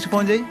మన సైంటిస్ట్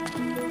ఫోన్ చేయి.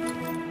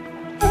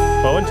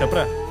 పవన్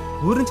చెప్పరా,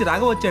 ఊరు నుంచి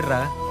రాఘవ వచ్చాడు రా.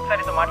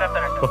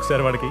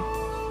 ఒకసారి వాడికి.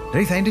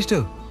 రే సైంటిస్టు,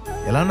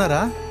 ఎలా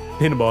ఉన్నారా?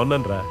 నేను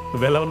బాగున్నాను రా,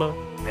 నువ్వెలా ఉన్నావు?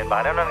 నేను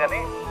బాగానే ఉన్నాను, కానీ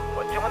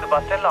వచ్చే ముందు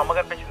బస్ స్టాండ్ లో అమ్మ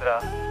కనిపించిందిరా.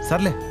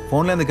 సర్లే,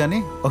 ఫోన్ లేదు కానీ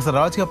ఒకసారి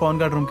రావచ్చుగా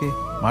పవన్ గారి రూమ్కి,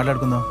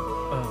 మాట్లాడుకుందాం.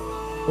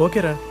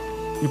 ఓకేరా,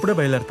 ఇప్పుడే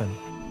బయలుదేరుతాను.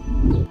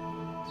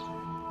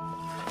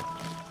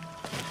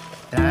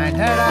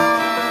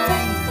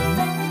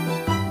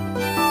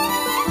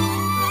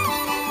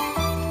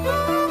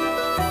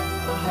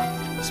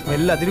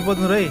 స్మెల్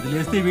అదిరిపోతుంది రోయ్.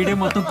 లేస్తే వీడియో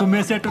మొత్తం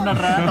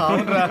కుమ్మేసేట్టున్నాడు రా.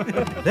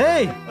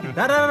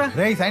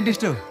 రే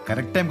సైంటిస్టు,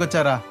 కరెక్ట్ టైంకి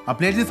వచ్చారా? ఆ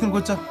ప్లేట్ తీసుకుని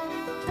కూర్చో.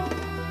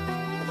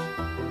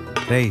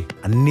 రే,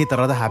 అన్ని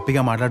తర్వాత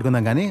హ్యాపీగా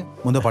మాట్లాడుకుందాం కానీ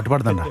ముందు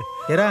పట్టుపడతాం రా.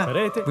 ఏరా,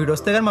 వీడు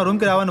వస్తే కానీ మా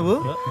రూమ్కి రావా నువ్వు?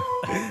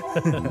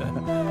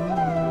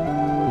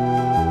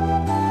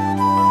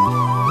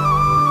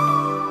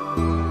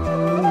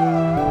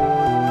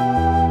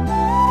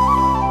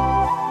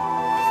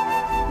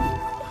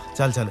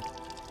 చాలు చాలు.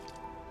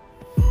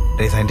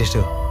 రే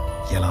సైంటిస్టు,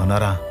 ఎలా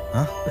ఉన్నారా?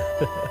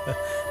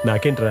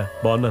 నాకేంట్రా,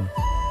 బాగున్నాను.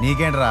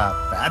 నీకేంట్రా,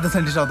 పెద్ద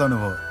సైంటిస్ట్ అవుతావు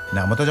నువ్వు. నా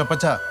అమ్మతో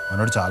చెప్పచ్చా,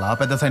 మనోడు చాలా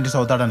పెద్ద సైంటిస్ట్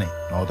అవుతాడని.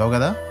 నువ్వు అవుతావు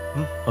కదా?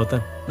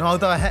 అవుతాను. నువ్వు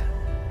అవుతావా?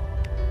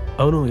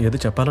 అవును, ఏదో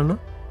చెప్పాలన్నా.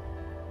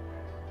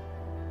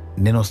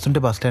 నేను వస్తుంటే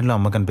బస్ స్టాండ్లో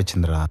అమ్మ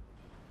కనిపించిందిరా.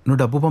 నువ్వు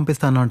డబ్బు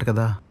పంపిస్తా అన్నావు అంట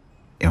కదా,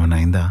 ఏమన్నా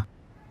అయిందా?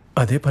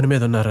 అదే పని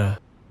మీద ఉన్నారా,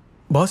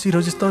 బాస్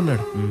ఈరోజు ఇస్తా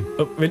అన్నాడు.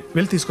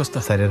 వెళ్ళి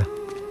తీసుకొస్తా. సరేరా.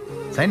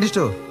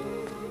 సైంటిస్టు,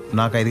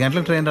 నాకు 5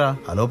 గంటలకు ట్రైన్ రా,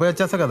 అలోపే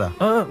వచ్చేస్తా కదా?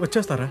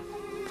 వచ్చేస్తారా.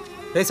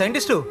 రే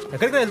సైంటిస్టు,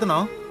 ఎక్కడికి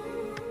వెళ్తున్నావు?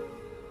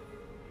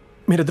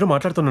 మీరిద్దరూ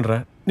మాట్లాడుతున్నాడు రా,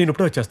 నేను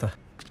ఇప్పుడే వచ్చేస్తా.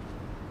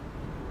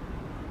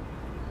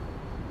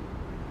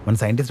 మన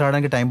సైంటిస్ట్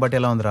రావడానికి టైం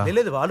పట్టేలా ఉందిరా.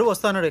 లేదు, వాడు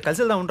వస్తాడు,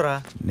 కలిసి వెళ్దాం ఉండరా.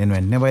 నేను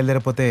వెంటనే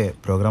బయలుదేరిపోతే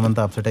ప్రోగ్రామ్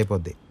అంతా అప్సెట్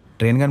అయిపోద్ది.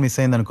 ట్రైన్ కానీ మిస్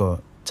అయిందనుకో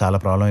చాలా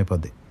ప్రాబ్లం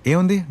అయిపోద్ది.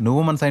 ఏముంది,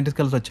 నువ్వు మన సైంటిస్ట్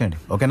కలిసి వచ్చేయండి,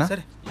 ఓకేనా?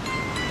 సరే.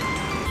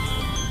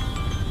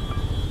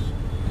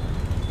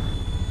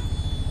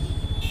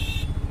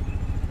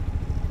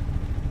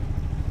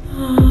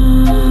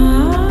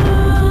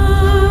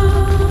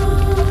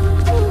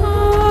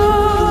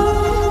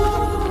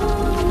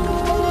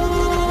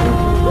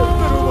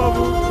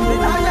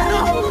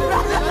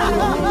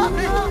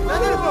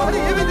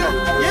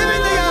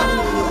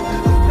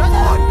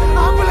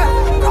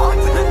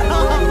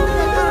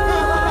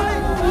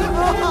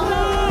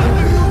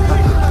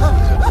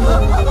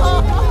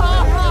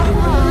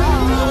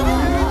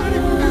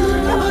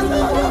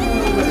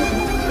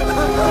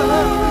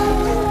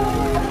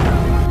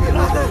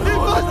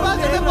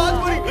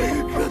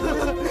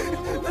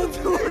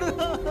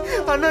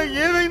 అన్న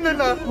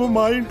ఏమైందన్నా?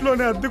 మా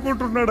ఇంట్లోనే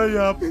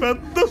అద్దెకుంటున్నాడయ్యా,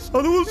 పెద్ద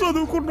చదువులు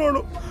చదువుకున్నాడు.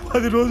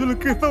 10 రోజుల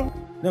క్రితం.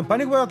 నేను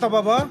పనికి పోతా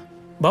బాబా.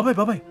 బాబాయ్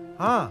బాబాయ్,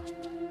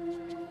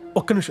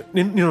 ఒక్క నిమిషం,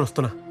 నేను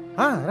వస్తున్నా.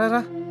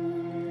 రా.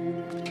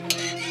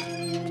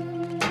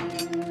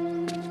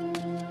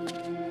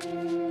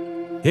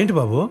 ఏంటి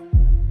బాబు?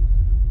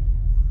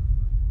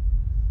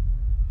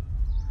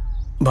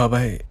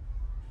 బాబాయ్,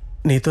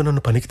 నీతో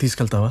నన్ను పనికి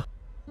తీసుకెళ్తావా?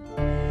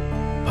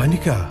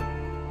 పనికా?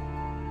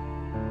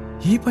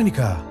 ఈ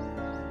పనికా?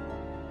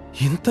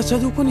 ఇంత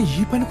చదువుకొని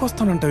ఈ పనికి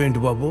వస్తానంటావేంటి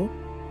బాబు?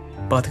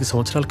 25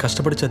 సంవత్సరాలు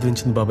కష్టపడి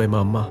చదివించింది బాబాయ్ మా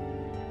అమ్మ.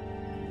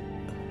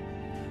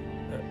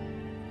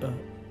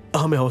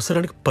 ఆమె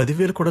అవసరానికి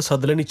 10,000 కూడా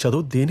సర్దలేని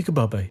చదువు దేనికి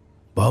బాబాయ్?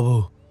 బాబు,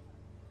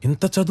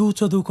 ఇంత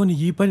చదువుకొని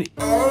ఈ పని.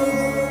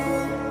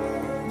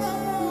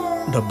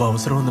 డబ్బు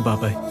అవసరం ఉంది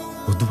బాబాయ్.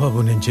 వద్దు బాబు,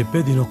 నేను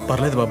చెప్పేది నువ్వు.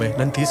 పర్లేదు బాబాయ్,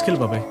 నన్ను తీసుకెళ్ళి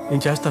బాబాయ్,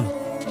 నేను చేస్తాను.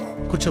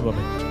 కూర్చో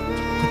బాబాయ్,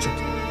 కూర్చో.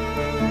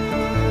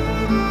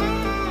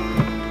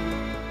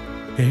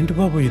 ఏంటి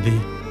బాబు ఇది?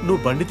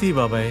 నువ్వు బండి తీ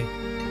బాబాయ్,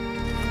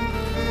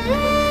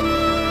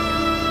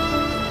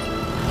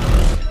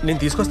 నేను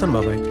తీసుకొస్తాను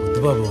బాబాయ్.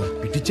 వద్దు బాబు,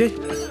 ఇట్టిచ్చే.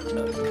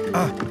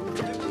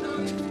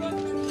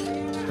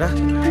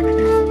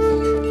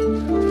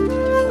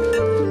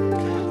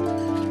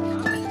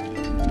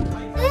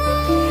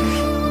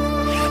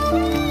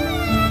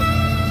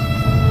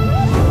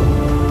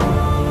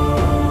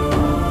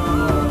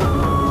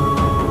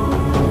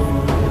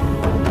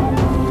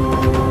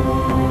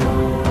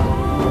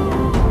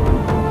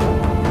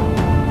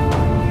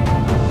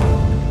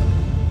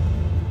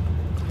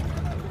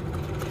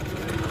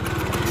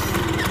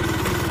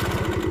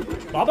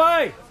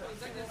 బాబాయ్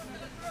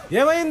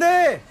ఏమైంది?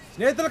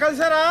 స్నేహితులు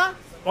కలిసారా?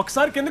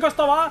 ఒకసారి కిందకి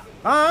వస్తావా?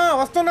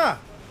 వస్తున్నా.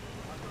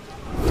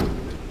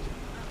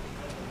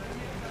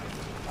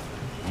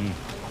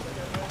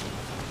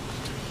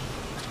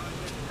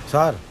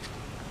 సార్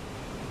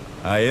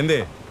ఏంది?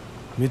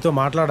 మీతో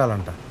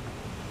మాట్లాడాలంట.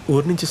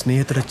 ఊరి నుంచి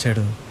స్నేహితుడు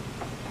వచ్చాడు,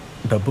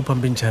 డబ్బు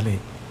పంపించాలి.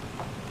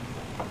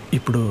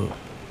 ఇప్పుడు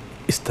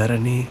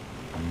ఇస్తారని.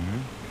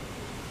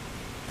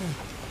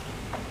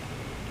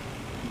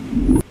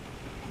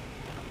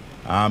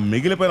 ఆ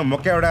మిగిలిపోయిన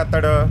మొక్క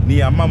ఎవడేస్తాడు? నీ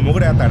అమ్మ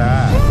మొగుడేస్తాడా?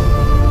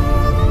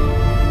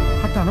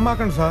 అట్ట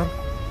అనమాకండి సార్,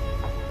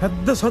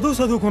 పెద్ద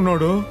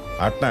చదువుకున్నాడు.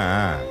 అట్నా?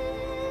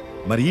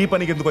 మరి ఈ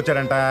పనికి ఎందుకు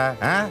వచ్చాడంట?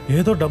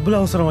 ఏదో డబ్బులు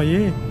అవసరం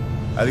అయ్యి.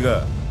 అదిగో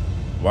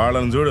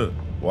వాళ్ళని చూడు,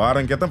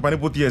 వారం క్రితం పని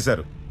పూర్తి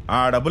చేశారు.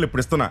 ఆ డబ్బులు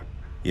ఇప్పుడు ఇస్తున్నా.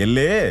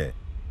 వెళ్ళి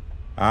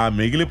ఆ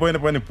మిగిలిపోయిన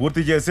పని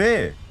పూర్తి చేసి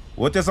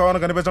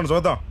వచ్చేసావని కనిపించండి,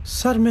 చూద్దాం.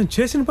 సార్ మేము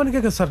చేసిన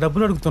పనికే కదా సార్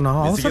డబ్బులు అడుగుతున్నాం.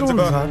 అవసరం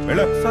ఉంది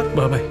సార్.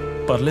 బాబాయ్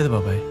పర్లేదు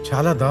బాబాయ్,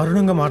 చాలా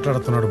దారుణంగా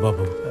మాట్లాడుతున్నాడు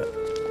బాబు.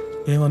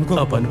 ఏమనుకో,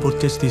 ఆ పని పూర్తి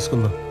చేసి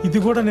తీసుకుందాం. ఇది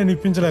కూడా నేను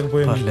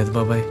ఇప్పించలేకపోయాను. పర్లేదు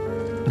బాబాయ్,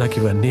 నాకు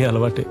ఇవన్నీ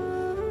అలవాటే.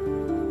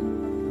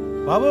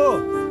 బాబు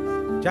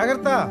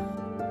జాగ్రత్త.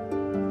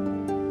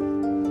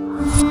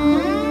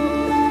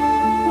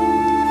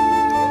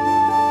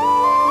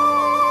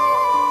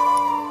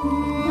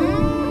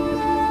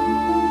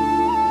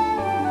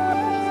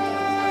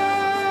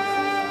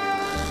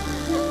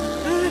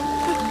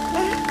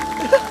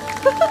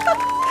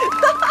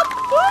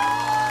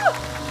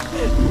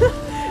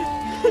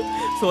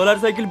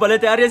 సోలార్ సైకిల్ భలే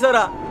తయారు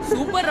చేసావురా.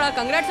 సూపర్ రా,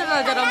 కంగ్రాట్స్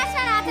రాజారాం.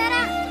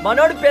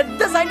 మనోడు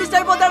పెద్ద సైంటిస్ట్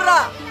అయిపోతాడు రా.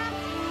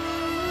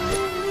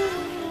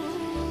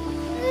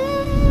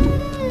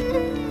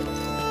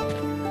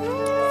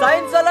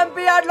 సైన్స్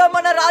ఒలింపియాడ్ లో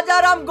మన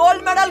రాజారాం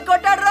గోల్డ్ మెడల్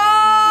కొట్టాడు రా.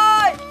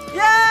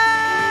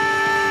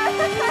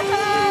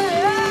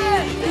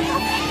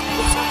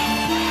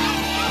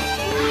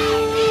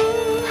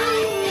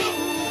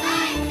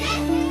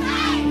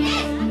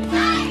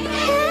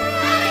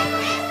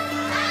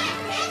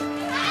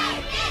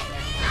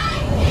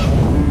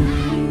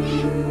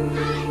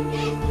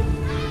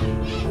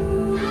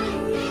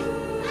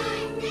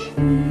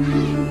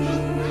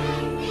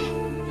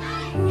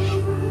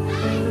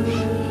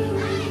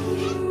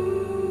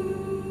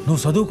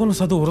 నువ్వు చదువుకున్న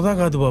చదువు వృధా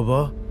కాదు బాబా,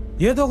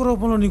 ఏదో ఒక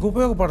రూపంలో నీకు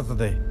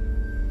ఉపయోగపడుతుంది.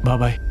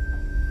 బాబాయ్,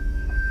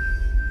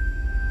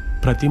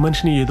 ప్రతి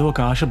మనిషిని ఏదో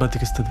ఒక ఆశ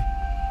బతికిస్తుంది.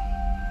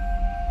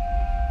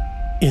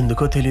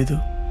 ఎందుకో తెలీదు,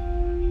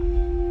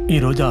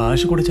 ఈరోజు ఆ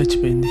ఆశ కూడా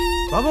చచ్చిపోయింది.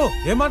 బాబు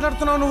ఏం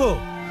మాట్లాడుతున్నావు నువ్వు?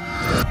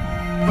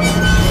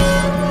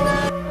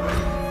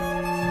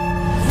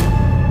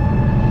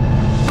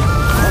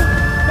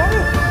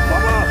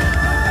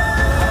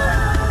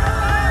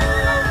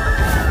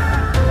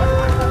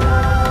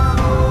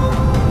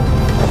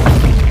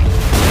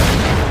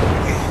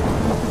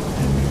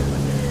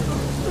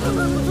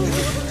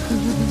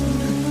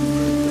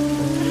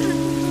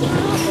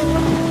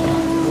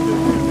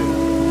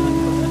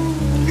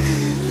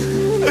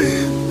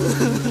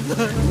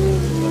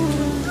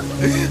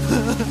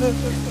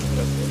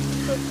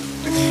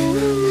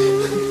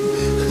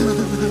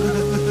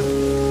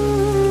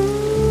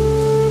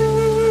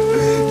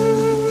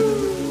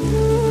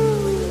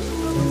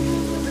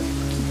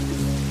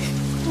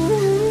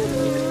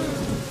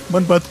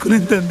 మన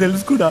బతుకునేంతని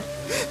తెలుసు కూడా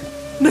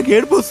నాకు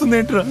ఏడుపు వస్తుంది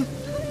ఏంట్రా?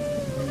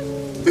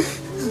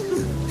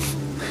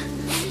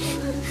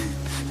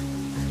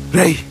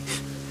 రై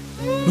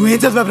నువ్వేం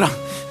చదివావురా?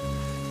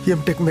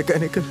 MTech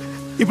mechanical.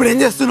 ఇప్పుడు ఏం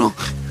చేస్తున్నావు?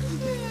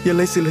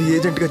 ఎల్ఐసిలో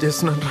ఏజెంట్గా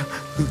చేస్తున్నాను రా.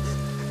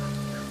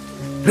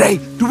 రై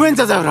నువ్వేం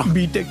చదివావురా?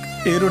 BTech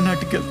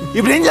aeronautical.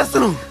 ఇప్పుడు ఏం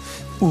చేస్తున్నావు?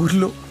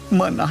 ఊర్లో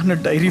మా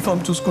నాన్న డైరీ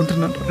ఫామ్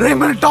చూసుకుంటున్నాను. రై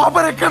మన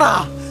టాపర్ ఎక్కడా?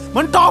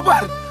 మన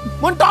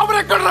టాపర్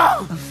ఎక్కడరా?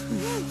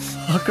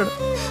 అక్కడ.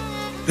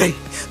 రై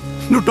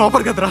నువ్వు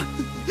టాపర్ కదరా?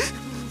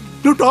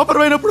 నువ్వు టాపర్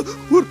అయినప్పుడు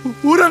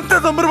ఊరంతా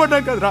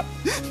సంబరపడ్డాం కదరా?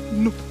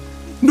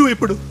 నువ్వు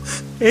ఇప్పుడు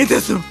ఏం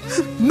చేస్తున్నావు?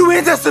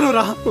 నువ్వేం చేస్తున్నావు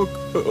రా?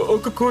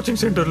 ఒక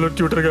కోచింగ్ సెంటర్లో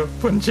ట్యూటర్గా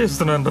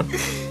పనిచేస్తున్నాను రా.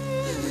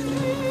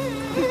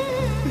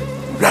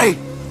 రై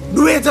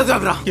నువ్వేం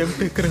చదివావురా?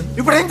 ఎంటెక్.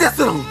 ఇప్పుడు ఏం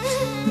చేస్తున్నావు?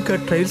 ఇంకా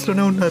ట్రయల్స్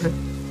లోనే ఉన్నారు.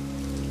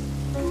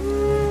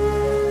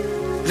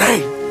 రై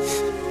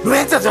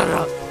నువ్వేం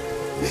చదివావురా?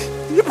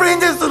 ఇప్పుడు ఏం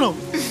చేస్తున్నావు?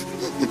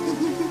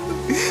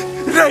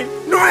 రై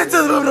నువ్వేం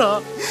చదివావురా?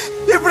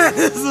 ఇప్పుడు ఏం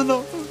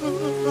చేస్తున్నావు?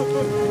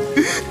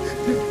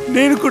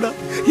 నేను కూడా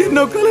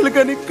ఎన్నో కళలు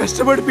కానీ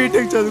కష్టపడి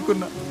బీటెక్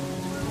చదువుకున్నా.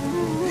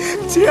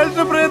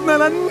 చేయాల్సిన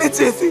ప్రయత్నాలన్నీ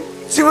చేసి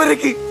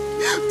చివరికి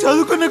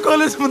చదువుకునే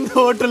కాలేజ్ ముందు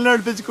హోటల్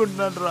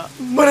నడిపించుకుంటున్నాను రా.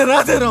 మన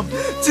రాజారాం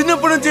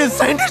చిన్నప్పటి నుంచి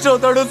సైంటిస్ట్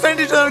అవుతాడు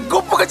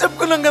గొప్పగా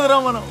చెప్పుకున్నాం కదరా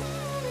మనం.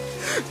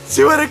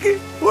 చివరికి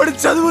వాడి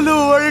చదువులు,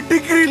 వాడి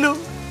డిగ్రీలు,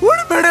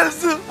 వాడి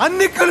మెడల్స్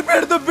అన్ని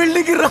కలిపేడుతో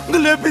బిల్డింగ్ రంగు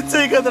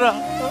లేపించాయి కదరా.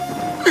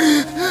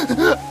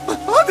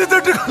 అది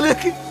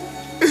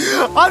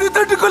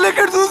తట్టుకోలేక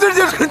సూసైడ్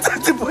చేసుకుని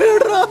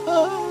చచ్చిపోయాడు రా.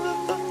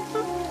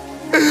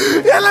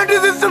 ఎలాంటి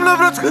సిస్టంలో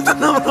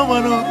బ్రతుకుతున్నాం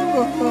మనం?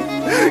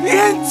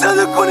 ఏం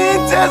చదువుకుని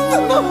ఏం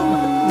చేస్తున్నాం?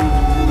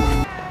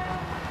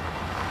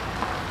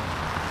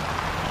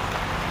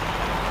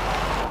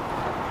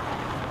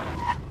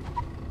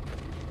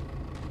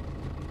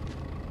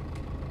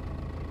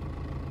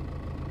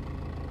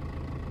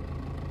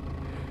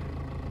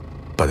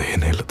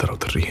 పదిహేనేళ్ల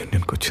తర్వాత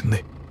రీయూనియన్కి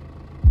వచ్చింది.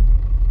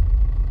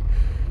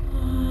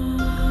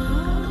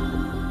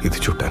 ఇది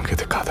చూడ్డానికి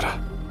అయితే కాదురా.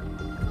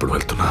 ఇప్పుడు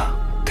వెళ్తున్నా,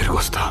 తిరిగి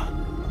వస్తా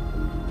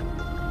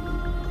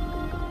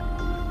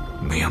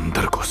మీ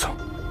అందరి కోసం.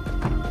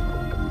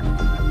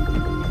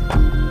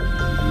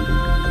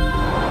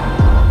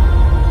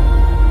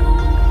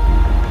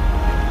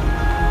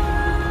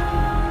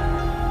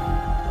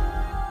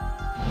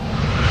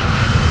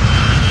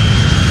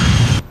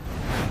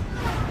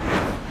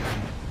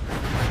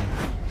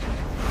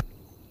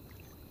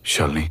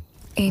 శాలిని,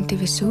 ఏంటి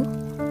విసు?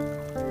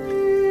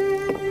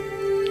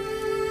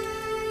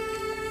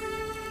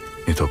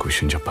 నీతో ఒక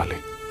విషయం చెప్పాలి.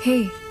 హే,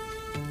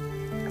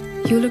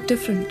 you look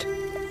different.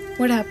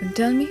 What happened?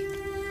 Tell me.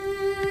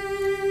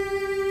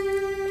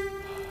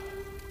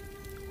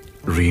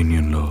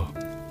 రీయూనియన్లో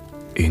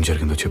ఏం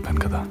జరిగిందో చెప్పాను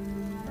కదా.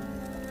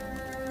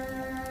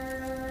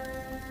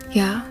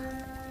 Yeah,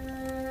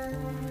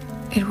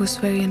 it was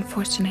very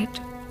unfortunate.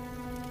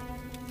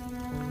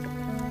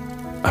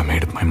 I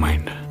made up my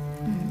mind.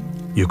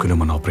 యూకేలో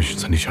మన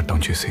ఆపరేషన్స్ అన్ని షట్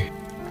డౌన్ చేసి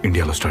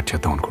ఇండియాలో స్టార్ట్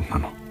చేద్దాం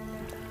అనుకుంటున్నాను.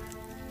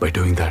 By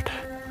doing that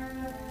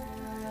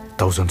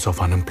thousands of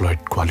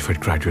unemployed qualified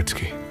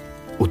గ్రాడ్యుయేట్స్కి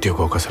ఉద్యోగ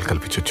అవకాశాలు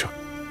కల్పించవచ్చు.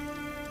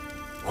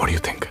 What do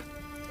you think?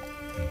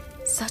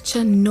 Such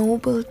a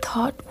noble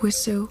thought,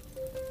 Visu.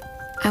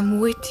 I'm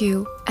with you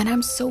and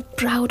I'm so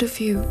proud of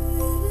you.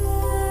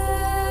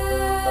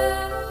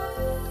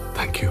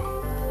 Thank you.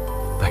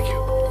 Thank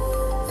you.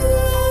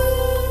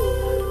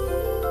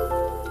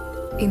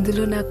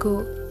 ఇందులో నాకు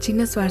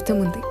చిన్న స్వార్థం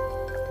ఉంది.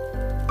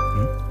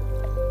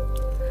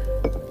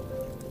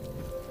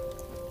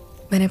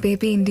 మన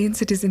బేబీ ఇండియన్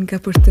సిటిజన్ గా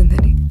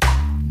పుడుతుందని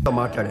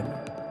మాట్లాడాను.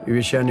 ఈ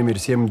విషయాన్ని మీరు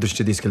సీఎం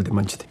దృష్టి తీసుకెళ్తే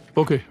మంచిది.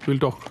 Okay,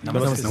 will talk.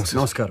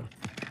 నమస్కారం.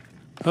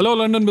 Hello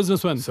London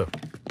business man. Sir,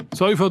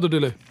 sorry for the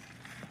delay.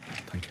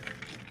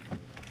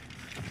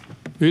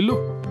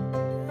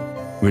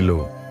 వీళ్ళు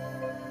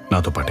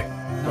నాతో పాటే.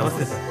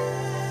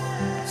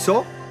 So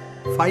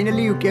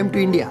finally you came to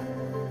India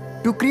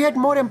to create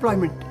more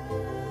employment.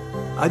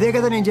 అదే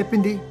కదా నేను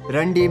చెప్పింది,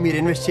 రండి మీరు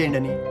ఇన్వెస్ట్ చేయండి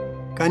అని.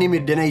 కానీ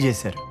మీరు డినై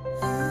చేశారు.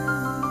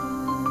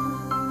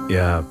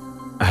 Yeah,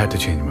 I had to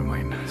change my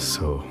mind.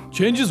 So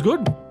change is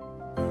good.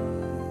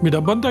 మీ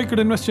డబ్బంతా ఇక్కడ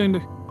ఇన్వెస్ట్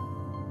చేయండి,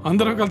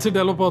 అందరం కలిసి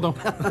డెవలప్ అవుదాం.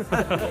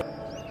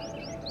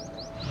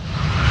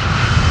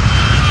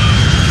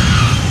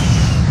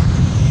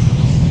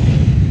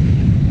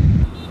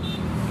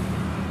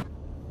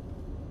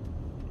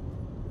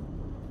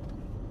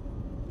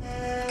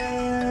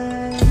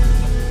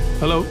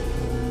 హలో,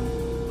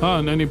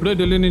 నేను ఇప్పుడే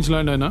ఢిల్లీ నుంచి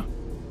ల్యాండ్ అయినా.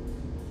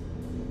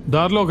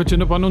 దారిలో ఒక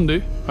చిన్న పని ఉంది.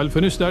 I will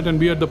finish that and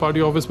be at the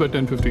party office by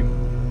 10:15.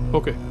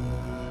 Okay.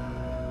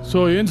 So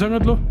ఏం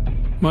సంగతిలో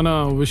మన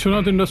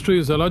విశ్వనాథ్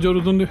ఇండస్ట్రీస్ ఎలా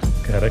జరుగుతుంది?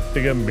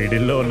 కరెక్ట్గా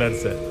మిడిల్లో ఉన్నారు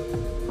sir.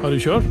 Are you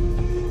sure?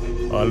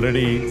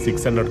 Already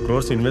 600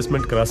 crores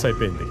investment cross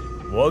అయిపోయింది.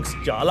 వర్క్స్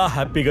చాలా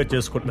హ్యాపీగా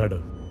చేసుకుంటున్నాడు.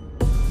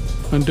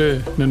 అంటే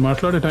నేను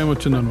మాట్లాడే టైం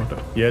వచ్చిందనమాట.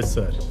 Yes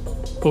sir.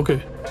 Okay,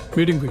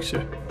 meeting fix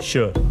చేయి.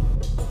 Sure.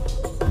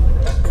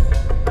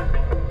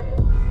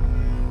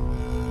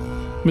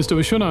 Mr.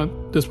 Vishwanath,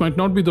 this might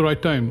not be the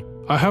right time.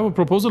 I have a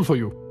proposal for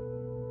you.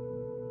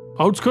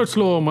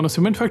 అవుట్స్కర్ట్స్లో మన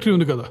సిమెంట్ ఫ్యాక్టరీ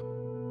ఉంది కదా,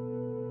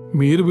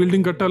 మీరు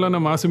బిల్డింగ్ కట్టాలన్న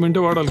మా సిమెంటే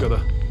వాడాలి కదా.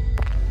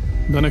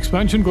 దాని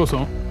ఎక్స్పాన్షన్ కోసం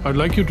I'd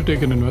like you to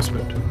take an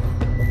investment.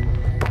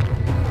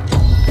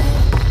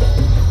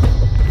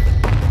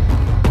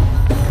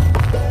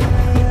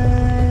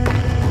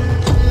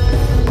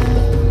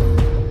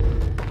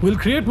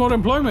 Will create more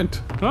employment.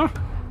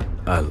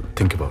 I'll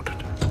think about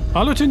it.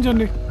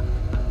 ఆలోచించండి,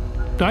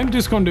 టైం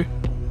తీసుకోండి.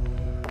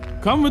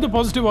 Come with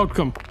positive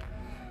outcome.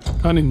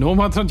 కానీ నో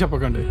మాత్రం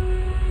చెప్పకండి.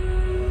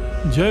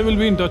 జై will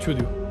be in touch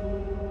with you.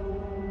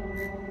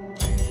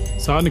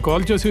 సార్ని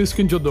కాల్ చేసి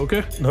విసికించొద్దు.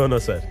 Okay? No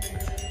sir.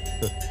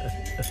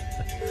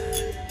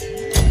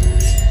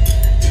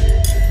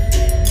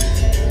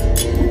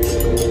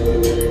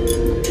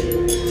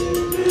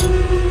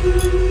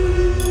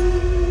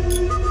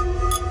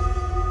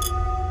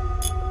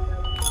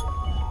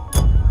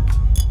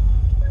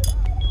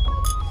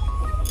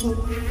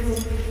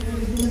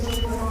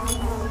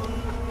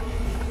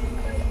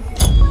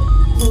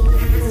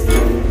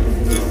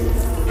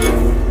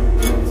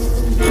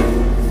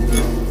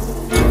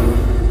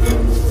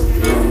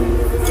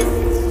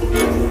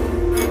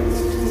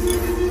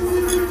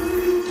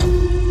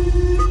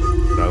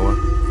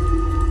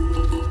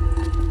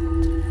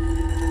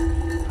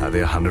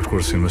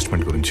 Course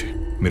investment గురించి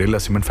మీరు ఇలా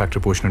సిమెంట్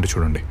ఫ్యాక్టరీ పోషన్ అంటే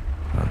చూడండి,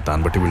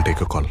 దాన్ని బట్టి విల్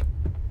టేక్ అ కాల్.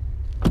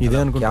 ఇదే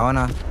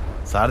అనుకున్నా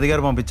సారథి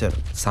గారు పంపించారు.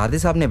 सारथी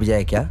साहब ने भेजा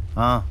है क्या?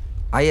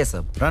 आइए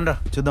सब. రండి రా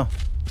చూద్దాం.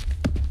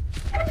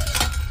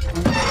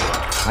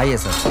 आइए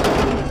सर.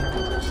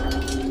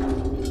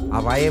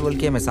 आप आइए बोल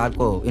के मैं साहब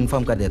को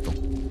इन्फॉर्म कर देता हूँ.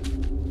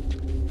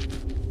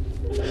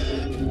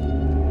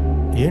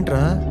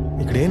 ఏంట్రా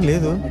ఇక్కడ ఏం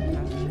లేదు.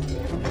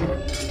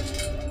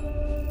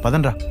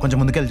 పదండ్రా కొంచెం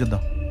ముందుకెళ్ళి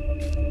చూద్దాం.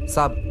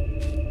 साहब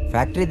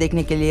फैक्ट्री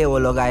देखने के लिए वो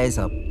लोग आए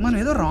साहब. మనం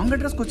ఏదో రాంగ్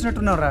అడ్రస్కి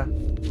వచ్చినట్టున్నారా?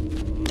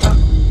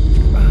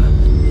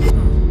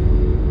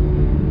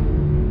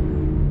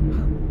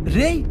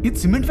 రే ఇది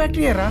సిమెంట్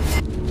ఫ్యాక్టరీ రా.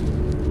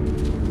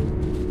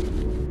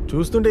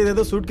 చూస్తుంటే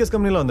ఇదేదో సూట్ కేస్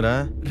కంపెనీలో ఉందిరా.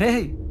 రే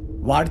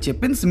వాడు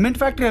చెప్పింది సిమెంట్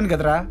ఫ్యాక్టరీ అని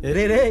కదరా.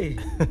 రే రే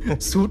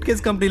సూట్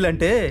కేస్ కంపెనీలు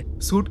అంటే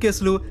సూట్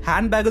కేసులు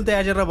హ్యాండ్ బ్యాగులు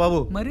తయారు చేయరా బాబు.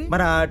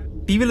 మన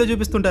టీవీలో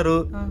చూపిస్తుంటారు,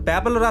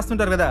 పేపర్లో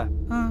రాస్తుంటారు కదా.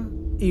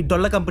 ఈ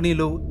డొల్ల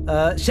కంపెనీలు,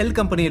 షెల్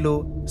కంపెనీలు,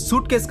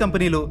 సూట్ కేస్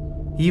కంపెనీలు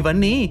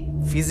ఇవన్నీ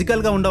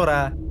ఫిజికల్ గా ఉండవురా,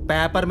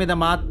 పేపర్ మీద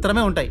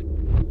మాత్రమే ఉంటాయి.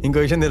 ఇంకో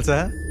విషయం తెలుసా,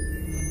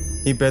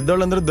 ఈ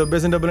పెద్దోళ్ళందరూ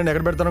దొబ్బేసిన డబ్బులను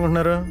ఎక్కడ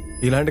పెడతారనుకుంటున్నారు?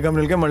 ఇలాంటి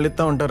కంపెనీలకే మళ్ళీ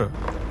ఇస్తా ఉంటారు.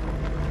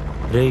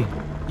 రే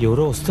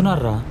ఎవరో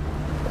వస్తున్నారా?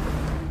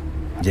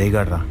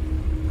 జైగాడ్ రా,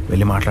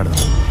 వెళ్ళి మాట్లాడదాం.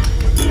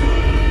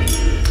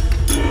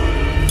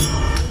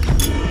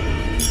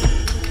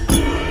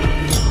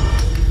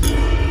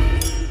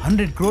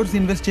 $100 crores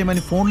ఇన్వెస్ట్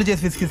చేయమని ఫోన్లు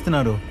చేసి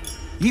విసిగిస్తున్నారు.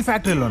 ఈ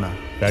ఫ్యాక్టరీలోనా?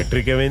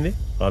 ఫ్యాక్టరీకి ఏమైంది?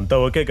 అంతా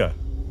ఓకేగా?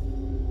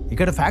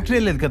 ఇక్కడ ఫ్యాక్టరీ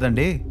లేదు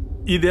కదండి.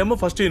 ఇదేమో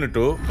ఫస్ట్ యూనిట్,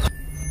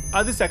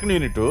 అది సెకండ్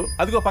యూనిట్,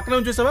 అదిగో పక్కన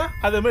చూసావా,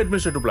 అదేమో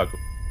అడ్మినిస్ట్రేటివ్ బ్లాక్.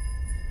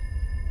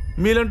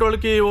 మీలాంటి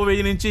వాళ్ళకి ఓ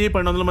 1000 నుంచి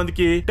 1200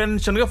 మందికి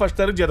టెన్షన్గా ఫస్ట్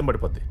తారీఖు జీతం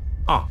పడిపోద్ది.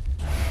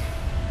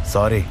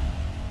 సారీ,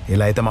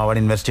 ఇలా అయితే మా వాడు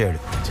ఇన్వెస్ట్ చేయడు.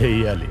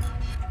 చెయ్యాలి,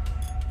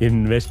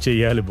 ఇన్వెస్ట్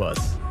చెయ్యాలి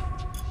బాస్.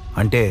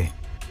 అంటే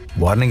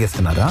వార్నింగ్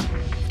ఇస్తున్నారా?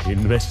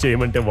 ఇన్వెస్ట్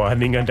చేయమంటే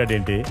వార్నింగ్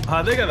అంటాడేంటి?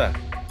 అదే కదా,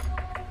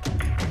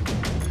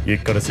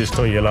 ఇక్కడ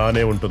సిస్టమ్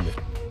ఇలానే ఉంటుంది.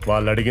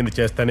 వాళ్ళు అడిగింది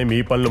చేస్తేనే మీ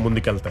పనులు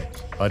ముందుకెళ్తాయి.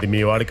 అది మీ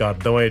వాడికి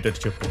అర్థమయ్యేటట్టు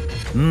చెప్పు.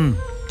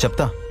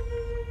 చెప్తా,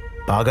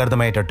 బాగా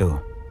అర్థమయ్యేటట్టు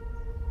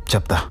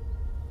చెప్తా.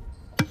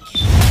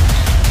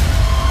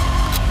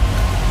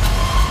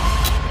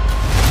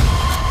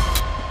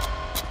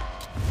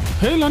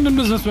 Hey London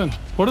businessman,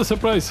 what a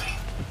surprise.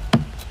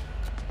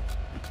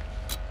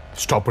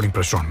 Stop putting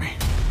pressure on me.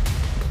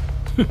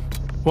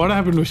 What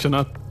happened,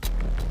 Vishwanath?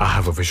 I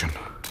have a vision.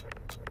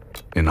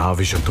 నేను ఆ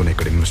విజన్తోనే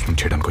ఇక్కడ ఇన్వెస్ట్మెంట్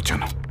చేయడానికి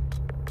వచ్చాను.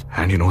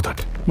 And you know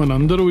that.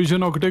 మనందరూ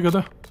విజన్ ఒకటే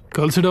కదా,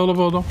 కలిసి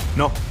డెవలప్ అవుదాం.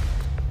 No,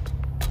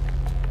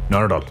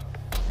 not at all.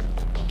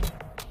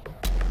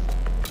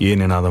 ఏ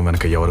నినాదం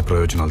వెనక ఎవరి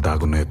ప్రయోజనాలు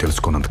దాగున్నాయో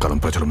తెలుసుకున్నంతకాలం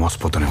ప్రజలు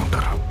మోసపోతూనే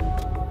ఉంటారు.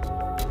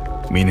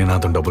 మీ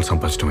నినాదం డబ్బులు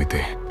సంపాదించడం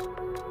అయితే,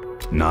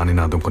 నా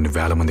నినాదం కొన్ని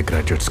వేల మంది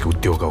గ్రాడ్యుయేట్స్కి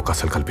ఉద్యోగ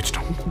అవకాశాలు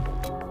కల్పించడం.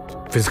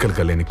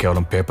 ఫిజికల్గా లేని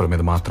కేవలం పేపర్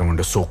మీద మాత్రం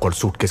ఉండే so called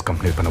suit case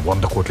company పైన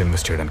 100 కోట్లు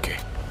ఇన్వెస్ట్ చేయడానికి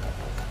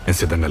నేను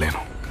సిద్ధంగా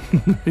లేను.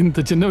 ఇంత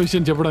చిన్న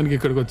విషయం చెప్పడానికి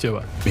ఇక్కడికి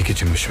వచ్చేవా? మీకు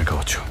ఇచ్చిన విషయమే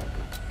కావచ్చు,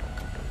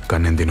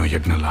 కానీ నేను దీని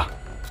యజ్ఞంలా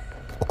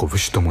ఒక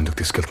విషయంతో ముందుకు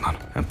తీసుకెళ్తున్నాను.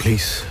 And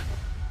please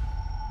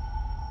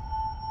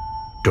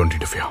don't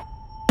interfere.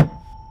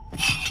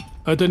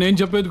 అయితే నేను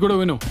చెప్పేది కూడా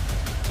విను.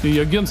 నీ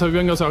యజ్ఞం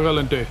సవ్యంగా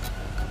సాగాలంటే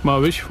మా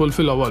విష్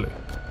ఫుల్ఫిల్ అవ్వాలి,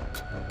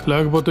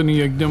 లేకపోతే నీ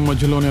యజ్ఞం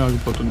మధ్యలోనే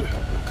ఆగిపోతుంది.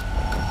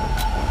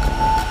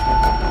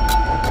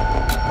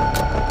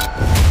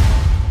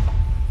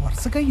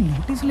 వరుసగా ఈ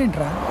నోటీసులు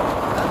ఏంట్రా?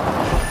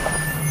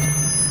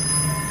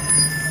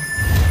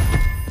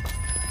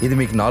 ఇది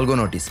మీకు 4వ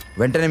నోటీస్.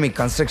 వెంటనే మీకు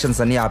కన్స్ట్రక్షన్స్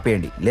అన్ని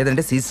ఆపేయండి,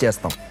 లేదంటే సీజ్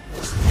చేస్తాం.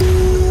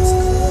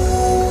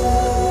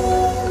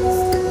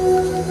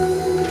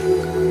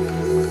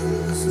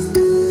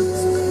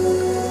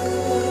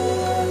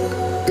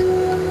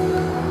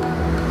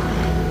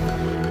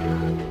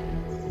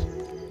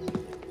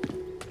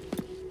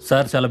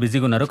 సార్ చాలా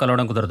బిజీగా ఉన్నారు,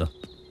 కలవడం కుదరదు.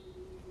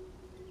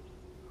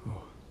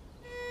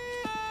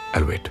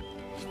 I'll wait.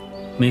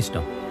 మీ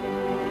ఇష్టం.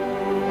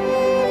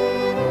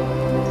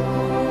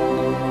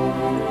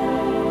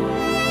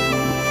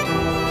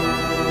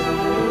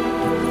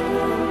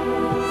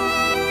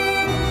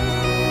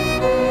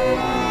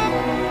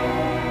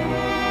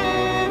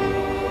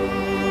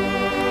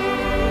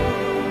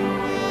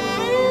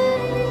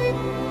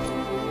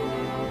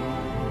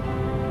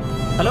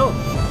 హలో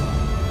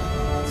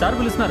సార్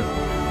పిలుస్తున్నారు.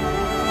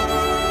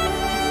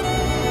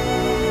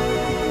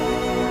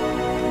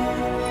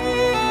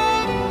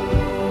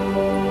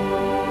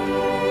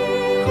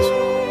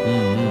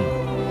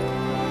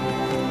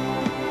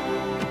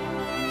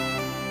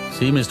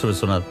 సి మిస్టర్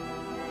విశ్వనాథ్,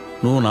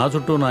 నువ్వు నా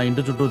చుట్టూ నా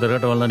ఇంటి చుట్టూ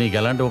తిరగటం వల్ల నీకు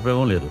ఎలాంటి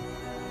ఉపయోగం లేదు.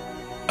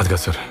 అదిగా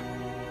సార్,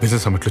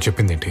 బిజినెస్ సమిట్లో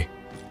చెప్పింది ఏంటి?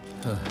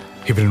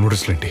 ఇప్పుడు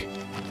నోటీసులు ఏంటి?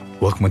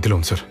 వర్క్ మధ్యలో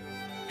ఉంది సార్.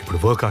 ఇప్పుడు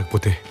వర్క్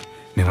ఆగిపోతే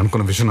నేను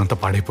అనుకున్న విజన్ అంతా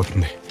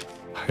పాడైపోతుంది.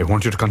 I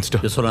want you to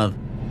consider. Vishwanath,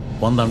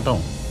 100 అంటాం,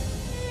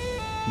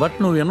 బట్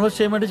నువ్వు ఇన్వెస్ట్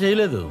చేయమంటే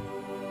చేయలేదు.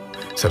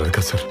 సార్ అది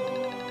కాదు సార్,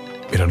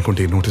 మీరు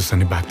అనుకుంటే ఈ నోటీస్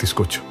అన్ని బ్యాక్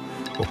తీసుకోవచ్చు.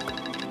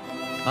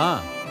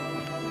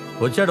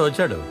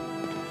 వచ్చాడు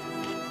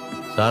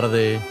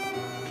సారథి,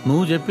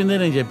 నువ్వు చెప్పిందే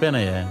నేను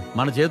చెప్పానయ్యా.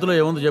 మన చేతిలో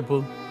ఏముంది చెప్పు?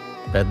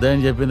 పెద్ద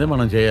అని చెప్పిందే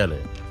మనం చేయాలి.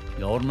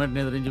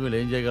 గవర్నమెంట్ని ఎదిరించి వీళ్ళు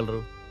ఏం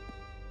చేయగలరు?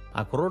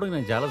 ఆ కుర్రోడికి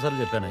నేను చాలాసార్లు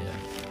చెప్పానయ్యా,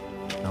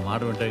 నా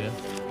మాట వింటేగా.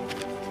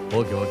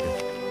 Okay okay.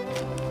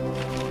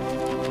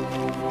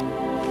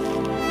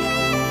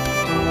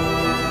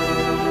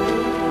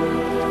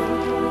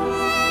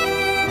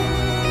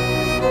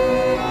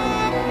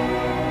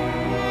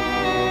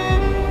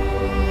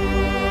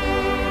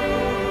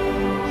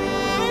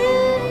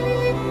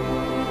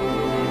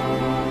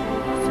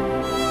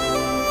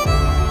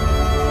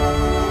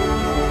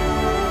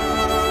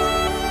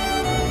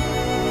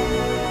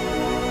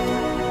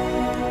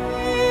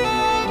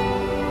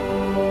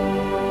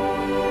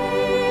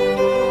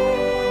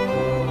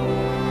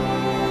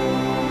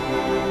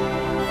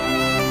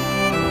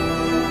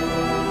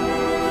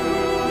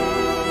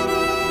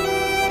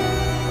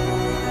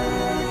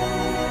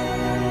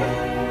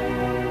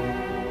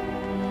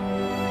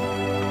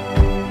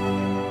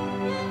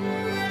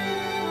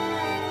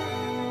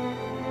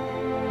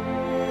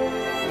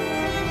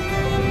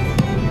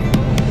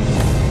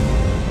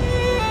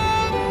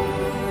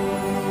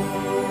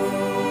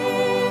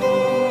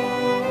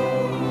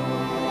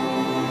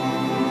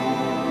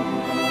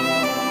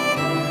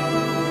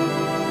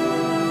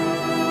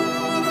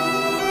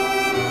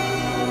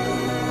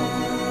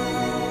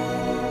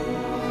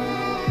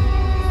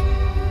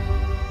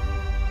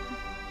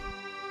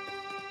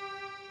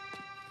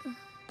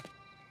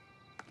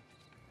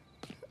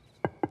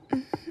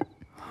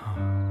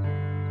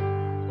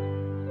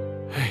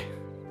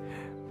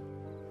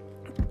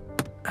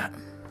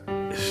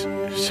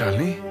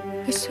 Shalini,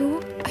 Visu,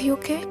 are you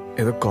okay?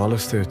 ఏదో కాల్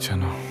వస్తే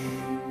వచ్చాను.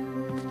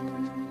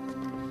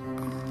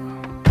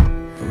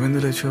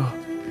 నువ్వెందుకు లేచావు?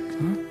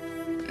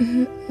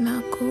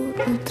 నాకు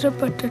నిద్ర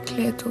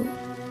పట్టట్లేదు.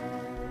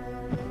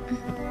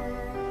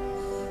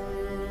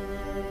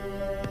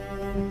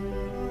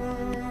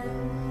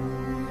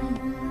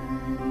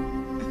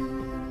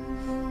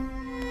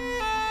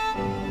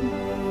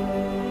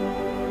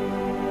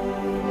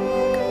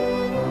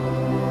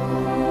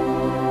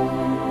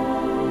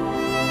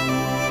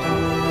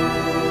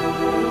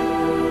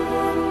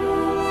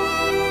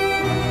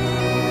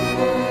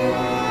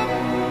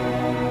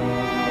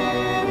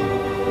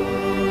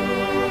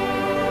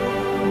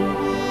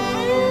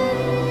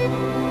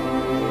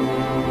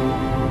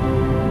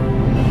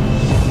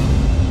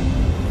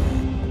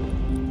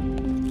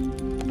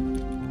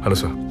 హలో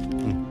సార్,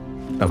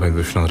 నా పేరు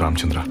విశ్వనాథ్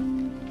రామచంద్ర.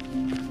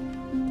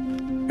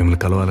 మిమ్మల్ని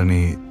కలవాలని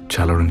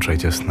చాలా ట్రై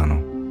చేస్తున్నాను.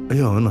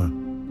 అయ్యో అవునా?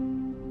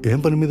 ఏం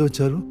పని మీద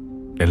వచ్చారు?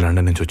 నేను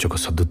లండన్ నుంచి వచ్చి ఒక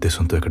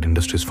సదుద్దేశంతో ఇక్కడ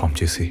ఇండస్ట్రీస్ ఫామ్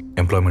చేసి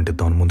ఎంప్లాయ్మెంట్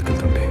ఇద్దామని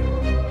ముందుకెళ్తుంటే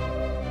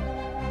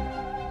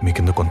మీ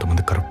కింద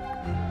కొంతమంది కరప్ట్,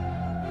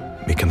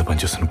 మీ కింద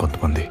పనిచేస్తున్న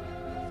కొంతమంది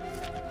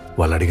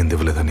వాళ్ళు అడిగింది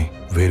ఇవ్వలేదని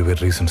వేరు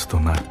వేరు రీజన్స్తో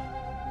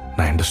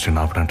నా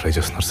ఇండస్ట్రీని ఆపడానికి ట్రై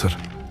చేస్తున్నారు sir.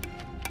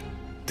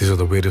 These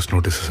are the various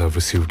notices I have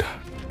received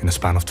in a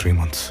span of 3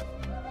 months.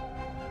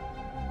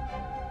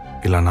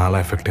 ఇలా నాలా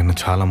ఎఫెక్ట్ అయిన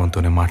చాలా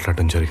మందితోనే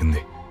మాట్లాడటం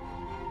జరిగింది.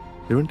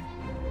 ఏమండి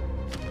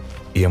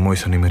ఈ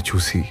ఎంఓఎస్ అని మీరు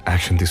చూసి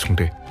యాక్షన్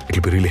తీసుకుంటే it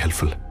will be really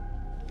helpful.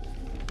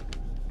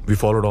 We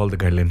followed all the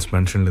guidelines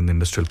mentioned in the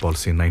industrial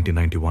policy in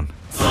 1991.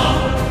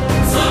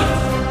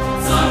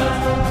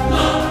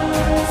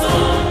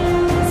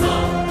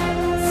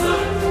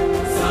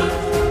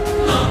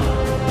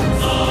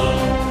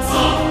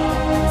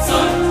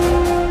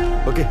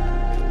 Okay,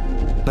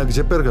 నాకు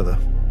చెప్పారు కదా,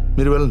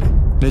 మీరు వెళ్ళండి,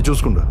 నేను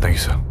చూసుకుంటా. Thank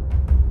you sir.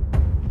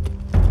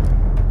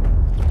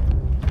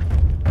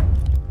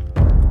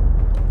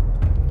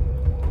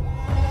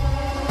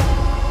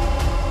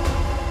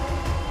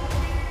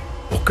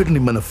 ఒక్కటిని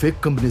మన ఫేక్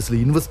కంపెనీస్లో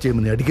ఇన్వెస్ట్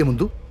చేయమని అడిగే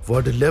ముందు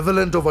వాడి లెవెల్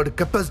ఏంటో వాడి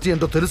కెపాసిటీ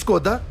ఏంటో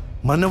తెలుసుకోవద్దా?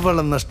 మన వాళ్ళ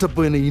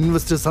నష్టపోయిన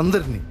ఇన్వెస్టర్స్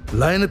అందరినీ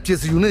లైన్అప్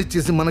చేసి యునైట్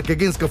చేసి మనకు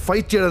అగేన్స్ట్ గా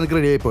ఫైట్ చేయడానికి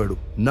రెడీ అయిపోయాడు.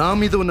 నా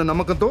మీద ఉన్న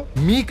నమ్మకంతో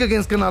మీకు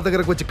అగేన్స్ట్ గా నా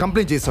దగ్గరకు వచ్చి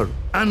కంప్లైంట్ చేశాడు.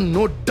 And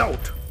no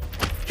doubt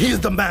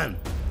he's the man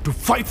to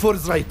fight for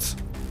his rights.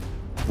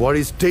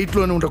 వాడి స్టేట్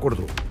లోనే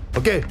ఉండకూడదు.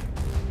 Okay,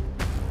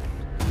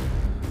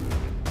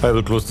 I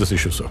will close this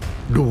issue, sir.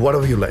 Do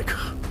whatever you like.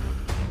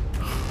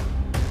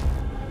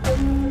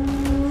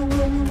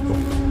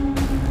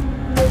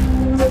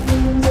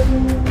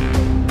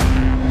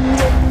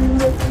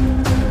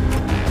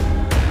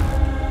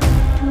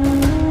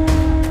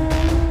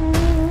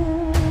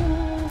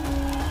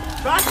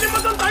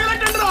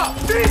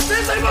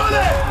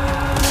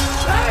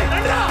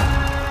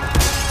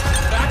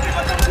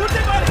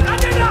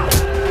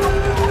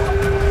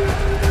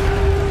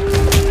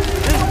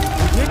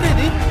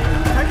 ఏంటి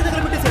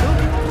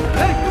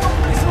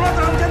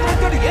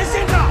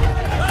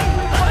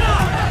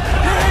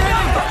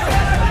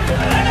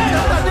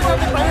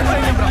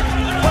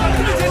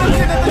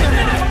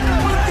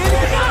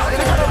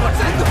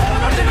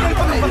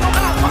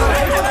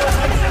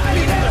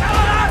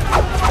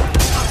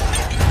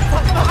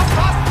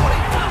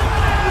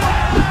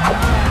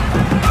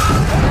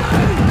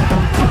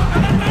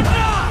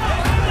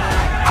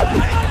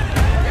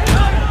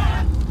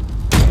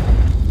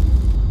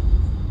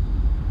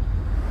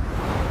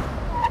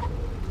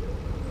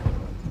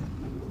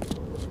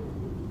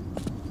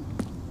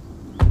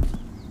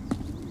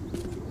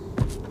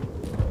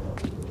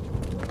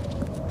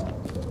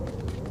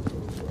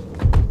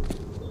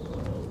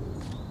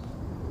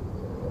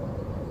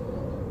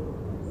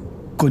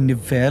కొన్ని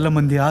వేల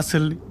మంది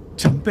ఆశల్ని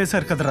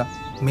చంపేశారు కదరా.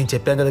 మేము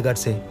చెప్పాం కదా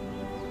గాడ్సే,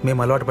 మేము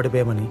అలవాటు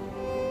పడిపోయామని.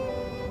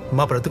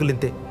 మా బ్రతుకులు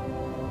ఇంతే.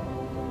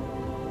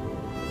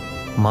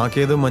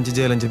 మాకేదో మంచి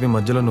చేయాలని చెప్పి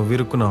మధ్యలో నువ్వు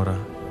ఇరుక్కున్నావురా,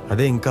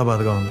 అదే ఇంకా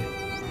బాధగా ఉంది.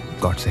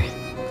 గాడ్సే,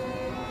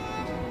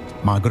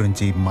 మా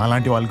గురించి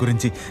మాలాంటి వాళ్ళ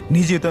గురించి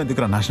నీ జీవితం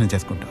ఎందుకు నాశనం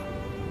చేసుకుంటావు?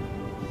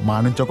 మా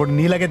నుంచి ఒకటి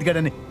నీలాగా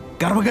ఎదిగాడని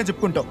గర్వంగా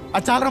చెప్పుకుంటావు.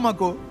 అది చాలరా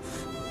మాకు.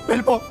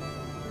 వెళ్ళిపో,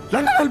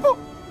 లండన్ వెళ్ళిపో.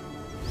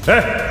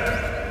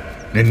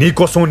 నేను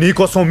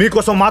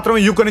మీకోసం మాత్రమే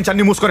యూకే నుంచి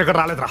అన్ని మూసుకొని ఇక్కడ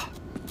రాలేదురా.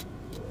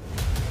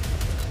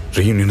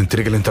 రీయూనియన్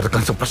తిరిగి వెళ్ళిన తర్వాత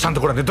కనీసం ప్రశాంత్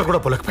కూడా నిద్ర కూడా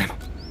పోలేకపోయాను.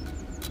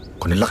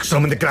 కొన్ని లక్షల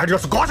మంది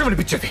గ్రాడ్యుయేట్స్ కోసం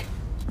అనిపించేది.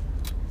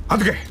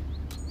 అందుకే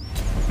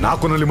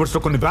నాకున్న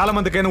లిమిట్స్లో కొన్ని వేల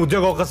మందికైనా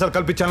ఉద్యోగ అవకాశాలు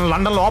కల్పించాను.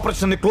 లండన్లో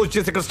ఆపరేషన్ క్లోజ్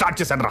చేసి ఇక్కడ స్టార్ట్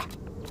చేశాను రా.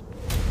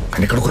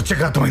 కానీ ఇక్కడికి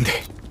వచ్చాక అర్థమైంది,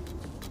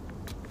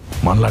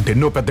 మనలాంటి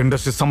ఎన్నో పెద్ద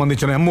ఇండస్ట్రీస్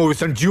సంబంధించిన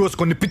ఎంఓవిస్ అండ్ జియోస్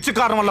కొన్ని పిచ్చి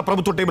కారణం వల్ల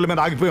ప్రభుత్వ టేబుల్ మీద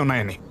ఆగిపోయి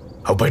ఉన్నాయని.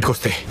 అవి బయటకు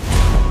వస్తే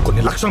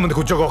కొన్ని లక్షల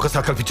మందికి ఉద్యోగ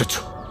అవకాశాలు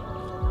కల్పించవచ్చు.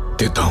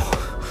 తెద్దాం,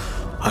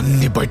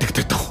 అన్ని బయటికి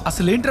తెద్దాం.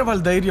 అసలు ఏంట్రా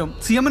వాళ్ళ ధైర్యం?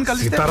 సీఎం అని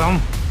కలిసి సీతారాం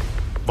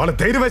వాళ్ళ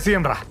ధైర్యమే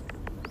సీఎం రా.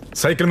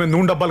 సైకిల్ మీద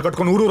నూనె డబ్బాలు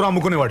కట్టుకుని ఊరు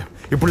అమ్ముకునేవాడు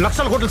ఇప్పుడు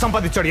లక్షల కోట్లు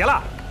సంపాదించాడు. ఎలా?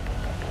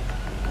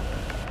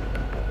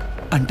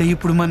 అంటే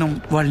ఇప్పుడు మనం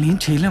వాళ్ళని ఏం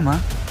చేయలేమా?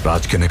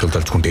 రాజకీయ నాయకులు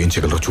తలుచుకుంటే ఏం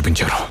చేయగలరో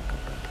చూపించారు.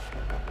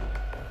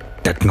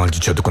 టెక్నాలజీ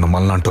చదువుకున్న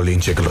మనలాంటి వాళ్ళు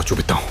ఏం చేయగలరో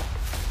చూపిద్దాం.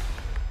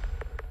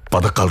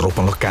 పథకాల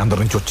రూపంలో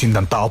కేంద్రం నుంచి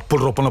వచ్చిందంతా,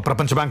 అప్పుల రూపంలో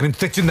ప్రపంచ బ్యాంక్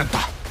నుంచి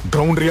తెచ్చిందంతా,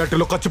 గ్రౌండ్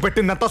రియాలిటీలో ఖర్చు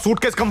పెట్టిందంతా,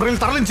 సూట్ కేసు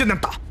కంపెనీలు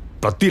తరలించిందంతా,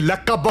 ప్రతి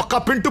లెక్క బొక్క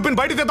పిన్ టు పిన్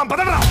బయట తెద్దాం.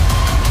 పదరా.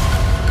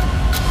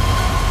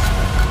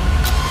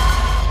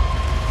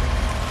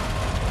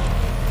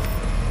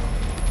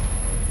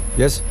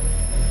 Yes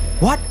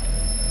what?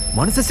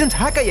 మన సిస్టమ్స్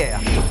హ్యాక్ అయ్యాయా?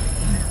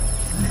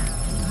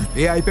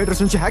 ఏ ఐపీ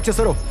అడ్రస్ నుంచి హ్యాక్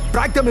చేశారో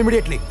ట్రాక్ దెమ్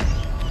ఇమిడియట్లీ.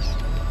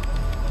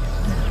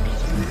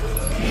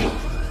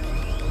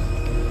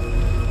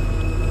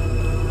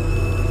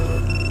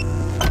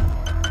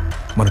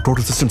 మన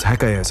టోటల్ సిస్టమ్స్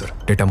హ్యాక్ అయ్యాయి సార్.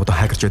 డేటా మొత్తం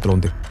హ్యాకర్ చేతిలో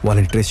ఉంది.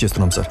 వాళ్ళని ట్రేస్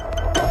చేస్తున్నాం సార్.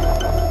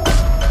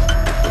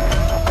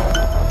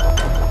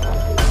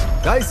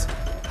 గైస్,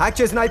 హ్యాక్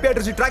చేసిన ఐపీ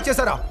అడ్రస్ ట్రాక్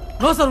చేశారా?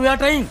 No sir, we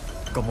are trying.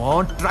 Come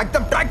on,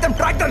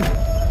 track them.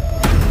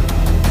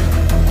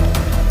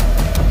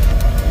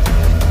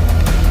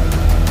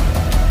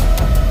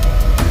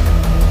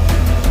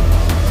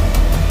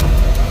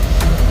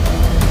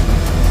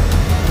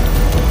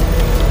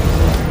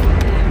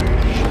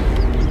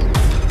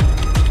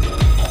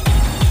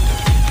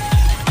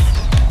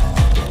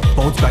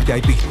 Bounce back the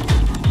IP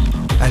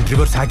and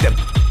reverse hack them.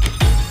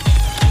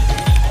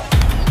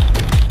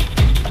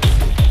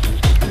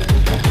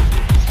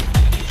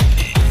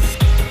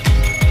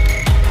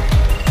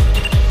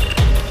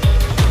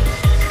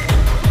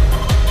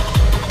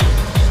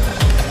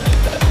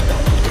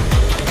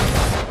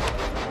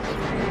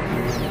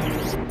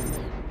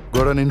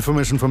 Got an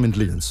information from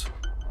intelligence.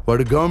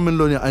 వాడు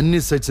గవర్నమెంట్లోని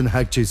అన్ని సైట్స్ని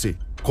hack చేసి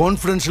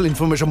confidential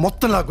information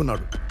మొత్తం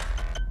లాక్కున్నాడు.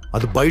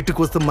 అది బయటకు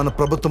వస్తే మన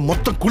ప్రభుత్వం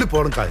మొత్తం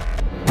కూలిపోవడం ఖాయం.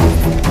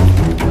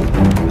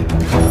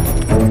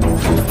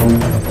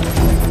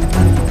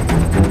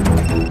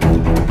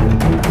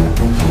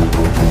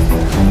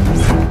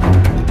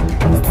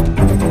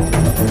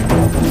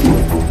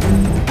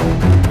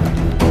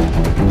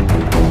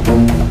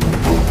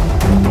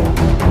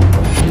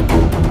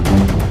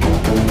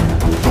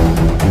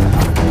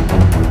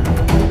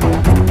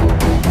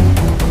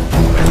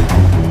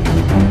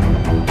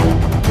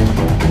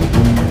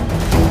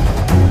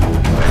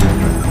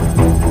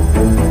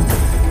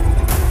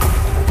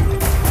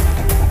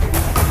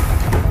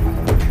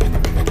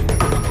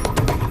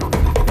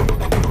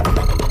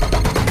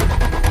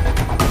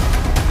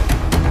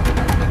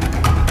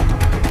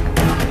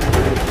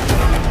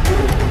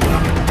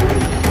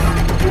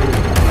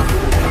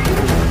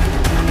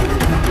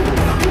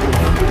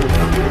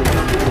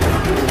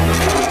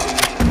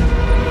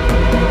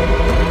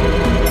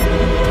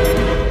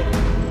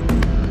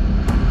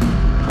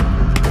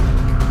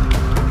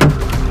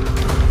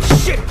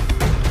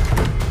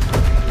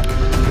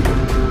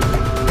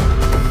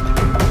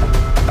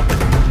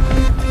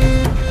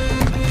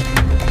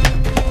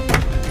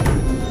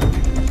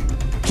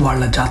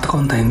 వాళ్ళ జాతకం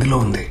అంతా ఇందులో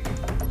ఉంది.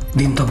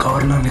 దీంతో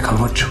గవర్నర్ని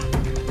కలవచ్చు.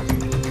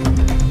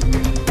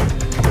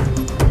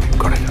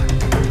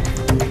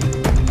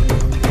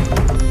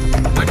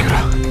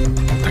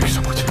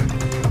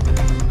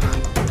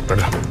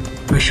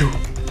 Vishu,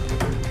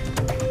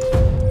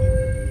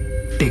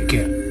 take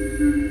care.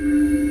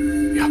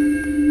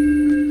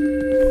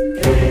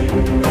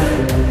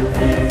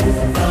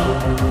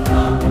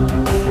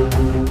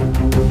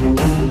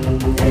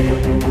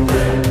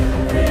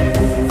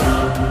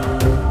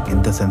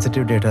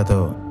 సెన్సిటివ్ డేటాతో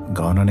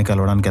గవర్నర్ని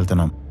కలవడానికి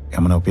వెళ్తున్నాం.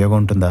 ఏమైనా ఉపయోగం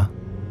ఉంటుందా?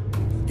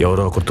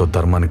 ఎవరో ఒకరితో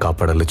ధర్మాన్ని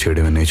కాపాడాలి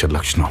చేయడమే నేచర్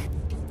లక్షణం.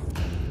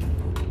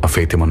 ఆ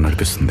ఫెయిత్ ఏమన్నా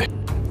నడిపిస్తుంది.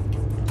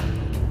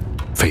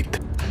 Faith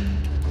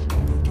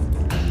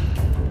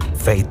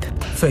faith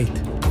faith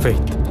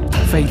faith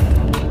faith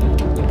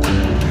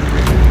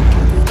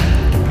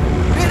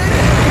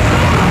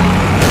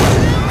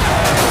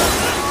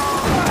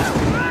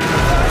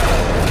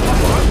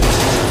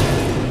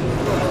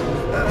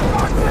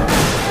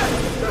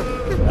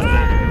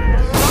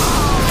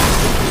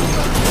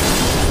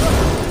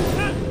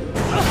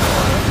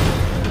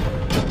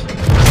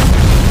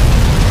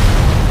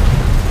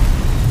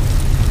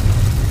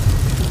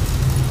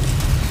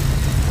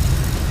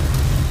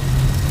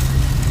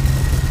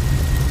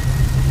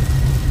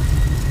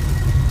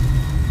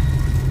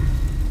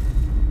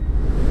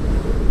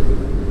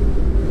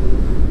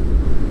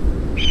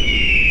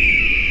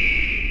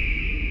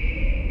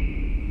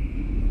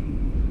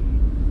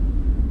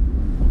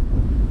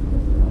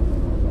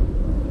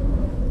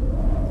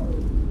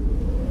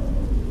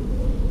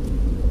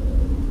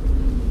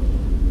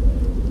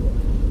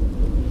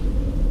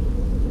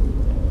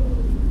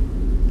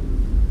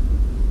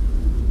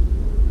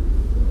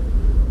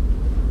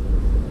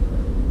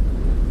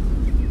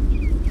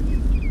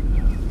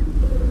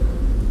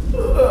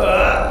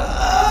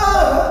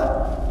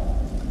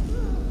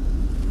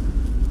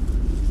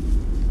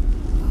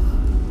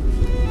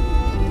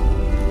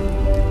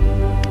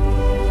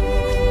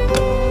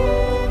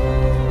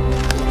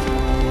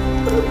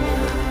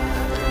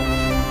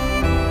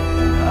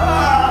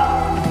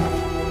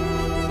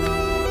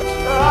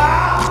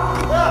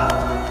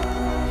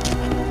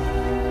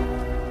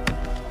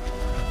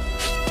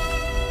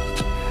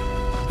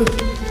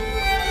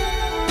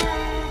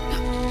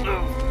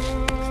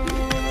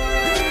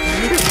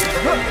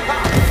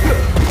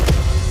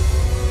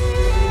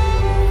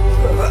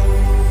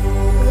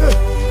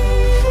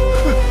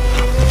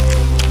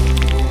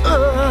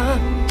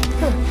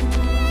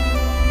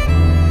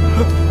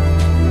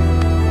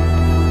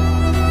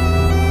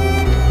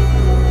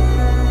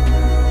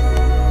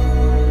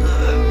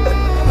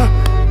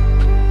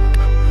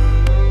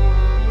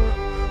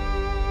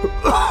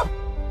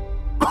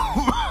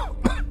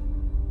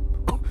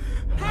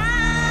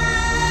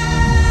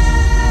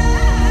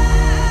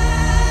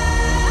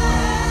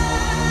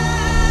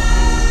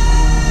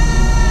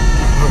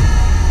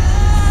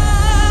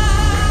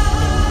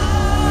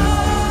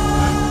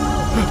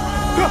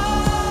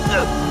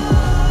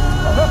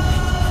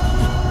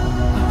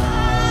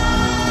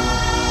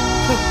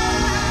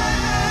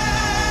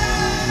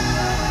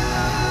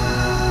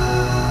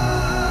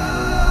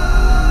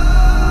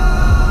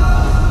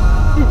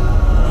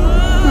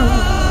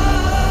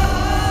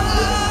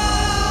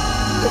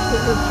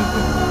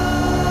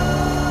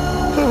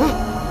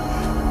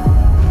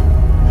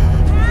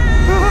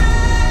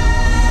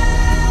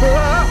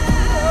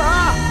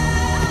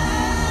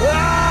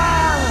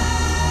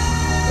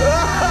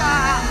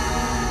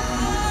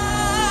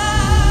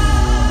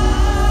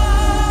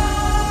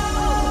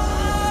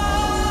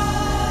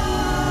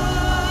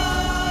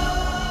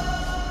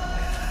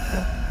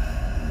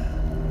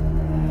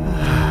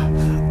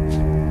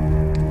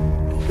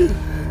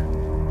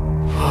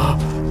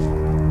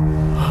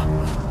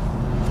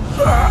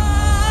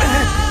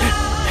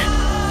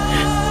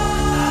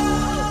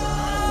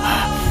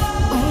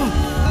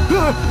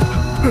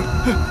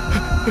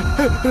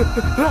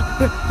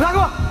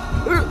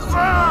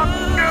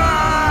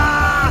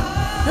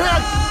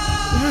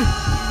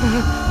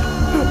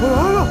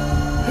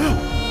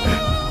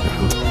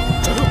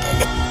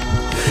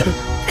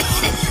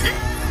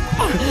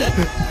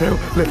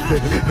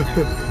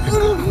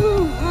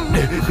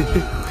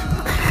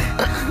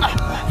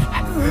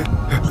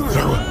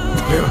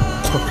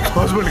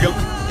Raghava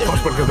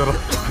హాస్పిటల్కి వెళ్తారా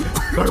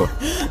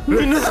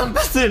నిన్ను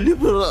చంపేస్తాండి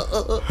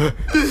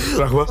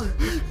రాఘవ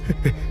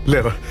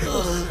లేరా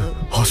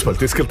హాస్పిటల్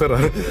తీసుకెళ్తారా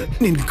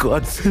నేను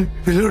కార్డ్స్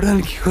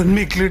పిలవడానికి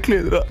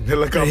మిగిలట్లేదురా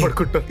నెల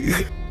కాపాడుకుంటా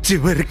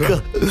చివరిగా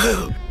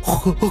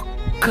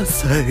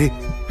ఒక్కసారి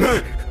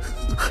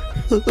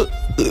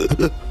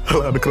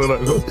అలా అనుకున్నా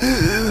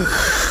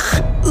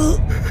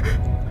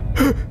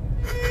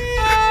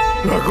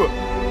రాఘవ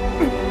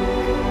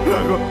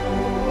రాఘవ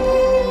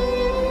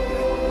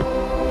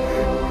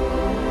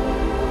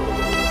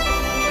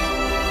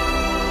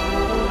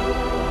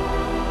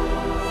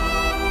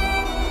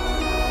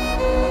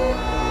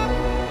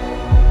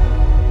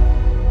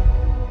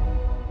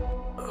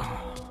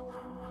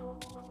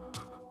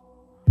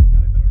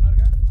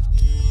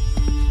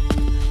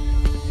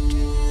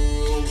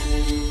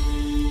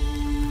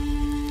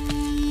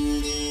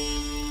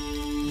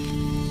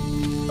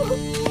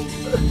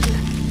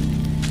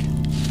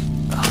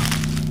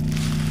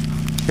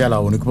ఎలా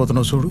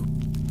ఉనికిపోతున్నావు చూడు.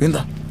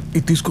 ఇందా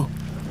ఇది తీసుకో.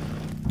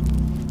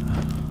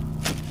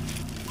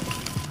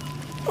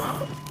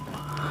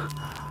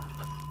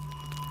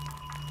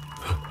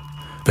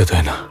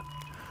 పెదైనా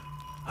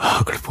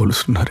అక్కడ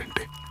పోలీసులు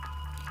ఉన్నారండి.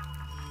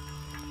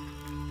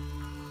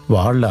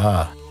 వాళ్ళ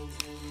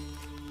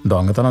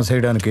దొంగతనం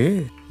చేయడానికి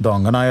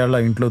దొంగనాయాళ్ళ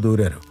ఇంట్లో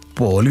దూరారు.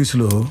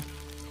 పోలీసులు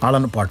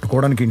వాళ్ళను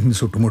పట్టుకోవడానికి ఇంటిని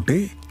చుట్టుముట్టి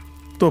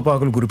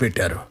తుపాకులు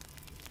గురిపెట్టారు.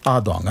 ఆ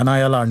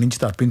దొంగనాయాల ఆడి నుంచి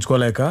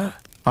తప్పించుకోలేక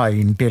ఆ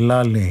ఇంటి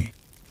ఇల్లాల్ని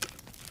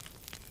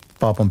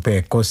పాపం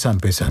పేక్కోసి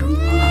చంపేశారు.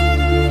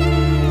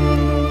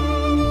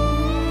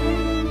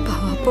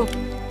 పాపం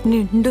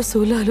నిండు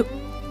శూలాలు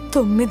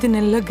 9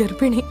 నెలల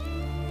గర్భిణి.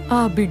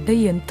 ఆ బిడ్డ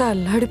ఎంత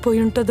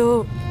అల్లాడిపోయి ఉంటుందో.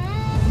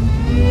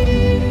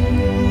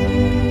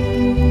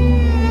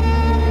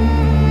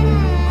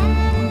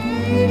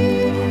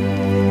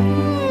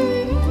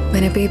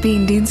 మన బేబీ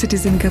ఇండియన్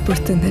సిటిజన్ గా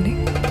పుడుతుందని.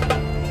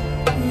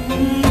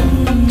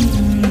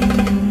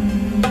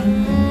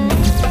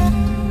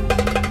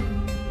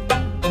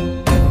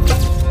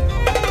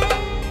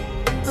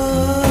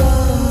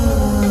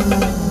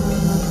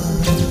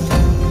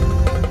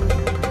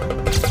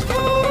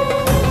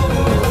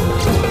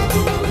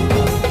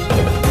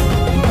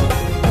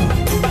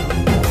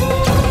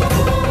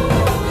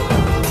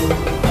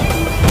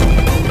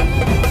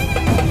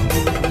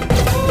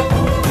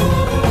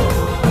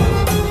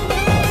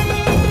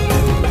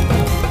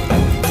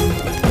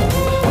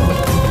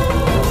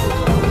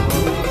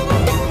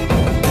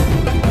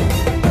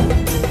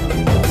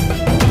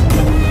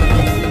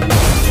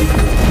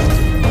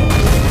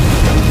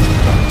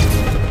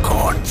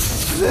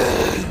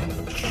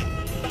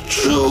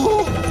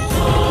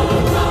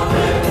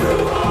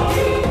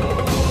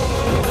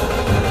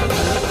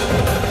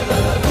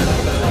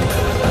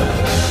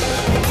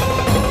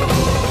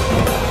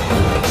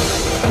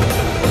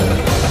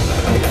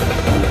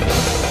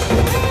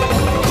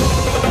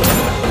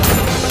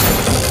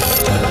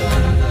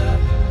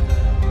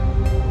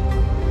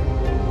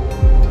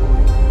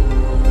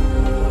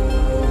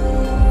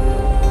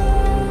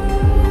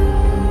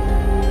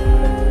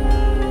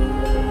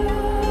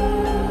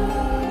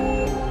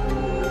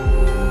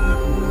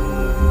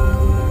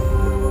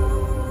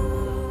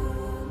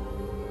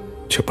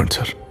 చెప్పండి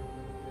సార్,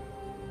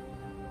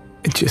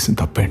 ఇది చేసిన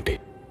తప్పేంటి?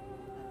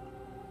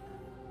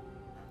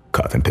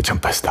 కాదంటే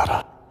చంపేస్తారా?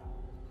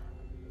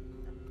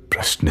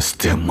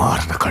 ప్రశ్నిస్తే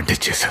మారణ కంటే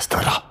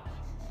చేసేస్తారా?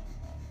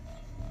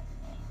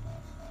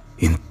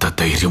 ఇంత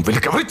ధైర్యం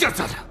వీళ్ళకి ఎవరిచ్చారు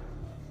సార్?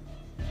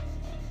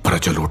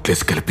 ప్రజలు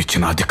ఓట్లేసి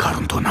గెలిపించిన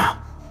అధికారంతోనా,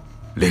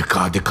 లేక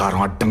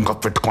అధికారం అడ్డంగా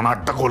పెట్టుకుని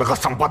అడ్డగోలుగా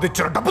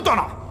సంపాదించిన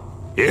డబ్బుతోనా?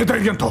 ఏ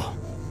ధైర్యంతో?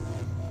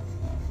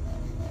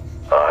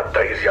 ఆ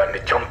ధైర్యాన్ని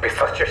చంపి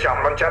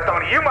సస్యశ్యామలం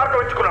చేద్దామని ఈ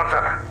మార్గం ఎంచుకున్నాను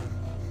సార్.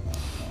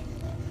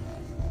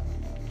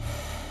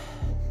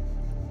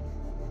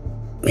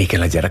 మీకు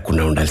ఇలా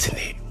జరగకుండా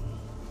ఉండాల్సింది.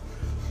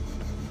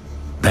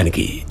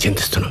 దానికి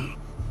చింతిస్తున్నాం.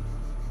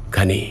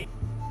 కానీ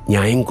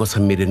న్యాయం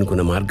కోసం మీరు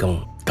ఎన్నుకున్న మార్గం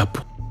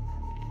తప్పు.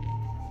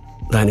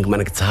 దానికి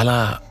మనకి చాలా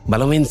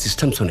బలమైన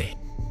సిస్టమ్స్ ఉన్నాయి.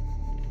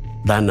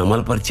 దాన్ని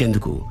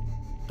అమలుపరిచేందుకు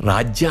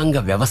రాజ్యాంగ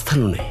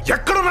వ్యవస్థలున్నాయి.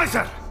 ఎక్కడున్నాయి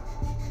సార్?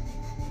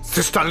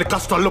 సిస్టాల్ని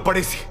కష్టాల్లో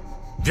పడేసి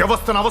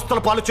వ్యవస్థను అవస్థల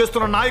పాలు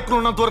చేస్తున్న నాయకులు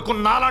ఉన్నంత వరకు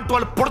నాలాంటి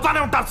వాళ్ళు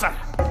పుడతానే ఉంటారు సార్.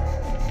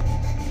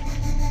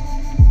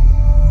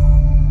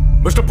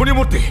 మిస్టర్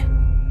పుణ్యమూర్తి,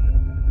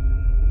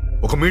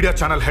 ఒక మీడియా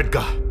ఛానల్ హెడ్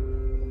గా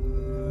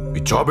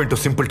ఈ జాబ్ ఏంటో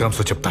సింపుల్ టర్మ్స్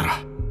లో చెప్తారా?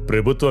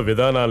 ప్రభుత్వ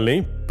విధానాల్ని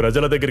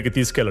ప్రజల దగ్గరికి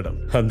తీసుకెళ్లడం.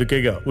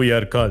 అందుకేగా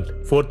we are called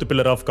fourth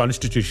pillar of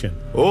constitution.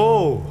 Oh,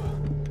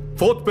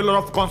 fourth pillar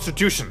of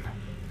constitution,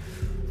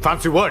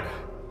 fancy word.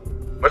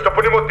 Mister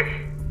పుణ్యమూర్తి,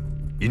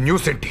 ఈ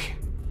న్యూస్ ఏంటి?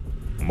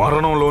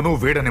 మరణంలోనూ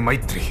వేడని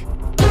మైత్రి,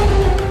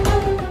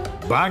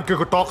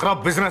 బ్యాంకుకు టోక్రా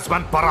బిజినెస్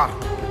మ్యాన్ పరారు,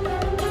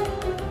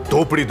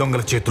 దోపిడీ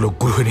దొంగల చేతిలో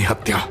గృహిణి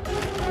హత్య,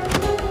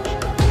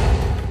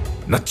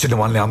 నచ్చిన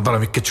వాళ్ళని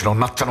అందరం ఎక్కించడం,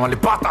 నచ్చని వాళ్ళని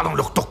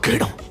పాతాళంలోకి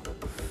తొక్కేయడం,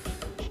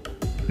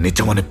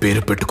 నిజమని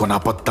పేరు పెట్టుకున్న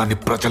అబద్ధాన్ని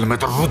ప్రజల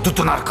మీద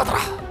రుద్దుతున్నారు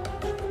కదరా.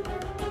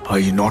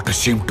 I not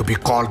ashamed to be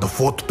called the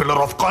fourth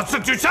pillar of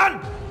constitution.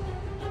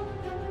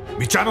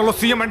 మీ ఛానల్లో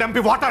సీఎం అండ్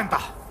ఎంపీ వాటా ఎంత?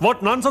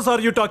 What nonsense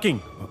are you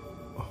talking?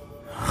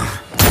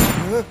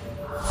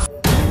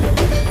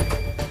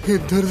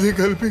 ఇద్దరిది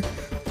కలిపి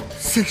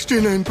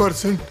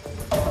 69%.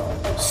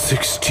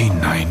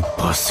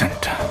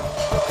 69%.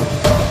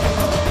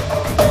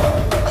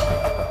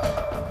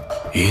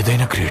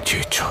 ఏదైనా క్రియేట్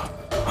చేయొచ్చు.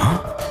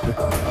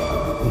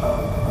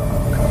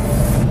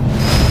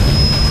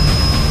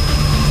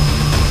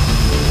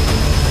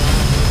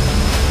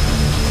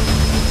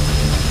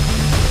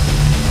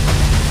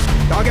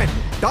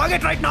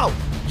 Target right now.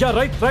 Yeah,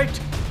 right.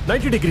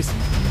 90 degrees.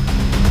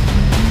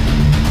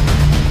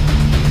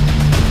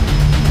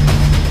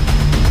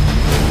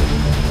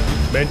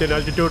 Maintain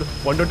altitude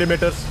 120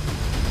 meters.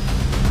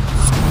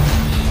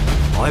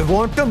 I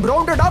want them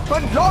rounded up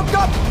and locked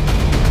up.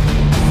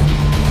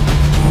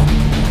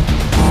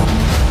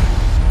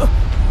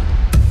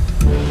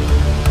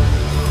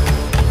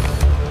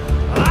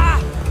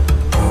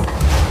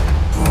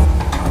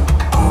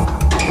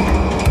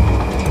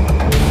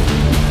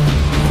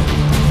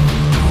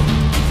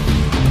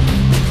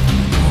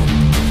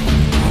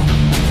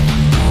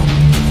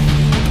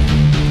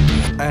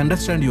 I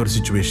understand your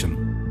situation.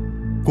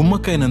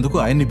 కుమ్మక్కైనందుకు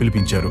ఆయన్ని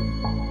పిలిపించారు,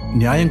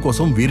 న్యాయం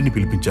కోసం వీరిని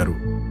పిలిపించారు.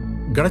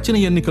 గడచిన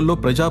ఎన్నికల్లో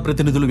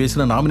ప్రజాప్రతినిధులు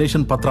వేసిన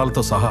నామినేషన్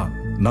పత్రాలతో సహా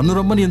నన్ను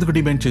రమ్మని ఎందుకు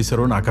డిమాండ్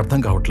చేశారో నాకు అర్థం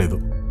కావట్లేదు.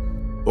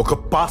 ఒక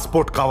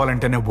పాస్పోర్ట్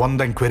కావాలంటేనే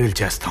 100 ఎంక్వైరీలు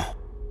చేస్తాం.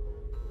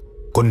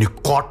 కొన్ని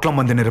కోట్ల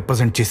మందిని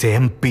రిప్రజెంట్ చేసే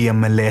ఎంపీ,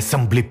 ఎమ్మెల్యే,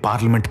 అసెంబ్లీ,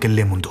 పార్లమెంట్కి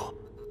వెళ్లే ముందు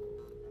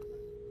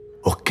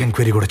ఒక్క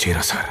ఎంక్వైరీ కూడా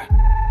చేయరా సార్?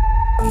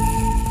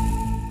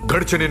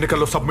 గడిచిన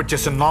ఎన్నికల్లో సబ్మిట్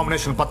చేసిన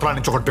నామినేషన్ పత్రాల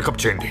నుంచి ఒకటి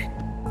పికప్ చేయండి.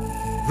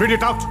 Read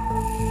it out.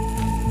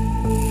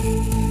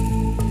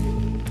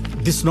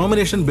 This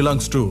nomination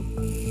belongs to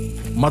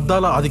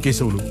Maddala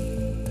Adikesavulu,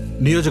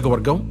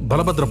 నియోజకవర్గం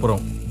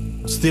బలభద్రపురం,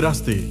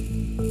 స్థిరాస్తి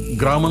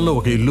గ్రామంలో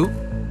ఒక ఇల్లు,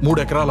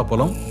 3 ఎకరాల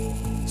పొలం,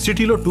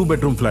 సిటీలో 2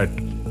 బెడ్రూమ్ ఫ్లాట్,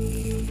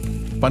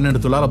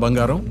 12 తులాల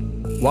బంగారం,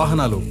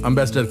 వాహనాలు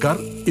అంబాసిడర్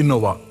కార్,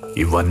 ఇన్నోవా.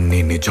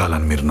 ఇవన్నీ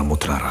నిజాలని మీరు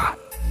నమ్ముతున్నారా?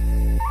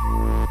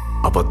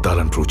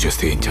 అబద్ధాలను ప్రూవ్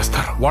చేస్తే ఏం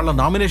చేస్తారు? వాళ్ళ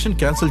నామినేషన్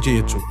క్యాన్సిల్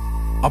చేయొచ్చు.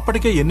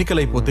 అప్పటికే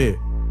ఎన్నికలైపోతే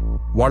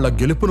వాళ్ళ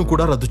గెలుపును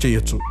కూడా రద్దు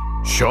చేయొచ్చు.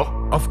 Show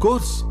off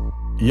course.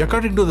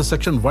 According to the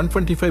section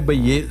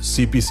 125/A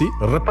CPC,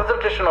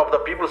 Representation of the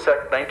People's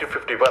Act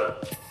 1951,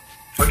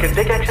 we can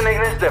take action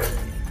against them.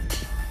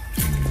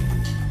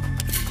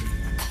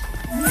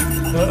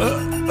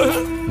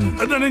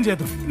 నేను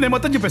చేద్దాం. నేను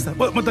మొత్తం చెప్పేస్తా.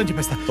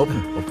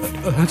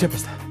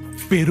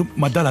 పేరు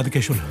మద్దాల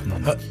ఆదికేశవులు,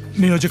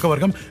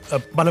 నియోజకవర్గం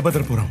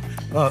బలభద్రపురం,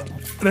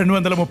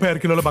 236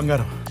 కిలోల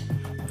బంగారం,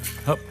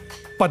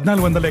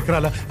 1400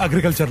 ఎకరాల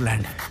agriculture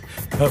land,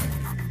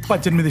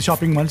 18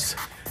 shopping malls,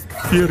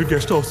 7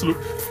 guest హౌస్లు,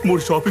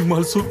 3 షాపింగ్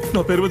మాల్స్,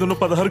 నా పేరు మీద ఉన్న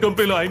 16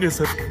 కంపెనీలు ఆయనే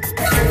sir.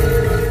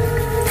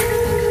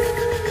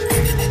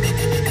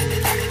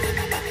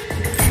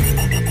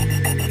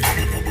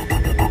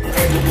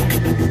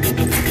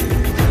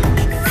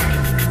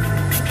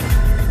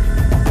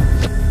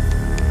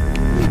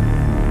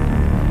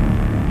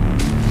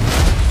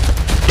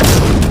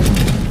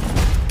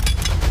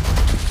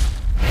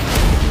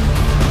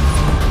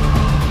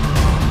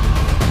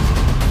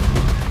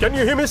 Can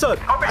you hear me, sir?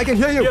 I can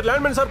hear you. Your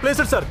landmen, sir. Place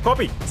it, sir.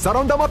 Copy.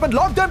 Surround them up and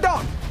lock them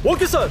down.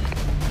 Okay, sir.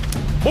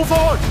 Move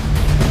forward.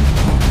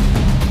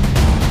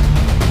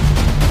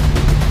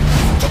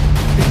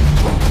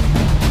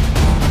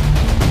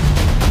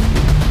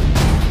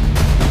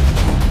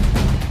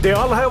 They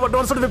all have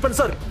advanced weapons,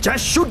 sir.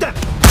 Just shoot them.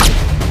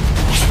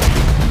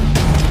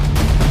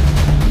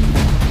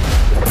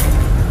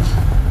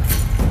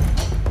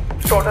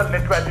 Total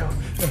net value.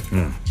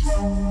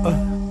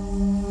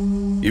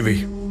 ఇవి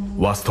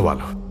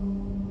వాస్తవాలు.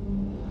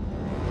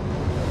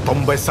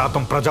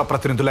 90%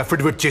 ప్రజాప్రతినిధులు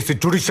affidavit చేసి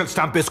judicial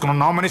stamp వేసుకున్న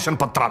nomination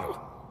పత్రాలు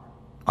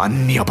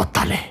అన్ని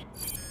అబద్ధాలే.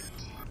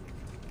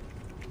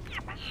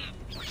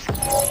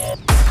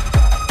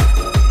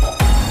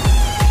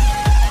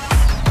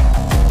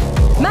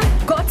 Ma'am,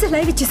 God's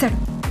live ఇచ్చేసాడు.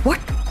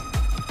 What?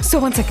 So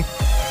 1 second.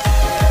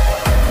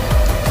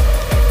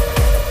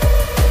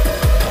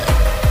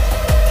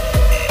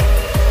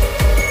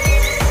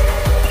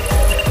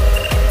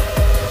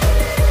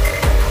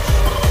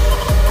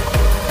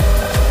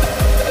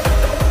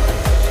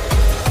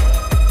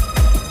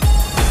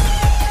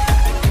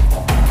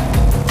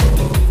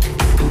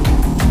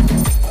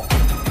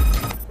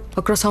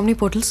 Across how many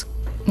portals?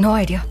 No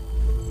idea.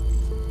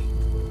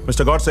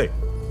 Mister Godse,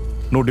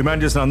 నువ్వు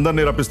డిమాండ్ చేసిన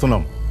అందరినీ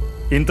రప్పిస్తున్నాం.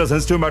 ఇంత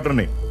సెన్సిటివ్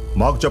మ్యాటర్ని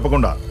మాకు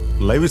చెప్పకుండా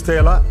లైవ్ ఇస్తే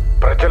ఎలా?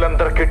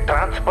 ప్రజలందరికీ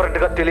ట్రాన్స్పరెంట్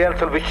గా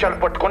తెలియాల్సిన విషయాలు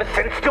పట్టుకొని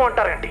సెన్సిటివ్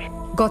అంటారేంటి?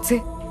 గాడ్సే,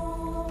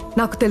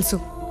 నాకు తెలుసు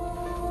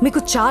మీకు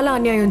చాలా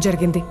అన్యాయం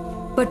జరిగింది,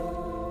 but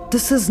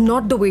this is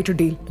not the way to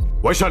deal.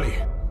 Vaishali,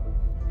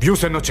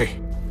 views ఎన్ని వచ్చాయి?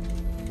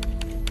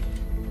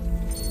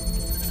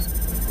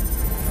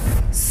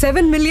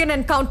 7 million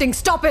and counting.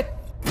 Stop it.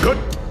 Good.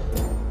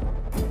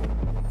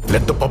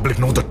 Let the public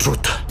know the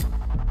truth.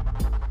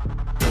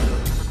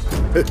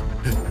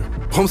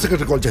 Home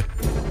secretary call చేయి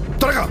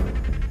త్వరగా.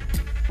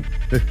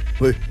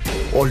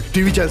 ఆల్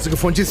టీవీ ఛానల్స్ కి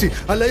ఫోన్ చేసి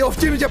ఆ లైవ్ ఆఫ్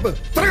టీవీ చెప్పు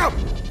త్వరగా.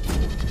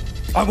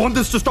 I want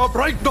this to stop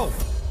right now.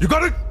 You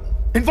got it?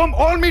 Inform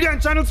all media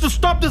and channels to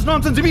stop this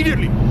nonsense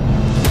immediately.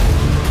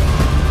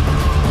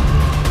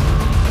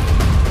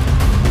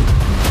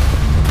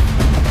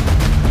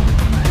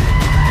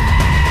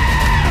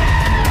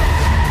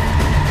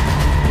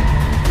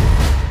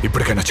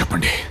 ఇప్పటికైనా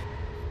చెప్పండి,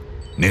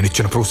 నేను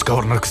ఇచ్చిన ప్రూఫ్స్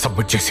గవర్నర్కి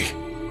సబ్మిట్ చేసి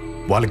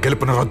వాళ్ళ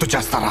గెలుపును రద్దు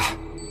చేస్తారా?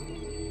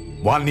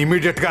 వాళ్ళని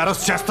ఇమీడియట్ గా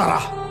అరెస్ట్ చేస్తారా?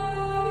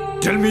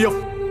 Tell me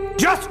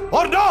yes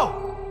or no.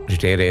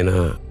 Retire అయిన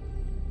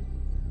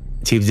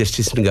చీఫ్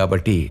జస్టిస్ని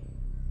కాబట్టి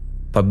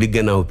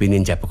పబ్లిక్గా నా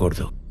ఒపీనియన్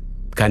చెప్పకూడదు,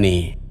 కానీ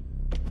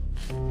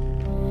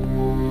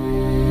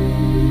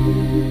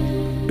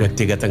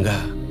వ్యక్తిగతంగా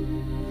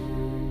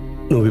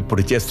నువ్వు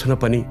ఇప్పుడు చేస్తున్న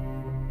పని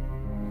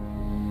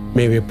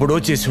మేమెప్పుడో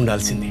చేసి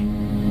ఉండాల్సింది.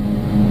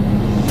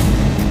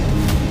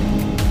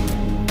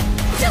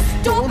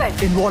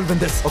 Don't involve in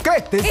this, okay?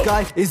 This guy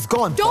is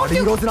gone. Don't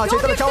you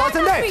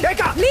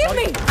leave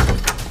me.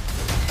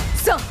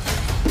 Sir,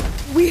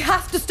 we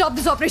have to stop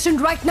this operation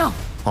right now.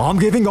 I'm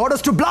giving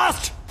orders to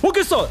blast.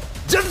 Okay, sir.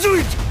 Just do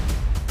it.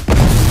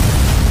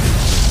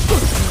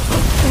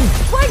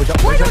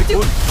 Why don't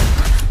you?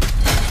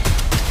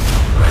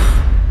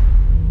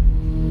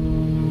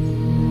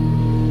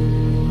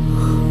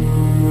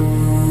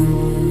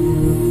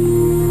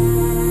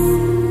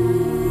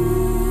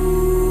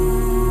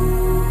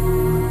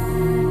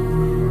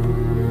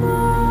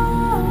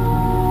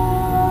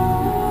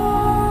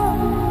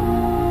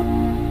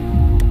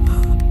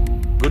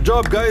 Good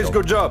job, guys.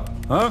 Good job.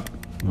 Huh?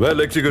 Well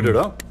executed,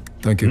 huh?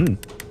 Thank you.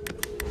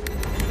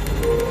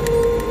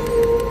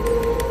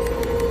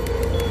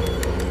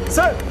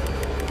 Sir!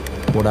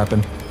 What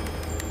happened?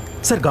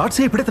 Sir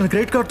Godse ఇప్పుడే తన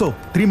credit కార్డ్తో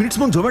 3 minutes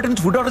ముందు జొమాటో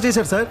నుంచి food order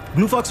చేశారు sir,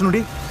 blue pox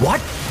నుండి.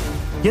 What?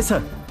 Yes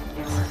sir,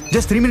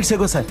 just 3 minutes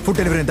ago sir. Food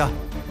delivery ఎంత?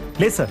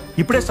 లేదు sir,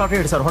 ఇప్పుడే start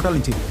అయ్యాడు సార్ హోటల్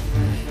నుంచి.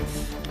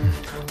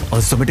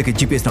 జొమాటోకి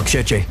జీపీఎస్ నాకు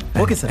షేర్ చేయి.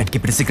 Okay sir. And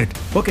keep it secret.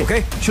 Okay okay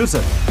sure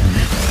sir.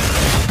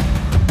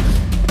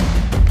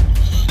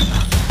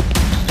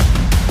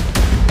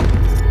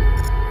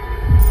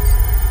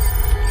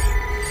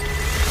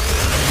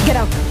 Get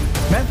out.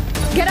 Ma'am?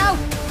 Get out.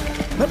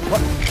 Ma'am,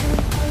 what?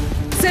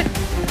 Sit.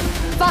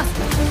 Fast.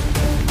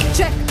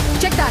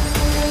 Check that.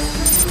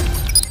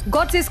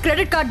 God says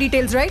credit card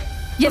details, right?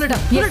 Yes, pull it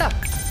up. Pull it up.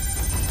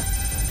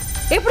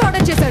 Eప్పుడు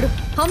order చేశాడు?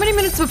 How many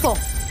minutes before?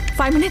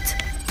 5 minutes.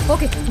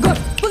 Okay, good.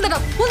 Pull that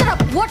up. Pull that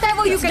up.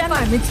 Whatever you can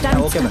find. It's done.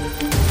 Okay, ma'am.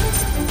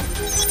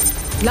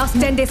 Last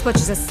 10 days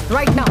purchases.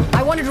 Right now.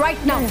 I want it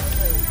right now.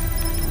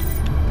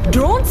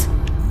 Drones?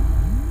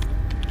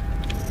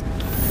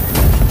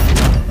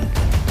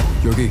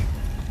 Yogi,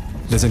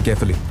 listen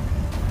carefully.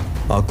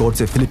 ఆ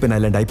కోడ్సే Philippines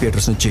island IP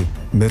address నుంచి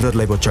mirror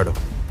live వచ్చాడు,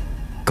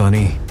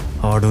 కానీ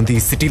ఆడుంది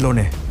ఈ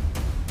సిటీలోనే.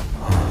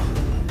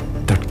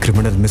 That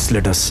criminal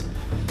misled us.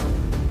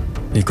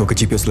 నీకు ఒక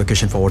GPS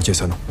location forward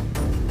చేశాను,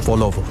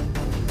 ఫాలో అవ్వు.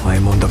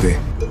 I'm on the way.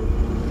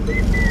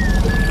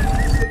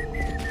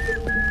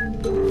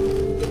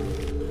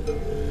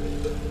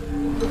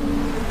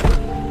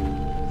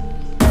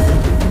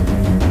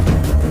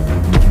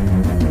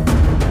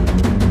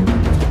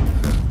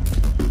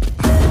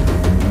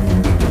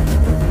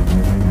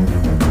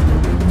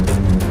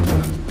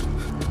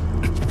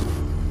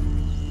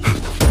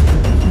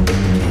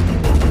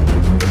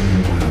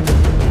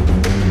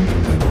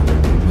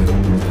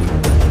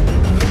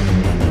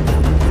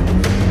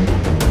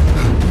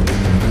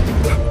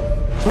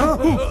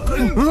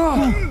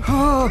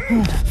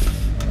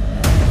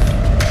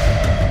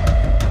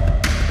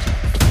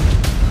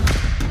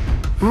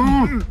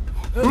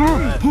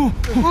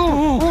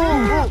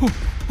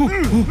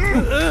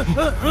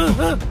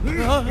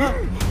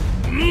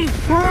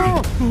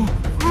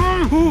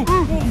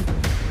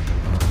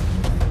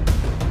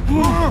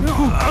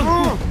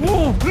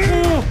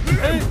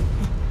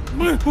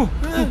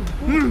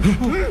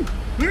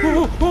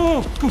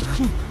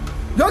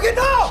 Yogi,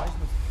 no!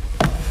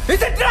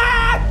 It's a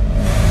trap!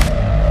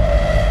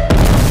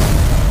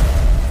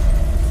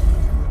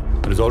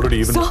 It is already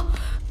even. Sir,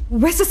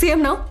 where's the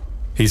CM now?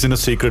 He's in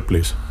a secret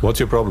place. What's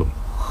your problem?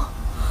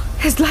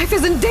 His life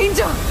is in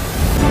danger.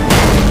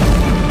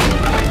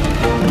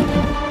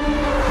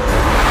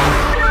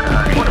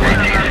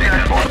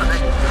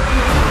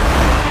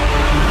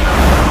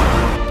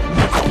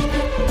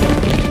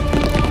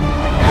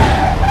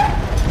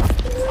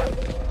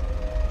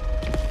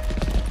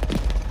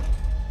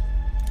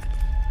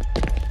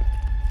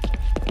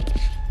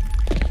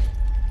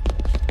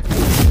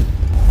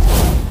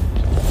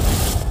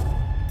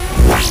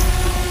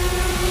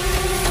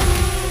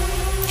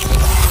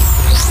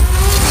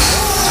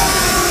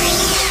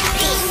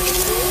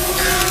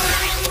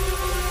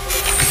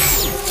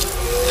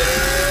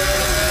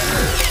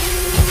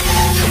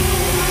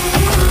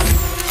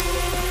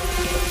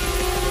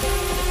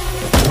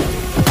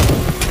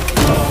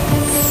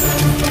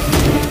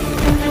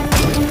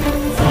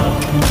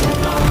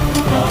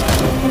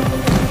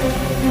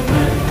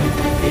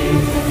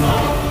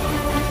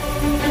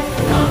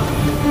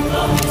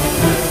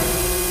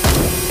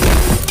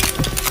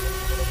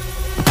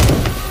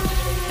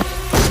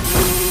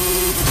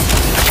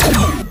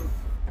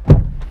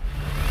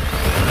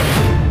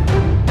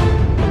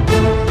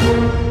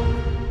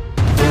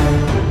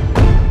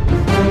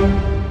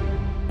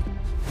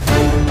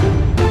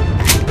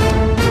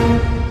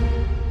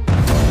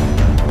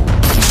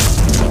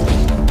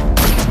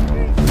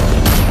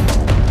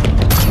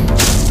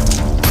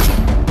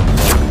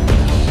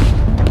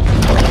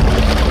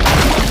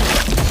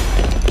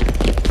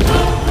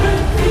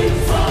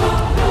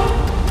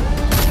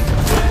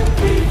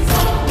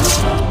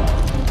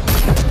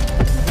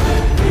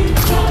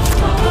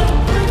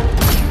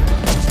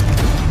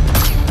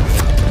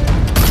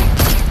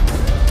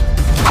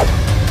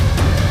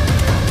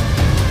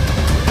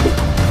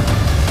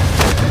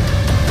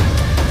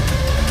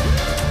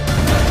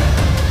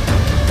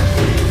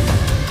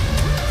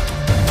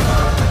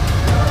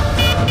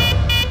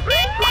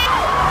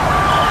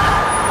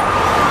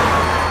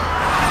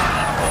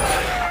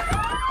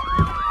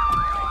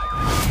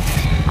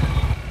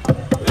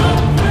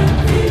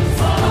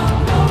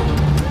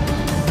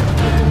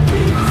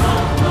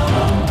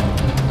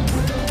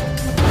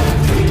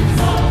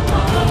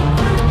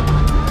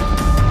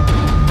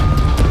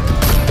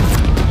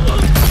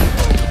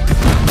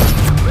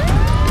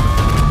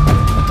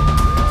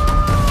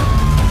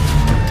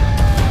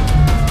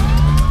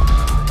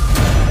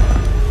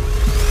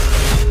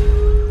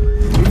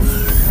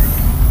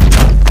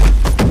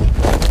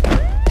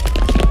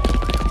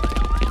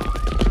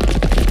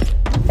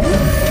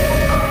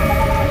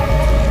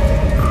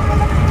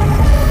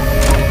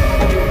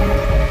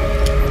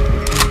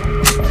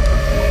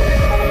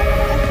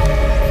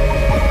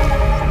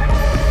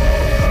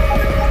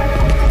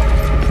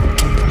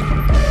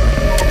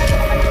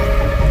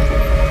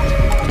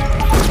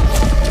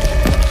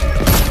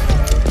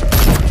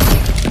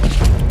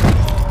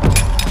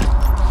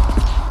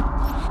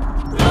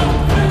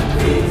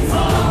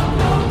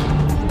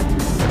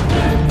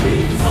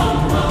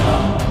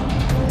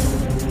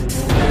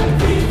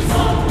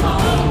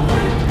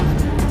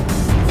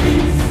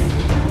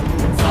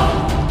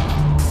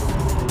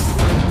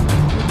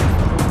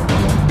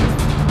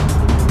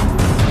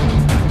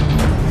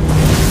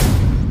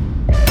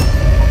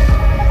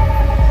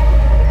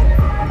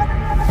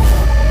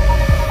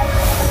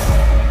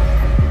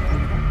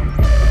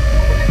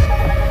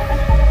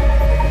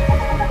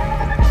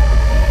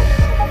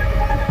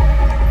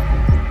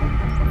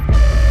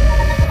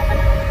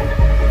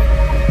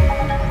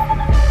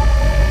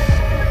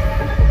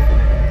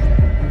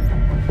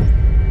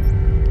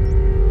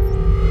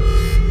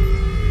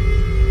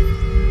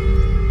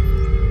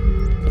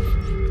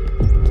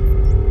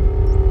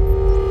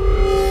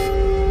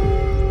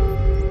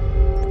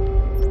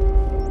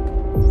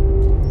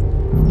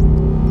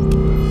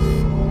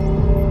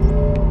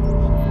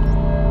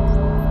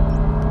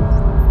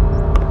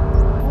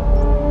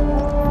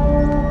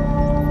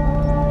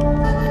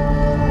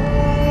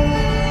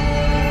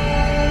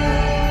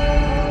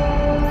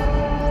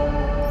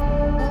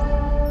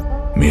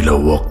 మీలో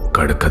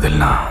ఒక్కడు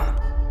కదిలినా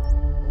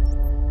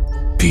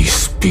piece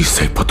piece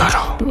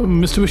అయిపోతారు.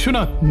 Mister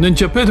Vishwanath, నేను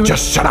చెప్పేది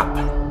Just shut up.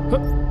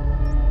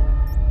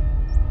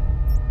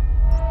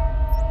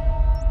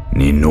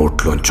 నీ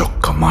నోట్లోంచి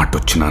ఒక్క మాట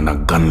వచ్చినా నా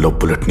గన్లో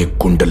బుల్లెట్ నీ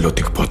గుండెల్లో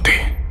దిగిపోతే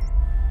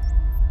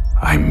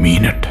ఐ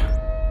మీన్ ఇట్.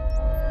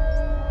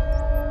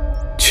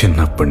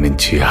 చిన్నప్పటి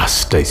నుంచి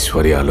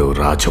అష్టైశ్వర్యాలు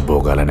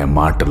రాజభోగాలనే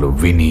మాటలు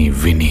విని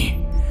విని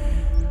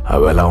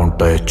అవి ఎలా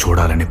ఉంటాయో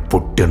చూడాలని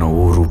పుట్టిన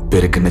ఊరు,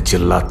 పెరిగిన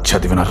జిల్లా,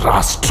 చదివిన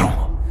రాష్ట్రం,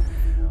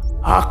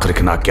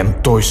 ఆఖరికి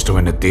నాకెంతో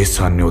ఇష్టమైన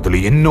దేశాన్ని వదిలి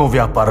ఎన్నో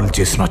వ్యాపారాలు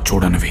చేసినా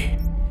చూడనివి.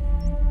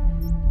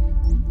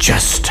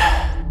 Just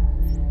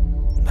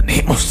the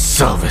name of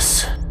service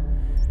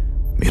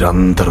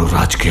మీరందరూ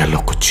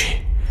రాజకీయాల్లోకి వచ్చి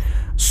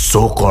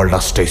సో కాల్డ్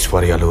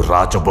అష్టైశ్వర్యాలు,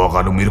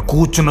 రాజభోగాలు మీరు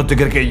కూర్చున్న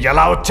దగ్గరికి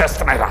ఎలా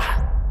వచ్చేస్తున్నాయిరా?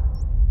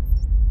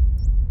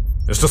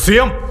 మిస్టర్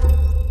సీఎం,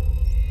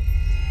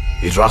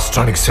 ఈ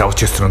రాష్ట్రానికి సేవ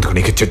చేస్తున్నందుకు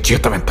నీకు ఇచ్చే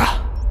జీతం ఎంత?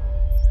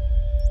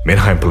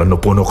 మినహాయింపులను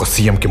పోను ఒక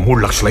సీఎంకి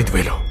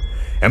 3,05,000,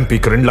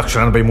 ఎంపీకి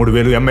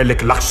 2,83,000,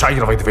 ఎమ్మెల్యేకి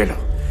 1,25,000.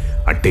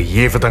 అంటే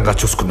ఏ విధంగా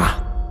చూసుకున్నా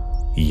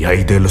ఈ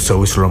 5 ఏళ్ళు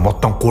సర్వీసులో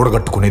మొత్తం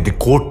కూడగట్టుకునేది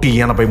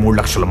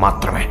 1,83,00,000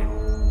 మాత్రమే.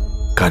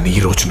 కానీ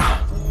ఈ రోజున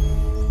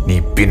నీ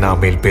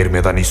బినామీల పేరు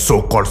మీద, నీ సో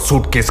కాల్డ్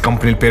సూట్ కేస్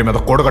కంపెనీల పేరు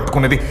మీద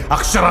కూడగట్టుకునేది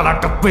అక్షరాల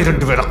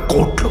 72,000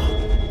 కోట్లు.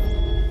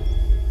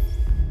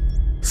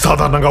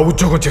 సాధారణంగా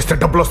ఉద్యోగం చేస్తే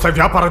డబ్బులు వస్తాయి,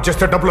 వ్యాపారం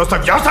చేస్తే డబ్బులు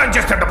వస్తాయి, వ్యవసాయం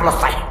చేస్తే డబ్బులు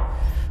వస్తాయి.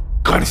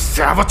 కానీ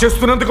సేవ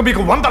చేస్తున్నందుకు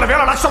మీకు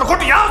 100,000 లక్షల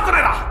కోట్లు ఎలా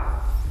వస్తున్నాయిరా?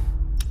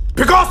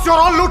 Because you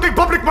are all looting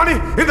public money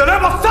in the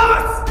name of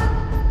service.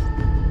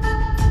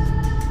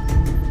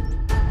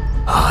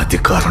 ఆ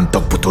అధికారం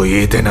డబ్బుతో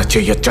ఏదైనా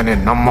చేయొచ్చనే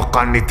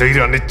నమ్మకాన్ని,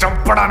 ధైర్యాన్ని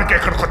చంపడానికి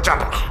ఎక్కడికి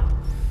వచ్చాను.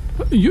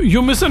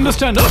 You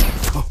misunderstand.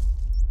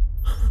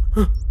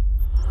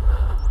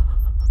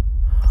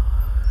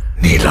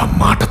 నీలా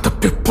మాట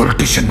తప్పి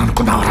పొలిటీషియన్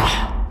అనుకున్నావురా?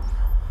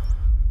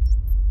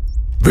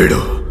 వీడు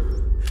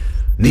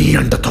నీ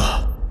అండతో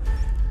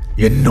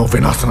ఎన్నో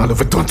వినాశనాలు,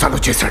 విధ్వంసాలు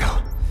చేశాడు.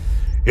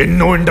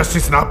 ఎన్నో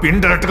ఇండస్ట్రీస్ ఆపి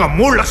ఇండైరెక్ట్ గా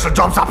 3 లక్షల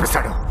జాబ్స్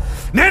ఆపేశాడు.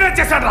 నేనేం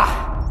చేశాడురా?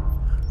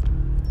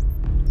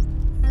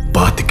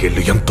 25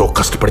 ఏళ్ళు ఎంతో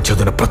కష్టపడి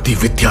చదివిన ప్రతి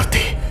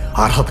విద్యార్థి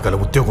అర్హత గల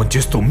ఉద్యోగం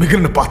చేస్తూ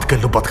మిగిలిన 25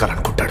 ఏళ్ళు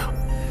బతకాలనుకుంటాడు.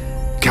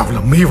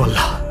 కేవలం మీ వల్ల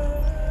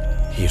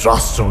ఈ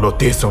రాష్ట్రంలో,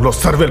 దేశంలో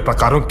సర్వేల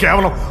ప్రకారం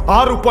కేవలం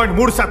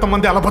 6.3%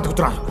 మంది అలా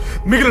బతుకుతున్నారు.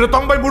 మిగిలిన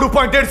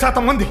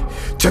 93.7% మంది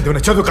చదివిన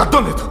చదువుకు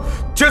అర్థం లేదు,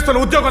 చేస్తున్న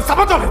ఉద్యోగం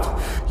సంబంధం లేదు.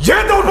 ఏ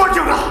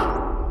దౌర్భాగ్యం రా!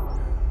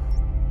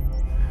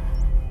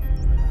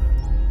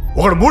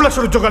 ఒకడు 3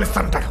 లక్షల ఉద్యోగాలు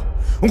ఇస్తానంటాడు,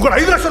 ఇంకోటి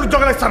 5 లక్షల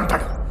ఉద్యోగాలు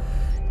ఇస్తానంటాడు.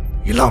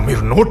 ఇలా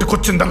మీరు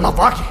నోటికొచ్చిందల్లా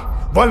వాగి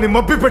వాళ్ళని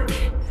మభ్యపెట్టి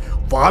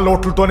వాళ్ళ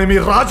ఓట్లతోనే మీ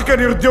రాజకీయ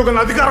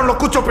నిరుద్యోగులను అధికారంలో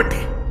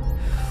కూర్చోపెట్టి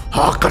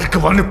ఆఖరికి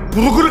వాళ్ళని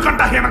పురుగుల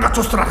కంట హీనంగా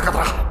చూస్తున్నారు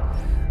కదరా.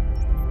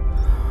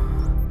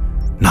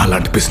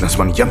 నాలాంటి బిజినెస్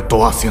మన్ ఎంతో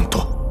ఆశయంతో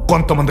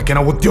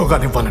కొంతమందికైనా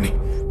ఉద్యోగాలు ఇవ్వాలని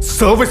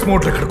సర్వీస్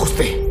మోడ్లో ఇక్కడికి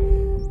వస్తే,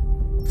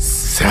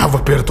 సేవ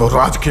పేరుతో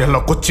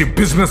రాజకీయాల్లోకి వచ్చి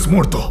బిజినెస్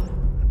మూడ్తో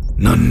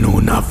నన్ను,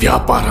 నా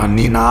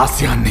వ్యాపారాన్ని, నా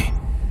ఆశయాన్ని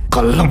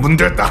కళ్ళ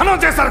ముందే దహనం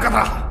చేశారు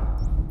కదా.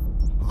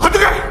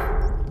 అందుకే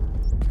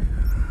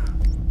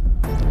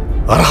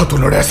అర్హత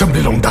ఉన్నాడే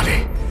అసెంబ్లీలో ఉండాలి,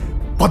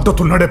 పద్ధతి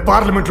ఉన్నాడే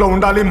పార్లమెంట్లో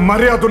ఉండాలి,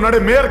 మర్యాద ఉన్నాడే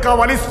మేయర్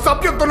కావాలి,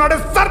 సభ్యత్వం ఉన్నాడే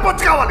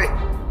సర్పంచ్ కావాలి.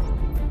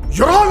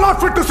 You're all not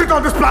fit to sit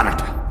on this planet.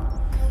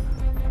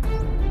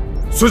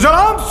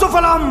 సుజలాం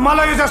సుఫలాం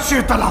మలయజ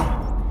శీతలాం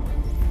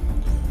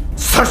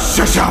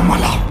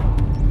సస్యశ్యామలాం.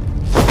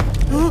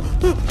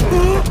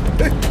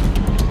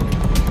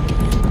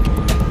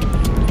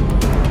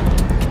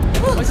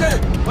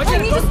 I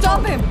need to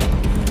stop him.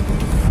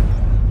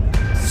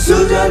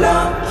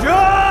 Sujalam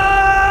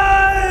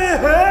Jai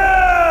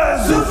Hai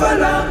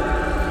Sufalam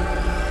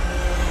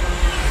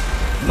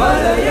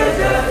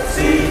Malayaja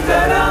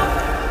Sitaram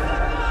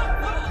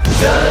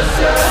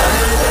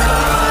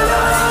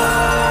Jasajala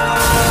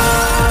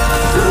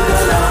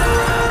Sujalam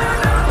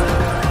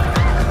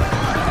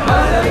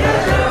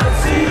Malayaja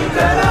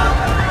Sitaram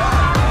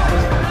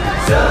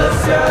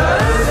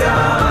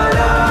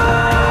Jasajala.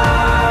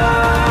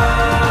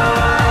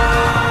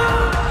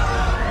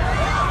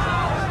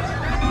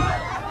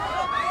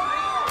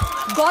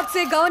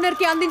 Godse governor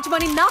ki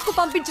అందించమని నాకు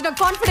పంపించిన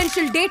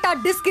confidential data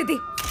disk ఇది.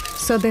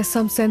 So there's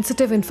some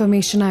sensitive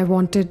information I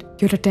wanted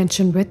your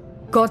attention with.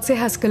 Godse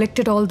has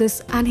collected all this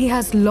and he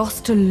has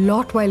lost a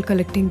lot while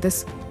collecting this.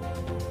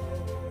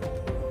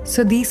 So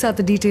these are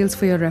the details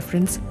for your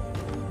reference.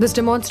 This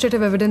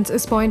demonstrative evidence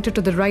is pointed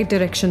to the right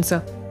direction,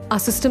 sir.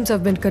 Our systems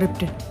have been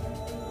corrupted.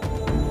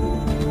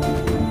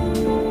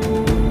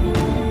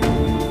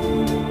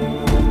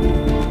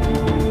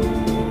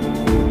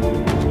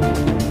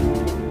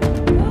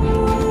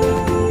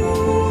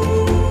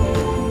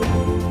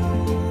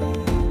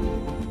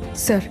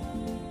 Sir,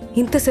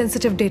 ఇంత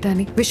sensitive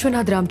డేటాని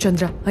Vishwanath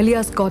Ramachandra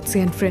alias Godse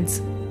and friends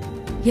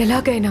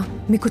ఎలాగైనా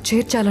మీకు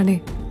చేర్చాలనే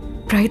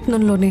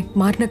ప్రయత్నంలోనే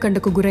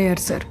మారణకండకు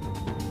గురయ్యారు sir.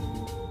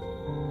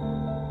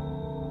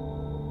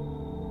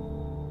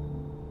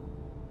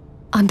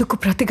 అందుకు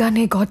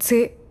ప్రతిగానే గాడ్సే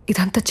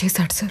ఇదంతా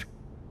చేశాడు sir.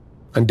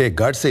 అంటే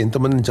గాడ్సే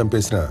ఇంతమందిని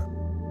చంపేసినా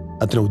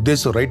అతని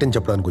ఉద్దేశం రైట్ అని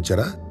చెప్పడానికి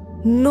వచ్చారా?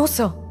 No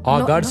sir. ఆ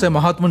గాడ్సే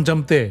మహాత్ముని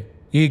చంపితే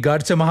ఈ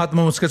గాడ్సే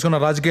మహాత్మ ముసుకేసుకున్న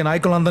రాజకీయ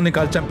నాయకులందరినీ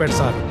కాల్చి చంపాడు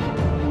సార్.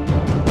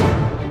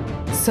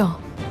 సార్,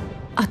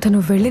 అతను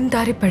వెళ్ళిన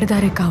దారి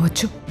పెడదారే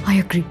కావచ్చు, ఐ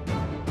అగ్రీ.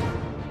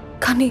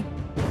 కానీ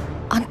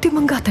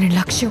అంతిమంగా అతని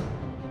లక్ష్యం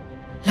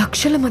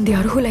లక్షల మంది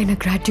అర్హులైన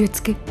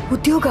గ్రాడ్యుయేట్స్కి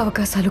ఉద్యోగ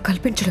అవకాశాలు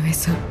కల్పించడమే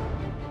సార్.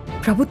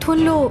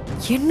 ప్రభుత్వంలో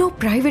ఎన్నో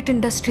ప్రైవేట్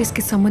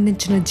ఇండస్ట్రీస్కి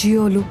సంబంధించిన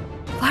జియోలు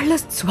వాళ్ళ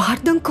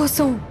స్వార్థం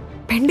కోసం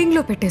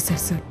పెండింగ్లో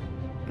పెట్టేశారు సార్.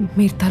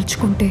 మీరు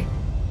తలుచుకుంటే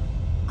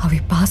అవి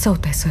పాస్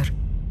అవుతాయి సార్.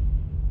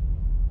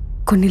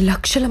 కొన్ని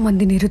లక్షల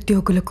మంది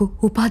నిరుద్యోగులకు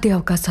ఉపాధి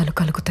అవకాశాలు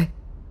కలుగుతాయి.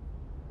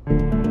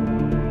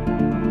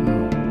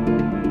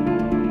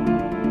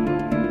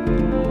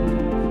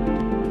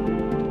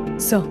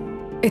 So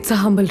it's a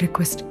humble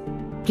request,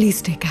 please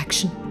take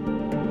action.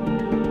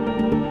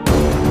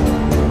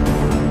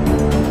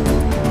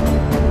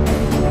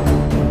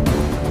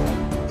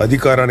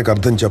 అధికారానికి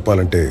అర్థం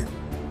చెప్పాలంటే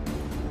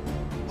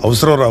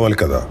అవసరం రావాలి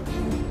కదా.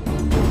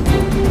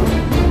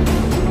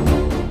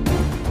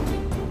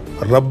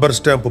 రబ్బర్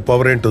స్టాంప్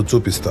పవర్ ఏంటో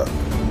చూపిస్తా.